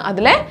പറയാണ്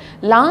അതിലെ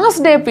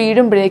ലാസ്റ്റ് ഡേ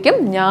വീഴുമ്പോഴേക്കും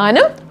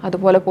ഞാനും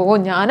അതുപോലെ പോകും,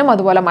 ഞാനും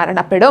അതുപോലെ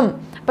മരണപ്പെടും.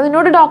 അപ്പോൾ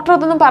നിന്നോട് ഡോക്ടർ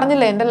അതൊന്നും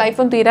പറഞ്ഞില്ലേ, എൻ്റെ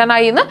ലൈഫും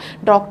തീരാനായി എന്ന്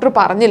ഡോക്ടർ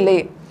പറഞ്ഞില്ലേ?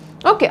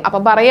 ഓക്കെ,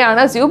 അപ്പം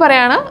പറയാണ്, സ്യൂ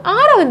പറയാണ്,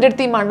 ആരതിൻ്റെ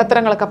അടുത്ത് ഈ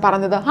മണ്ടത്തരങ്ങളൊക്കെ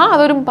പറഞ്ഞത്?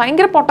 അതൊരു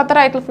ഭയങ്കര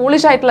പൊട്ടത്തരായിട്ടുള്ള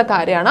ഫൂളിഷ് ആയിട്ടുള്ള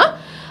കാര്യമാണ്.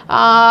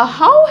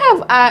 ഹൗ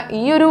ഹാവ്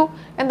ഈ ഒരു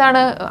എന്താണ്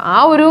ആ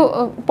ഒരു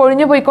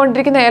പൊഴിഞ്ഞു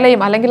പോയിക്കൊണ്ടിരിക്കുന്ന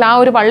ഇലയും അല്ലെങ്കിൽ ആ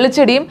ഒരു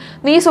വള്ളിച്ചെടിയും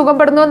നീ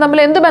സുഖപ്പെടുന്നതും തമ്മിൽ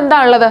എന്ത്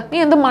ബന്ധമുള്ളത്? നീ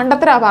എന്ത്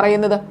മണ്ടത്തരാ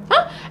പറയുന്നത്?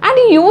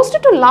 And you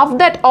used to love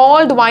that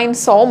old wine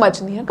so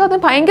much. നിനക്കത്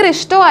ഭയങ്കര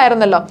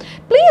ഇഷ്ടമായിരുന്നല്ലോ.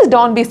 Please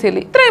don't be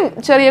silly. ഇത്രയും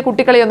ചെറിയ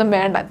കുട്ടികളിയൊന്നും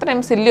വേണ്ട,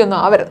 ഇത്രയും സില്ലി ഒന്നും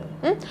ആവരുത്.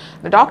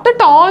 Doctor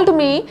told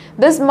me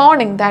this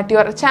morning that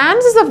your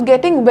chances of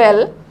getting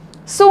well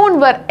soon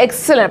were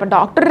excellent. അപ്പം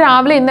ഡോക്ടർ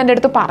രാവിലെ ഇന്ന് എൻ്റെ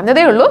അടുത്ത്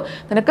പറഞ്ഞതേ ഉള്ളൂ,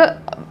 നിനക്ക്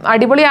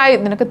അടിപൊളിയായി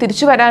നിനക്ക്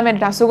തിരിച്ചു വരാൻ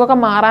വേണ്ടിയിട്ട് അസുഖമൊക്കെ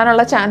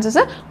മാറാനുള്ള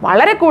ചാൻസസ്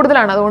വളരെ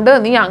കൂടുതലാണ്. അതുകൊണ്ട്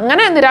നീ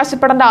അങ്ങനെ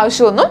നിരാശപ്പെടേണ്ട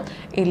ആവശ്യമൊന്നും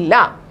ഇല്ല.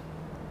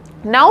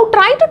 Now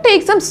try to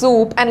take some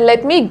soup and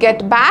let me get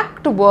back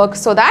to work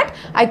so that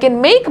I can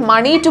make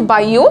money to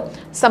buy you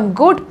some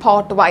good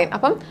port wine.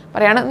 അപ്പം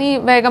പറയാണ്, നീ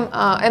വേഗം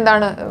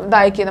എന്താണ്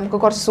ഇതാക്കി നമുക്ക്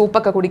കുറച്ച്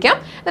സൂപ്പൊക്കെ കുടിക്കാം,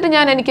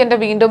 എന്നിട്ട് എനിക്ക് എൻ്റെ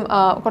വീണ്ടും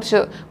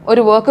കുറച്ച്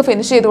ഒരു വർക്ക്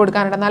ഫിനിഷ് ചെയ്ത്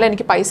കൊടുക്കാനുണ്ട്, എന്നാലേ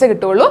എനിക്ക് പൈസ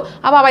കിട്ടുള്ളൂ.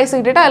 അപ്പോൾ ആ പൈസ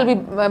കിട്ടിയിട്ട് I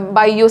will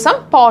buy you some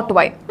pot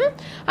wine.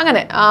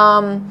 അങ്ങനെ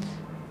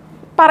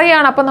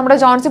പറയാണ്. അപ്പം നമ്മുടെ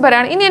ജോൺസി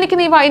പറയാണ്, ഇനി എനിക്ക്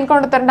നീ വൈൻ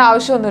കൊണ്ടു തരേണ്ട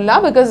ആവശ്യമൊന്നുമില്ല,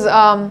 ബിക്കോസ്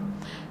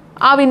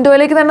ആ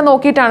വിൻഡോയിലേക്ക് തന്നെ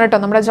നോക്കിയിട്ടാണ് കേട്ടോ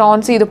നമ്മുടെ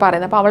ജോൺസി ഇത്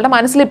പറയുന്നത്. അപ്പോൾ അവളുടെ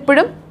മനസ്സിൽ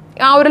ഇപ്പോഴും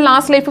ആ ഒരു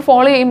ലാസ്റ്റ് ലൈഫ്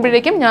ഫോളോ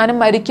ചെയ്യുമ്പോഴേക്കും ഞാനും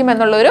മരിക്കും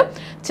എന്നുള്ളൊരു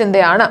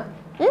ചിന്തയാണ്.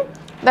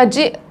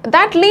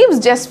 That leaves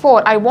just 4.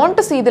 I want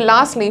to see the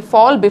last leaf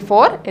fall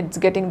before it's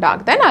getting dark.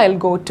 Then I'll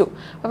go too.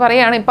 അപ്പോൾ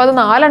പറയുകയാണ്, ഇപ്പോൾ അത്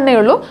 4 എണ്ണേ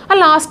ഉള്ളൂ, ആ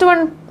ലാസ്റ്റ് വൺ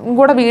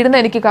കൂടെ വീഴുന്ന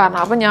എനിക്ക് കാരണം,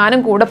 അപ്പോൾ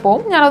ഞാനും കൂടെ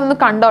പോകും, ഞാനതൊന്ന്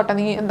കണ്ടോട്ടെ,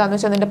 നീ എന്താണെന്ന്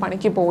വെച്ചാൽ നിൻ്റെ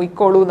പണിക്ക്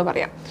പോയിക്കോളൂ എന്ന്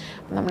പറയാം.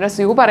 നമ്മുടെ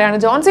സ്യൂ പറയാണ്,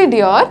 Johnsy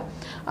dear,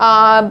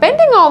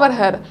 bending over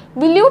her,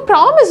 will you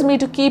promise me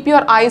to keep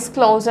your eyes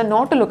closed and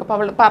not to look? അപ്പോൾ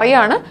അവൾ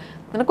പറയാണ്,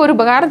 നിനക്കൊരു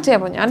ഉപകാരം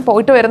ചെയ്യാമോ, ഞാൻ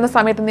പോയിട്ട് വരുന്ന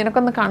സമയത്ത്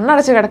നിനക്കൊന്ന്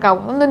കണ്ണടച്ച് കിടക്കാമോ,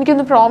 അതൊന്നും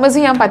എനിക്കൊന്ന് പ്രോമിസ്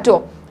ചെയ്യാൻ പറ്റുമോ?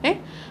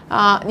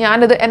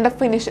 ഞാനിത്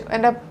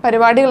എൻ്റെ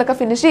പരിപാടികളൊക്കെ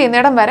ഫിനിഷ്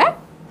ചെയ്യുന്നിടം വരെ,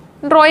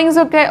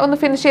 ഡ്രോയിങ്സൊക്കെ ഒന്ന്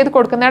ഫിനിഷ് ചെയ്ത്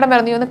കൊടുക്കുന്നിടം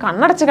വരെ നീ ഒന്ന്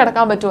കണ്ണടച്ച്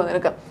കിടക്കാൻ പറ്റുമോ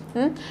നിനക്ക്?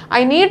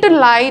 I need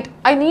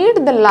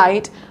the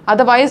light,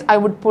 otherwise I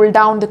would pull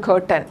down the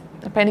curtain.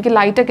 അപ്പോൾ എനിക്ക്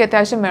ലൈറ്റൊക്കെ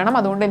അത്യാവശ്യം വേണം,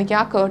 അതുകൊണ്ട് എനിക്ക്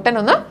ആ കേർട്ടൻ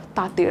ഒന്ന്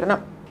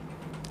താത്തിയിടണം.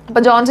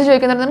 അപ്പോൾ ജോൺസി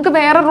ചോദിക്കുന്നുണ്ട്, നിനക്ക്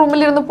വേറെ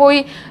റൂമിലിരുന്ന് പോയി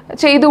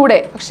ചെയ്തുകൂടെ?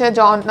 പക്ഷേ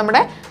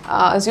നമ്മുടെ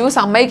സ്യൂ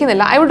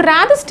സമ്മതിക്കുന്നില്ല. I would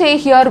rather stay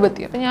here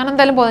with you. അപ്പോൾ ഞാൻ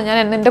എന്തായാലും പോകുന്നത്,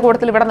 ഞാൻ എൻ്റെ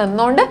കൂട്ടത്തിൽ ഇവിടെ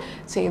നിന്നുകൊണ്ട്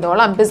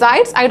ചെയ്തോളാം.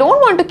 Besides I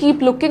don't want to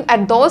keep looking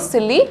at those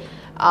silly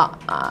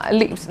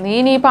leaves. നീ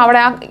ഇനിയിപ്പോൾ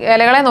അവിടെ ആ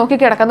ഇലകളെ നോക്കി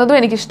കിടക്കുന്നതും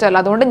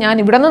എനിക്കിഷ്ടമല്ല, അതുകൊണ്ട് ഞാൻ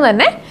ഇവിടെ നിന്ന്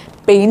തന്നെ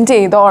പെയിൻറ്റ്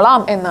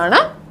ചെയ്തോളാം എന്നാണ്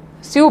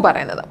സ്യൂ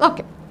പറയുന്നത്.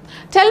 Okay,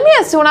 tell me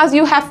as soon as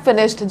you have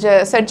finished,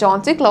 said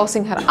Chauncey,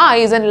 closing her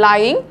eyes and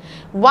lying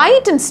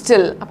white and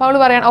still. അപ്പോൾ അവൾ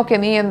പറയാണ്, ഓക്കെ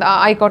നീ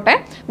ആയിക്കോട്ടെ,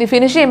 നീ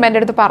ഫിനിഷ് ചെയ്യുമ്പോൾ എൻ്റെ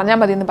അടുത്ത് പറഞ്ഞാൽ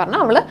മതി എന്ന്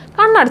പറഞ്ഞാൽ അവൾ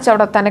കണ്ണടച്ച്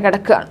അവിടെ തന്നെ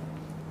കിടക്കുകയാണ്.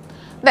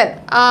 ദെൻ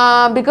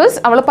ബിക്കോസ്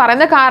അവൾ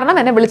പറയുന്ന കാരണം,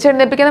 എന്നെ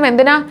വിളിച്ചെഴുന്നേൽപ്പിക്കുന്നത്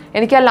എന്തിനാ,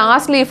 എനിക്ക് ആ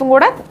ലാസ്റ്റ് ലീഫും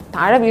കൂടെ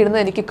താഴെ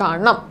വീഴുന്നത് എനിക്ക്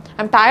കാണണം.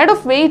 I M tired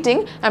of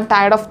waiting, I M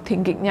tired of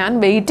thinking. ഞാൻ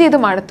വെയിറ്റ് ചെയ്ത്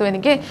മടുത്തു,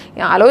 എനിക്ക്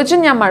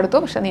ആലോചിച്ചും ഞാൻ മടുത്തു.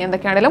 പക്ഷേ നീ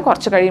എന്തൊക്കെയാണെങ്കിലും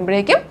കുറച്ച്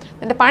കഴിയുമ്പോഴേക്കും,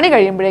 എൻ്റെ പണി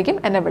കഴിയുമ്പോഴേക്കും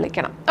എന്നെ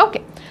വിളിക്കണം.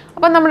 ഓക്കെ,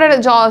 അപ്പം നമ്മുടെ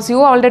സ്യൂ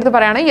അവളുടെ അടുത്ത്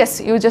പറയുകയാണ്, യെസ്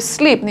യു ജസ്റ്റ്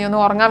സ്ലീപ്പ്, നീ ഒന്ന്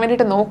ഉറങ്ങാൻ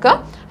വേണ്ടിയിട്ട് നോക്കുക.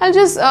 I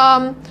just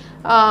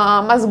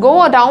must go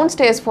down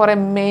stairs four A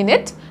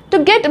minute to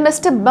get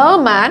mister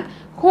Berman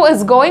who is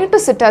going to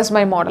sit as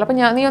my model. അപ്പോൾ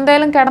നീ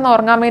എന്തായാലും കിടന്ന്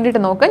ഉറങ്ങാൻ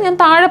വേണ്ടിയിട്ട് നോക്കുക, ഞാൻ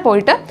താഴെ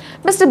പോയിട്ട്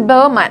മിസ്റ്റർ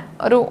ബർമാൻ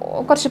ഒരു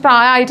കുറച്ച്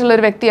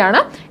പ്രായമായിട്ടുള്ളൊരു വ്യക്തിയാണ്,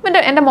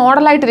 എൻ്റെ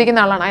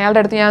മോഡലായിട്ടിരിക്കുന്ന ആളാണ്,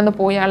 അയാളുടെ അടുത്ത് ഞാനൊന്ന്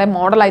പോയി അയാളെ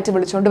മോഡലായിട്ട്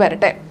വിളിച്ചുകൊണ്ട്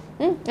വരട്ടെ,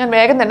 ഞാൻ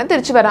വേഗം തന്നെ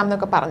തിരിച്ചു വരാം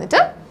എന്നൊക്കെ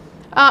പറഞ്ഞിട്ട്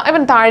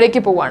ഇവൻ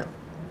താഴേക്ക് പോവാണ്.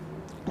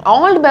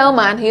 Old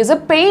Bellman, he is a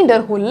painter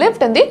who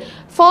lived in the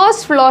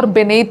first floor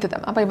beneath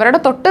them. അപ്പോൾ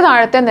ഇവരുടെ തൊട്ട്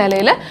താഴത്തെ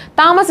നിലയിൽ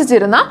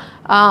താമസിച്ചിരുന്ന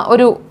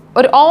ഒരു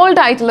ഓൾഡ്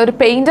ആയിട്ടുള്ള ഒരു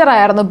പെയിൻറ്റർ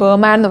ആയിരുന്നു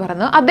ബർമാൻ എന്ന്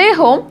പറയുന്നത്.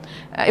 അദ്ദേഹവും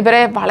ഇവരെ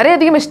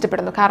വളരെയധികം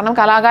ഇഷ്ടപ്പെടുന്നു, കാരണം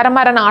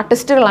കലാകാരന്മാരാണ്,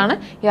 ആർട്ടിസ്റ്റുകളാണ്.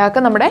 ഇയാൾക്ക്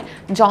നമ്മുടെ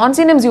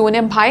ജോൺസിനെയും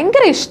സ്യൂനെയും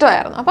ഭയങ്കര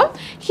ഇഷ്ടമായിരുന്നു. അപ്പം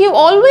he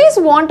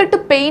always wanted to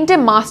paint A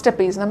master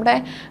piece. നമ്മുടെ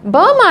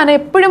ബർമാൻ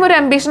എപ്പോഴും ഒരു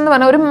അംബിഷൻ എന്ന്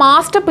പറഞ്ഞാൽ ഒരു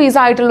മാസ്റ്റർ പീസ്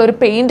ആയിട്ടുള്ള ഒരു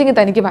പെയിൻറ്റിങ്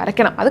തനിക്ക്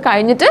വരയ്ക്കണം, അത്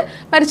കഴിഞ്ഞിട്ട്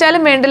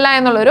മരിച്ചാലും വേണ്ടില്ല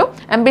എന്നുള്ളൊരു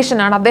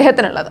അംബിഷനാണ്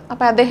അദ്ദേഹത്തിനുള്ളത്.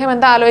 അപ്പോൾ അദ്ദേഹം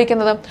എന്താ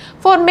ആലോചിക്കുന്നത്,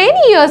 for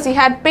many years he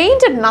had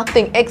painted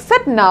nothing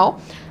except now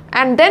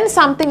and then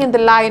something in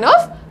the line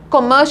of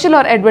commercial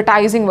or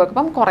advertising work.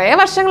 അപ്പം കുറേ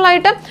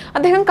വർഷങ്ങളായിട്ട്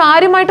അദ്ദേഹം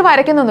കാര്യമായിട്ട്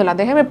വരയ്ക്കുന്നൊന്നുമില്ല.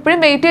 അദ്ദേഹം എപ്പോഴും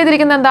വെയിറ്റ്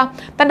ചെയ്തിരിക്കുന്നത് എന്താ,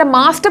 തൻ്റെ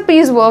മാസ്റ്റർ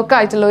പീസ് വർക്ക്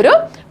ആയിട്ടുള്ള ഒരു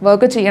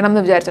വർക്ക് ചെയ്യണം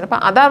എന്ന് വിചാരിച്ചു.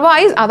 അപ്പം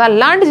അതർവൈസ്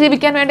അതല്ലാണ്ട്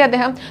ജീവിക്കാൻ വേണ്ടി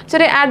അദ്ദേഹം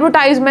ചെറിയ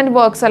അഡ്വർടൈസ്മെൻറ്റ്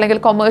വർക്ക്സ് അല്ലെങ്കിൽ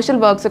കൊമേഴ്ഷ്യൽ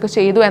വർക്ക്സ് ഒക്കെ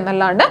ചെയ്തു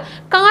എന്നല്ലാണ്ട്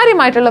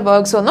കാര്യമായിട്ടുള്ള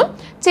വർക്ക്സ് ഒന്നും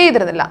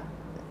ചെയ്തിരുന്നില്ല.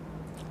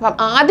 അപ്പം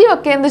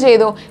ആദ്യമൊക്കെ എന്ത്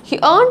ചെയ്തു, he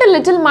earned A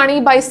little money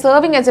by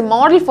serving as A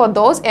model for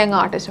those young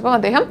artist. അപ്പം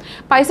അദ്ദേഹം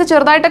പൈസ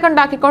ചെറുതായിട്ടൊക്കെ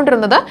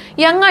ഉണ്ടാക്കിക്കൊണ്ടിരുന്നത്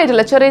യങ്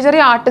ആയിട്ടുള്ള ചെറിയ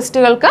ചെറിയ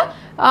ആർട്ടിസ്റ്റുകൾക്ക്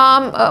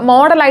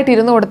മോഡലായിട്ട്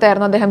ഇരുന്ന്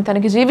കൊടുത്തായിരുന്നു അദ്ദേഹം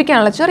തനിക്ക്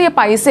ജീവിക്കാനുള്ള ചെറിയ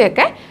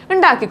പൈസയൊക്കെ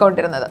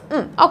ഉണ്ടാക്കിക്കൊണ്ടിരുന്നത്.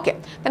 Okay,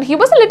 then he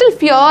was a little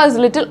fierce,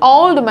 little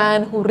old man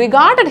who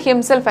regarded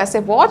himself as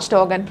a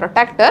watchdog and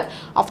protector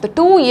of the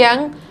two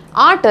young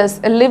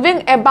artist living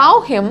above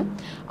him,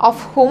 of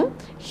whom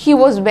he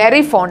was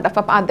very fond of.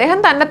 അപ്പം അദ്ദേഹം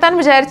തന്നെത്താൻ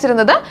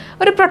വിചാരിച്ചിരുന്നത്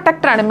ഒരു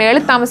പ്രൊട്ടക്ടറാണ്,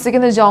 മേളിൽ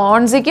താമസിക്കുന്ന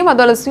ജോൺസിക്കും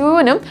അതുപോലെ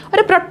സ്യൂവിനും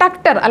ഒരു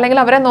protector അല്ലെങ്കിൽ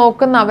അവരെ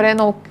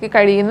നോക്കി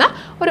കഴിയുന്ന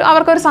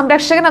അവർക്കൊരു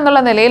സംരക്ഷകൻ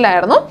എന്നുള്ള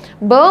നിലയിലായിരുന്നു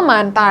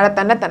ബർമാൻ താഴെ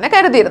തന്നെ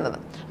കരുതിയിരുന്നത്.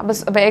 അപ്പോൾ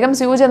വേഗം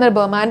സ്യൂ ചെന്ന്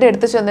ബർമാൻ്റെ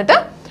അടുത്ത് ചെന്നിട്ട്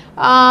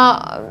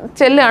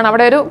ചെല്ലുകയാണ്.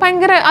 അവിടെ ഒരു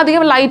ഭയങ്കര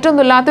അധികം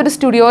ലൈറ്റൊന്നും ഇല്ലാത്തൊരു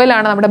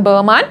സ്റ്റുഡിയോയിലാണ് നമ്മുടെ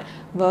ബർമാൻ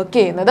വർക്ക്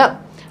ചെയ്യുന്നത്.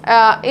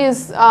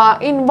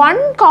 In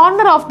one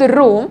corner of the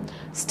room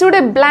stood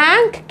a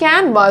blank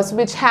canvas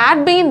which had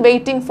been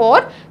waiting for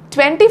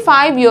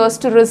 25 years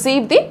to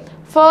receive the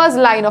first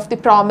line of the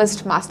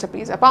promised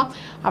masterpiece. അപ്പോൾ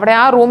അവിടെ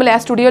ആ റൂമിൽ ആ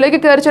സ്റ്റുഡിയോയിലേക്ക്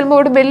കയറി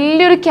ചെല്ലുമ്പോൾ ഒരു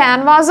വലിയൊരു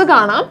ക്യാൻവാസ്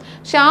കാണാം.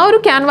 പക്ഷെ ആ ഒരു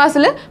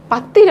ക്യാൻവാസിൽ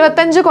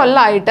 10-25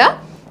 കൊല്ലമായിട്ട്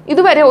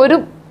ഇതുവരെ ഒരു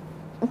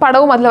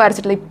പടവും അതിൽ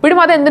വരച്ചിട്ടില്ല. ഇപ്പോഴും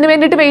അത് എന്തിനു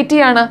വേണ്ടിയിട്ട് വെയിറ്റ്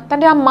ചെയ്യാണ്?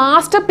 തൻ്റെ ആ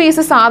മാസ്റ്റർ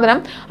പീസ് സാധനം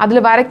അതിൽ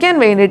വരയ്ക്കാൻ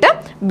വേണ്ടിയിട്ട്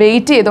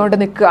വെയിറ്റ് ചെയ്തുകൊണ്ട്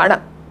നിൽക്കുകയാണ്.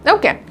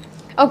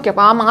 ഓക്കെ,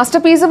 അപ്പോൾ ആ മാസ്റ്റർ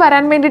പീസ്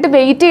വരാൻ വേണ്ടിയിട്ട്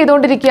വെയിറ്റ്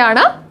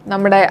ചെയ്തുകൊണ്ടിരിക്കുകയാണ്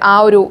നമ്മുടെ ആ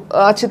ഒരു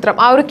ചിത്രം.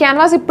 ആ ഒരു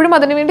ക്യാൻവാസ് ഇപ്പോഴും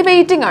അതിനു വേണ്ടി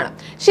വെയിറ്റിംഗ് ആണ്.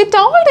 She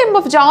told him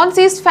of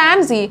ജോൺസീസ്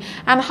fancy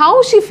and how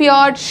she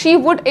feared she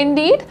would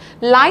indeed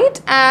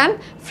light and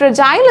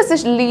fragile as a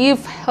leaf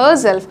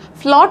herself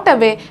float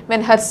away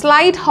when her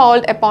slight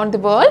hold upon the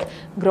world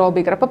grow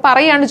bigger. അപ്പോൾ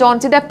പറയാണ്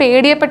ജോൺസിൻ്റെ ആ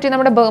പേടിയെ പറ്റി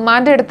നമ്മുടെ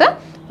ബർമാൻ്റെ അടുത്ത്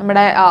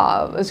നമ്മുടെ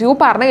sue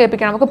പറഞ്ഞ്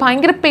കേൾപ്പിക്കണം. നമുക്ക്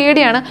ഭയങ്കര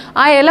പേടിയാണ്,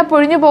 ആ ഇല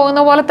പൊഴിഞ്ഞു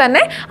പോകുന്ന പോലെ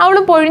തന്നെ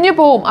അവളും പൊഴിഞ്ഞു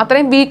പോവും,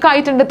 അത്രയും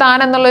വീക്കായിട്ടുണ്ട് താൻ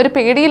എന്നുള്ള ഒരു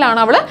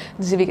പേടിയിലാണ് അവൾ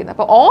ജീവിക്കുന്നത്.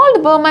 അപ്പോൾ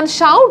old Berman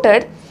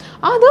shouted,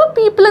 other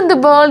people in the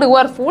world who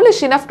are foolish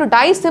enough to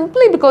die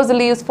simply because the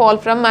leaves fall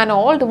from an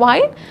old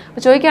vine.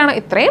 ചോദിക്കുകയാണ്,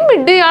 ഇത്രയും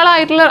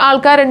വിഡ്ഢിയാളായിട്ടുള്ള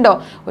ആൾക്കാരുണ്ടോ?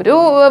 ഒരു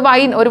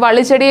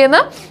വള്ളിച്ചെടിയിൽ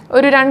നിന്ന്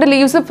ഒരു 2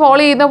 ലീവ്സ് ഫോൾ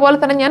ചെയ്യുന്ന പോലെ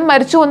തന്നെ ഞാൻ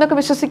മരിച്ചു എന്നൊക്കെ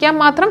വിശ്വസിക്കാൻ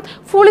മാത്രം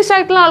ഫൂളിഷ്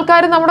ആയിട്ടുള്ള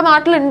ആൾക്കാർ നമ്മുടെ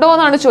നാട്ടിലുണ്ടോ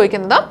എന്നാണ്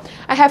ചോദിക്കുന്നത്.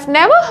 I have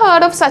never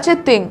heard of such a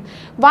thing.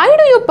 Why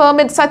do you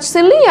permit such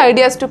silly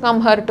ideas to come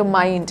her to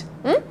mind?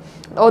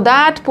 Oh,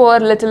 that poor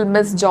little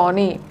Miss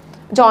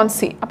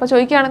Johnsy. അപ്പോൾ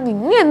ചോദിക്കുകയാണ്,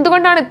 നിങ്ങൾ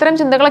എന്തുകൊണ്ടാണ് ഇത്തരം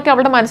ചിന്തകളൊക്കെ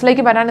അവളുടെ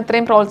മനസ്സിലേക്ക് വരാൻ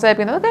ഇത്രയും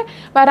പ്രോത്സാഹിപ്പിക്കുന്നത്? അതൊക്കെ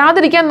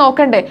വരാതിരിക്കാൻ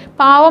നോക്കണ്ടേ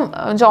പാവം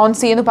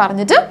ജോൺസി എന്ന്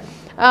പറഞ്ഞിട്ട്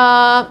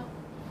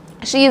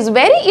she is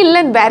very ill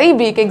and very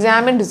weak,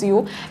 examined you,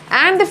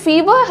 and the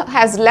fever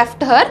has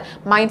left her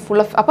mind full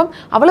of. അപ്പം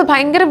അവൾ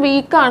ഭയങ്കര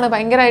വീക്കാണ്,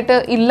 ഭയങ്കരമായിട്ട്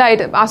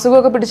ഇല്ലായിട്ട്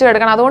അസുഖമൊക്കെ പിടിച്ച്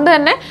കിടക്കണം. അതുകൊണ്ട്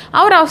തന്നെ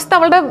ആ ഒരു അവസ്ഥ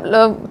അവളുടെ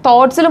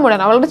തോട്ട്സിൽ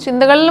മുഴുവൻ, അവളുടെ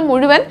ചിന്തകളിൽ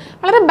മുഴുവൻ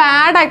വളരെ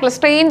ബാഡ് ആയിട്ടുള്ള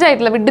സ്ട്രേഞ്ച്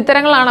ആയിട്ടുള്ള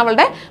വിഡ്ഢിത്തരങ്ങളാണ്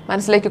അവളുടെ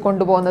മനസ്സിലേക്ക്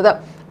കൊണ്ടുപോകുന്നത്.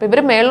 അപ്പോൾ ഇവർ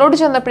മേളിലോട്ട്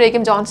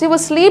ചെന്നപ്പോഴേക്കും Johnsy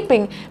was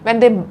sleeping when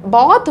they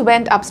both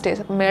went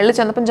upstairs. അപ്പം മേളിൽ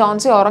ചെന്നപ്പം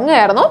ജോൺസി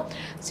ഉറങ്ങുകയായിരുന്നു.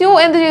 സ്യൂ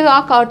എന്ത് ചെയ്തു? ആ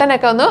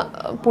കർട്ടനൊക്കെ ഒന്ന്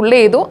പുള്ള്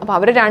ചെയ്തു. അപ്പോൾ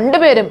അവർ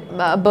രണ്ടുപേരും,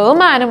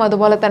 ബർമാനും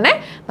അതുപോലെ തന്നെ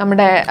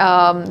നമ്മുടെ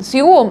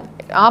സ്യൂവും,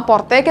 ആ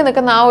പുറത്തേക്ക്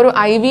നിൽക്കുന്ന ആ ഒരു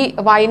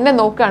വൈനെ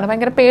നോക്കുകയാണ്,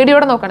 ഭയങ്കര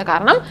പേടിയോടെ നോക്കുകയാണ്.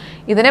 കാരണം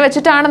ഇതിനെ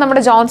വെച്ചിട്ടാണ്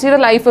നമ്മുടെ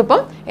ജോൺസിയുടെ ലൈഫ്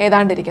ഇപ്പം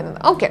ഏതാണ്ടിരിക്കുന്നത്.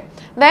 Okay,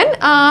 then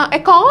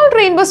a cold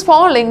rain was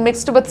falling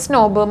mixed with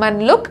snow. Berman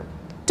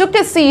took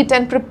a seat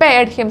and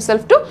prepared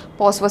himself to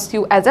pose for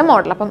Sue as a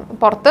model. അപ്പം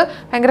പുറത്ത്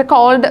ഭയങ്കര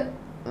കോൾഡ്,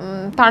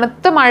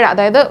 തണുത്ത മഴ,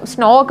 അതായത്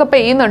സ്നോ ഒക്കെ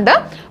പെയ്യുന്നുണ്ട്.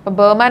 അപ്പോൾ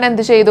ബർമാൻ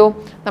എന്ത് ചെയ്തു?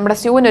 നമ്മുടെ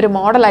സ്യൂവിന് ഒരു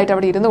മോഡലായിട്ട്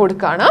അവിടെ ഇരുന്ന്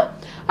കൊടുക്കുകയാണ്.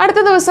 അടുത്ത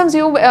ദിവസം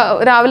സ്യൂ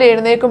രാവിലെ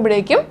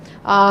എഴുന്നേൽക്കുമ്പോഴേക്കും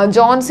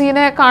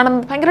ജോൺസീനെ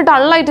കാണുന്നത് ഭയങ്കര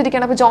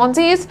ഡള്ളായിട്ടിരിക്കുകയാണ്. അപ്പോൾ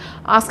Johnsy is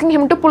asking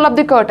him to pull up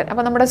the curtain.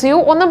 അപ്പോൾ നമ്മുടെ സ്യൂ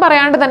ഒന്നും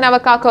പറയാണ്ട് തന്നെ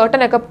അവർക്ക് ആ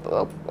കേർട്ടനൊക്കെ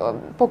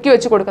പൊക്കി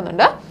വെച്ച്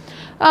കൊടുക്കുന്നുണ്ട്.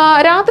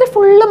 രാത്രി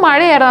ഫുള്ള്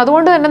മഴയായിരുന്നു.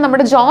 അതുകൊണ്ട് തന്നെ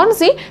നമ്മുടെ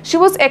Johnsy she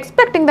was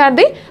expecting that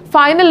the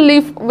final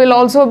leaf will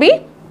also be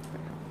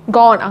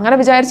gone. അങ്ങനെ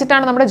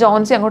വിചാരിച്ചിട്ടാണ് നമ്മുടെ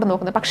ജോൺസി അങ്ങോട്ട്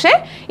നോക്കുന്നത്. പക്ഷേ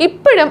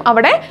ഇപ്പോഴും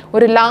അവിടെ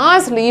ഒരു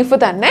ലാസ്റ്റ്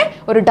ലീഫ് തന്നെ,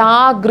 ഒരു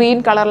ഡാർക്ക് ഗ്രീൻ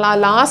കളറിൽ ആ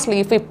ലാസ്റ്റ്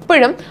ലീഫ്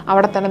ഇപ്പോഴും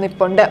അവിടെ തന്നെ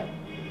നിൽപ്പുണ്ട്.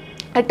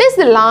 It is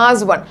the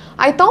last one.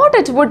 I thought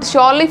it would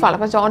surely fall.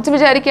 അപ്പോൾ ജോൺസി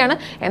വിചാരിക്കുകയാണ്,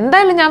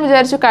 എന്തായാലും ഞാൻ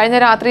വിചാരിച്ചു കഴിഞ്ഞ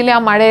രാത്രിയിലെ ആ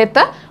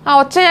മഴയത്ത് ആ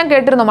ഒച്ച ഞാൻ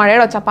കേട്ടിരുന്നു,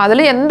 മഴയുടെ ഒച്ച. അപ്പോൾ അതിൽ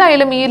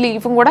എന്തായാലും ഈ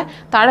ലീഫും കൂടെ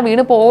താഴെ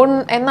വീണ് പോകും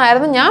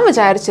എന്നായിരുന്നു ഞാൻ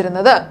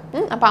വിചാരിച്ചിരുന്നത്.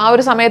 അപ്പോൾ ആ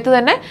ഒരു സമയത്ത്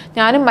തന്നെ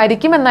ഞാനും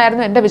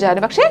മരിക്കുമെന്നായിരുന്നു എൻ്റെ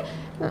വിചാരം. പക്ഷേ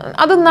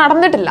അത്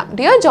നടന്നിട്ടില്ല.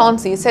 Dear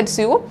Johnsy, Z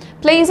sue,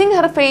 placing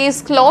her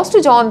face close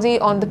to Johnsy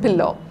on the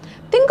pillow.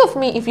 Think of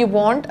me if you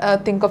want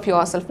think of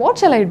your self. What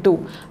shell I do?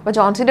 അപ്പോൾ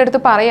ജോൺസിൻ്റെ അടുത്ത്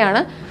പറയാണ്,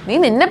 നീ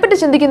നിന്നെപ്പറ്റി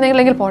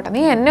ചിന്തിക്കുന്നെങ്കിൽ പോട്ടെ,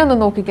 നീ എന്നെ ഒന്ന്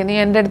നോക്കിക്കുക, നീ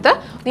എൻ്റെ അടുത്ത്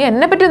നീ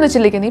എന്നെപ്പറ്റി ഒന്ന്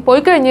ചിന്തിക്കുക, നീ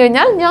പോയി കഴിഞ്ഞ്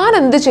കഴിഞ്ഞാൽ ഞാൻ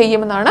എന്ത്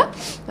ചെയ്യുമെന്നാണ്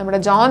നമ്മുടെ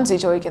ജോൺസി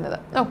ചോദിക്കുന്നത്.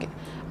 ഓക്കെ,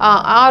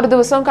 ആ ഒരു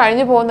ദിവസം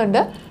കഴിഞ്ഞ്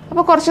പോകുന്നുണ്ട്.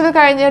 അപ്പോൾ കുറച്ചത്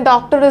കഴിഞ്ഞ്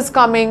ഡോക്ടർ ഈസ്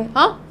കമ്മിങ്.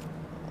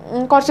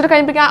 കുറച്ചത്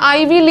കഴിയുമ്പോഴേക്കും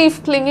ivy leaf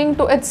clinging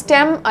to its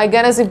stem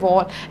against the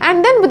wall, and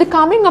then with the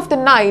coming of the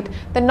night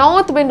the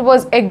north wind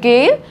was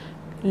again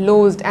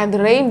loosed and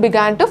the rain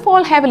began to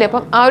fall heavily.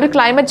 അപ്പം ആ ഒരു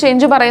climate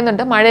change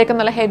പറയുന്നുണ്ട്, മഴയൊക്കെ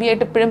നല്ല heavy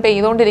ആയിട്ട് ഇപ്പോഴും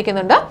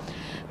പെയ്തുകൊണ്ടിരിക്കുന്നുണ്ട്.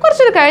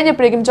 കുറച്ചൊരു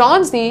കഴിഞ്ഞപ്പോഴേക്കും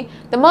Johnsy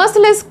the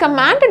merciless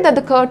commanded that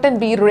the curtain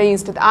be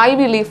raised. The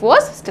ivy leaf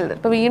was still there.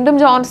 അപ്പോൾ വീണ്ടും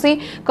ജോൺസി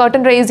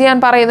കർട്ടൻ റേസ് ചെയ്യാൻ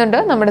പറയുന്നുണ്ട്,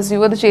 നമ്മുടെ സ്യൂ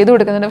അത് ചെയ്തു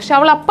കൊടുക്കുന്നുണ്ട്. പക്ഷെ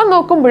അവൾ അപ്പം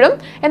നോക്കുമ്പോഴും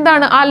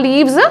എന്താണ്, ആ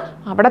ലീവ്സ്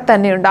അവിടെ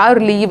തന്നെയുണ്ട്, ആ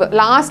ഒരു ലീവ്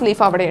ലാസ്റ്റ്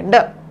ലീഫ്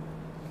അവിടെയുണ്ട്.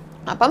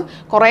 അപ്പം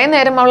കുറേ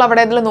നേരം അവൾ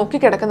അവിടെ ഇതിൽ നോക്കി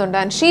കിടക്കുന്നുണ്ട്.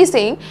 And she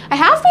saying, I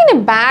have been A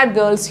bad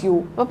girls U.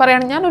 അപ്പോൾ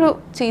പറയാണ്,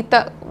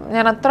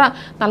 ഞാൻ അത്ര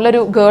നല്ലൊരു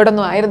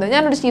ഗേർഡൊന്നും ആയിരുന്നു,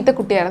 ഞാനൊരു ചീത്ത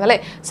കുട്ടിയായിരുന്നു അല്ലേ.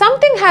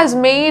 Something has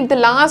made the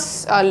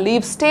last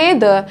leaf stay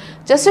there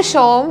just to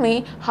show me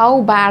how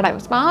bad I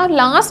was. ആ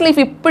ലാസ്റ്റ്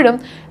ലീഫ് ഇപ്പോഴും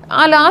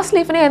ആ ലാസ്റ്റ്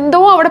ലീഫിനെ എന്തോ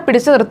അവിടെ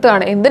പിടിച്ചു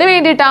നിർത്തുകയാണ്. എന്തിനു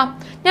വേണ്ടിയിട്ടാണ്?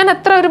 ഞാൻ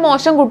എത്ര ഒരു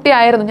മോശം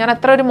കുട്ടിയായിരുന്നു, ഞാൻ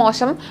എത്ര ഒരു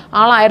മോശം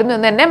ആളായിരുന്നു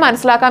എന്ന് എന്നെ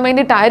മനസ്സിലാക്കാൻ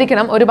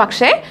വേണ്ടിയിട്ടായിരിക്കണം ഒരു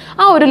പക്ഷേ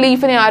ആ ഒരു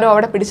ലീഫിനെ ആരോ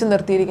അവിടെ പിടിച്ചു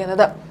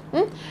നിർത്തിയിരിക്കുന്നത്.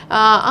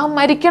 ആ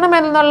മരിക്കണം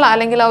എന്നുള്ള,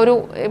 അല്ലെങ്കിൽ ആ ഒരു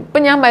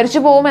ഇപ്പം ഞാൻ മരിച്ചു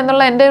പോകും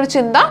എന്നുള്ള എൻ്റെ ഒരു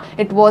ചിന്ത,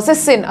 ഇറ്റ് വാസ് എ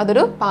സിൻ,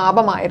 അതൊരു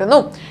പാപമായിരുന്നു.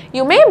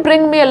 You may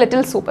bring me a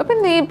little soup, അപ്പം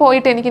നീ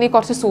പോയിട്ട് എനിക്ക് നീ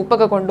കുറച്ച്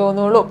സൂപ്പൊക്കെ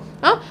കൊണ്ടുപോകുന്നുള്ളൂ.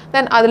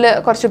 ദെൻ അതിൽ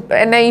കുറച്ച്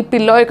എന്നെ ഈ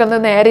പില്ലോയൊക്കെ ഒന്ന്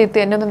നേരെ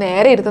ഇരുത്തി, എന്നെ ഒന്ന്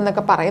നേരെ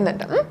ഇരുത്തുന്നൊക്കെ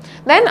പറയുന്നുണ്ട്.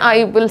 Then I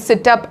will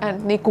sit up and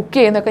നീ കുക്ക്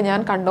ചെയ്യുന്നൊക്കെ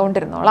ഞാൻ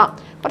കണ്ടുകൊണ്ടിരുന്നോളാം.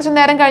 കുറച്ച്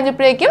നേരം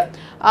കഴിഞ്ഞപ്പോഴേക്കും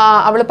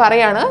അവൾ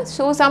പറയാണ്,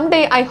 so some day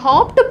I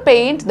hope to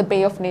paint the bay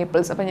of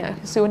Naples. അപ്പം ഞാൻ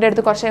സ്യൂവിൻ്റെ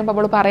അടുത്ത് കുറച്ച് കഴിയുമ്പോൾ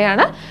അവൾ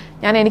പറയാണ്,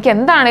 എനിക്ക്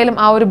എന്താണേലും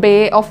ആ ഒരു ബേ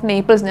ഓഫ്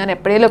നേപ്പിൾസ് ഞാൻ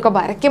എപ്പോഴേലുമൊക്കെ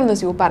വരയ്ക്കും എന്ന്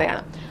സ്യൂ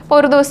പറയാണ്. അപ്പോൾ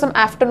ഒരു ദിവസം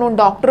ആഫ്റ്റർനൂൺ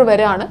ഡോക്ടർ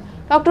വരികയാണ്.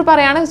 ഡോക്ടർ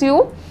പറയാണ്, സ്യൂ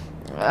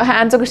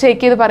ഹാൻഡ്സ് ഒക്കെ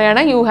ഷേക്ക് ചെയ്ത്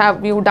പറയാണ്,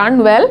 യു ഡൺ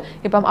വെൽ,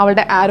 ഇപ്പം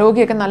അവളുടെ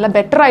ആരോഗ്യമൊക്കെ നല്ല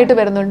ബെറ്റർ ആയിട്ട്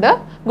വരുന്നുണ്ട്,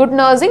 good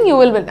nursing you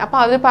will win. അപ്പോൾ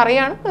അവർ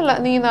പറയാണ്,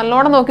 നീ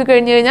നല്ലോണം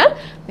നോക്കിക്കഴിഞ്ഞ് കഴിഞ്ഞാൽ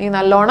നീ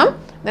നല്ലോണം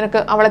നിനക്ക്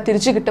അവളെ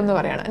തിരിച്ചു കിട്ടും എന്ന്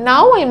പറയാണ്.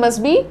 Now I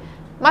must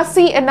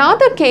see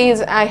another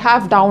case I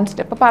have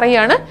downstairs. അപ്പോൾ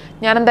പറയുകയാണ്,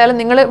 ഞാൻ എന്തായാലും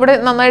നിങ്ങൾ ഇവിടെ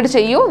നന്നായിട്ട്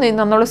ചെയ്യൂ, നീ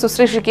നന്നോളം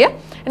ശുശ്രൂഷിക്കുക,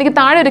 എനിക്ക്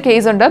താഴെ ഒരു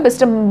കേസ് ഉണ്ട്,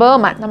 മിസ്റ്റർ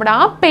ബർമാൻ, നമ്മുടെ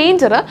ആ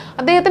പെയിൻറ്റർ,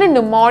 അദ്ദേഹത്തിന്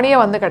ന്യൂമോണിയ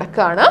വന്ന്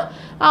കിടക്കുകയാണ്.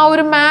 ആ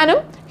ഒരു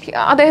മാനും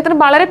അദ്ദേഹത്തിന്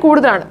വളരെ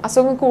കൂടുതലാണ്,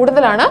 അസുഖം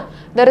കൂടുതലാണ്,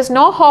 there is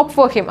no hope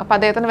for him. അപ്പോൾ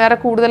അദ്ദേഹത്തിന് വേറെ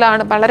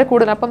കൂടുതലാണ്, വളരെ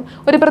കൂടുതൽ, അപ്പം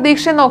ഒരു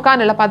പ്രതീക്ഷ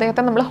നോക്കാനുള്ള. അപ്പോൾ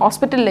അദ്ദേഹത്തെ നമ്മൾ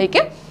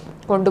ഹോസ്പിറ്റലിലേക്ക്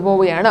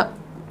കൊണ്ടുപോവുകയാണ്.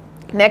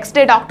 നെക്സ്റ്റ്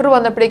ഡേ ഡോക്ടർ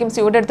വന്നപ്പോഴേക്കും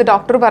സ്യൂയുടെ അടുത്ത്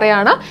ഡോക്ടർ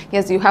പറയാണ്,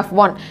 യെസ് യു ഹാവ്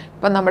വൺ.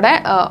 ഇപ്പം നമ്മുടെ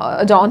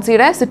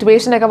ജോൺസിയുടെ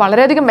സിറ്റുവേഷനൊക്കെ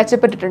വളരെയധികം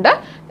മെച്ചപ്പെട്ടിട്ടുണ്ട്,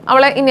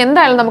 അവളെ ഇനി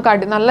എന്തായാലും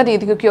നമുക്ക് നല്ല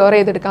രീതിക്ക് ക്യൂർ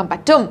ചെയ്തെടുക്കാൻ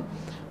പറ്റും.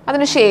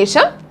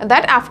 അതിനുശേഷം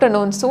that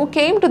afternoon zoo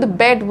came to the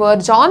bed where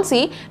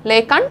Johnsy Leh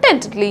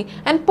കണ്ടന്റ്ലി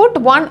and put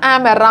one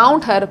am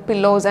around her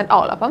pillows and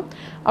all. അപ്പം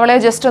അവളെ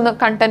ജസ്റ്റ് ഒന്ന്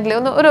കണ്ടന്റ്ലി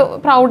ഒരു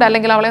പ്രൗഡ്,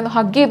 അല്ലെങ്കിൽ അവളെ ഒന്ന്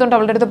ഹഗ് ചെയ്തുകൊണ്ട്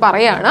അവളുടെ അടുത്ത്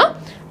പറയാണ്,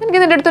 എനിക്ക്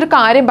ഇതിൻ്റെ അടുത്തൊരു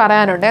കാര്യം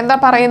പറയാനുണ്ട്. എന്താ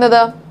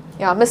പറയുന്നത്?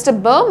 Mister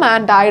Berman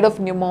died of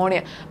pneumonia.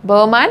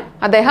 Berman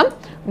അദ്ദേഹം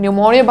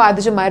ന്യൂമോണിയ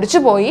ബാധിച്ച്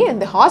മരിച്ചുപോയി in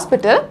the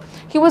hospital.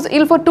 He was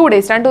ഇൽ ഫോർ 2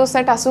 days. 2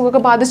 ദിവസമായിട്ട്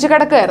അസുഖമൊക്കെ ബാധിച്ച്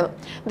കിടക്കുകയായിരുന്നു.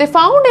 ദേ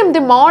found him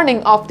the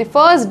morning of the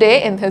first day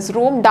in his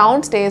room down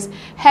stairs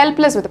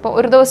helpless വിത്ത്. ഇപ്പോൾ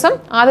ഒരു ദിവസം,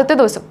 ആദ്യത്തെ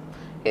ദിവസം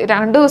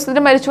 2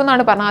 ദിവസത്തിന് മരിച്ചു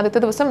എന്നാണ് പറഞ്ഞത്.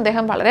 ആദ്യത്തെ ദിവസം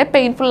അദ്ദേഹം വളരെ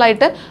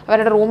പെയിൻഫുള്ളായിട്ട്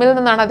അവരുടെ റൂമിൽ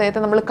നിന്നാണ്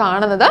അദ്ദേഹത്തെ നമ്മൾ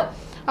കാണുന്നത്.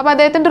 അപ്പോൾ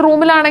അദ്ദേഹത്തിൻ്റെ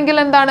റൂമിലാണെങ്കിൽ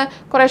എന്താണ്,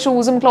 കുറേ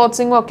ഷൂസും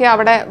ക്ലോത്ത്സിങ്ങും ഒക്കെ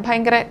അവിടെ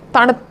ഭയങ്കര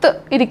തണുത്ത്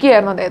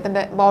ഇരിക്കുകയായിരുന്നു,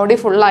 അദ്ദേഹത്തിൻ്റെ ബോഡി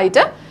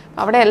ഫുള്ളായിട്ട്.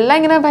 അവിടെ എല്ലാം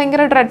ഇങ്ങനെ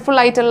ഭയങ്കര ഡ്രെഡ്ഫുൾ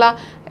ആയിട്ടുള്ള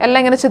എല്ലാം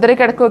ഇങ്ങനെ ചിതറി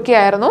കിടക്കുകയൊക്കെ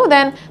ആയിരുന്നു.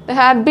 ദെൻ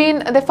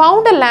ദേ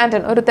ഫൗണ്ട് എ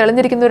ലാൻഡൻ, ഒരു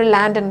തെളിഞ്ഞിരിക്കുന്ന ഒരു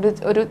ലാൻഡൻ,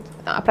 ഒരു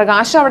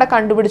പ്രകാശം അവിടെ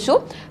കണ്ടുപിടിച്ചു.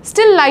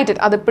 സ്റ്റിൽ ലൈറ്റഡ്,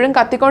 അതിപ്പോഴും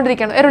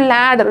കത്തിക്കൊണ്ടിരിക്കുകയാണ്. ഒരു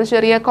ലാഡർ, ഒരു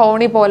ചെറിയ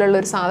കോണി പോലുള്ള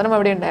ഒരു സാധനം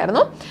അവിടെ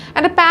ഉണ്ടായിരുന്നു.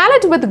 And A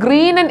palette with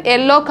green and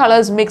yellow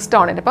colours mixed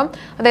on it. അപ്പം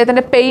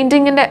അദ്ദേഹത്തിൻ്റെ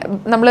പെയിൻറ്റിങ്ങിൻ്റെ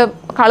നമ്മൾ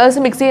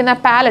കളേഴ്സ് മിക്സ് ചെയ്യുന്ന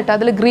പാലറ്റ്,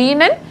 അതിൽ ഗ്രീൻ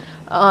ആൻഡ്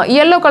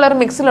യെല്ലോ കളർ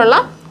മിക്സിലുള്ള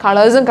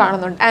കളേഴ്സും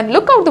കാണുന്നുണ്ട്. And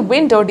look out the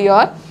window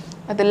dear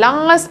the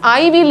last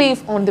ivy leaf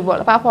on the wall.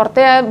 അപ്പോൾ ആ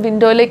പുറത്തെ ആ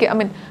വിൻഡോയിലേക്ക്,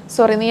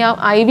 നീ ആ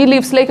ivy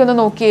leavesലേക്ക് ഒന്ന്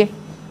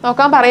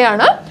നോക്കാൻ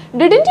പറയാണ്.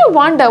 Didn't you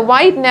wonder why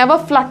it never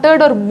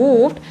fluttered or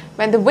moved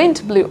when the wind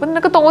blew? അപ്പം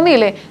നിനക്ക്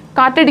തോന്നിയില്ലേ,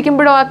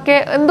 കാറ്റടിക്കുമ്പോഴോ ഒക്കെ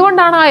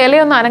എന്തുകൊണ്ടാണ് ആ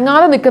ഇലയൊന്നും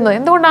അനങ്ങാതെ നിൽക്കുന്നത്,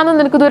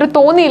 എന്തുകൊണ്ടാണെന്ന് നിനക്ക് ഇതുവരെ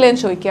തോന്നിയില്ലേ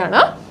എന്ന്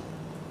ചോദിക്കുകയാണ്.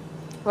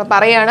 അപ്പോൾ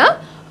പറയാണ്,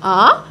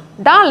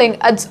 darling,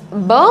 it's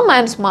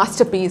Berman's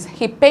masterpiece.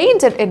 He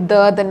painted it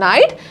there the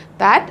night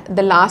that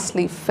the last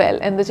leaf fell.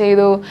 എന്ത്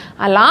ചെയ്തു?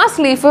 ആ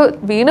ലാസ്റ്റ് ലീഫ്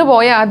വീണ്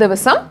പോയ ആ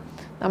ദിവസം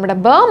നമ്മുടെ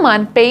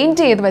ബർമാൻ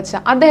പെയിൻറ്റ് ചെയ്ത് വെച്ച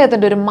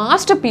അദ്ദേഹത്തിൻ്റെ ഒരു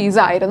മാസ്റ്റർ പീസ്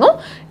ആയിരുന്നു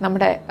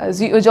നമ്മുടെ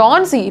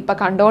ജോൺസി ഇപ്പം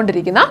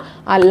കണ്ടുകൊണ്ടിരിക്കുന്ന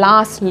ആ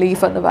ലാസ്റ്റ്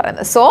ലീഫ് എന്ന്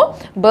പറയുന്നത്. സോ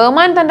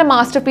ബർമാൻ തൻ്റെ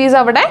മാസ്റ്റർ പീസ്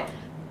അവിടെ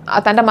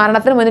തൻ്റെ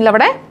മരണത്തിന് മുന്നിൽ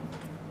അവിടെ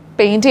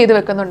പെയിൻറ്റ് ചെയ്ത്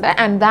വെക്കുന്നുണ്ട്.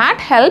 And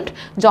that helped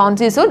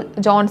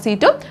Johnsy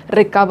to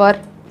recover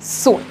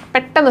soon.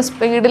 പെട്ടെന്ന്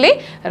സ്പീഡിൽ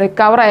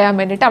റിക്കവർ ചെയ്യാൻ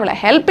വേണ്ടിയിട്ട് അവളെ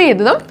ഹെൽപ്പ്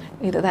ചെയ്തതും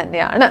ഇത്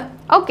തന്നെയാണ്.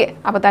 ഓക്കെ,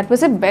 അപ്പോൾ that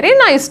was A very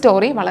nice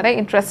story. വളരെ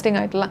ഇൻട്രസ്റ്റിംഗ്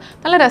ആയിട്ടുള്ള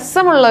നല്ല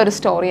രസമുള്ള ഒരു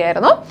സ്റ്റോറി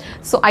ആയിരുന്നു.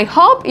 So I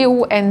hope you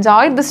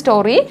enjoyed the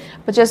story.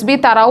 അപ്പോൾ just be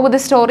തറൗ with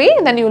the story,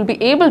 then you will be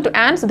able to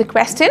answer the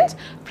questions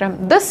from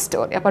this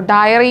story. അപ്പോൾ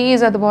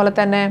diaries, അതുപോലെ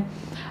തന്നെ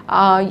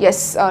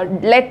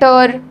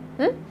letter,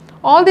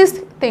 all these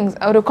things,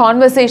 or a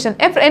conversation,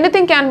 if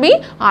anything can be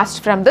asked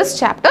from this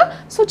chapter.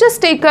 So just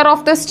take care of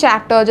this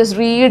chapter, just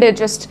read it,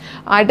 just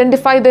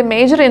identify the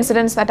major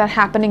incidents that are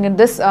happening in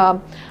this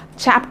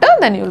chapter,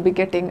 then you will be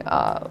getting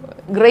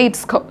great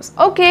scores.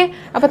 Okay,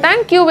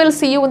 thank you. We'll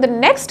see you in the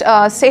next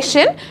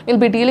session.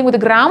 We'll be dealing with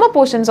the grammar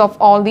portions of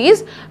all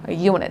these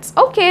units.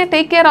 Okay,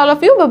 take care all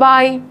of you. Bye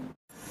bye.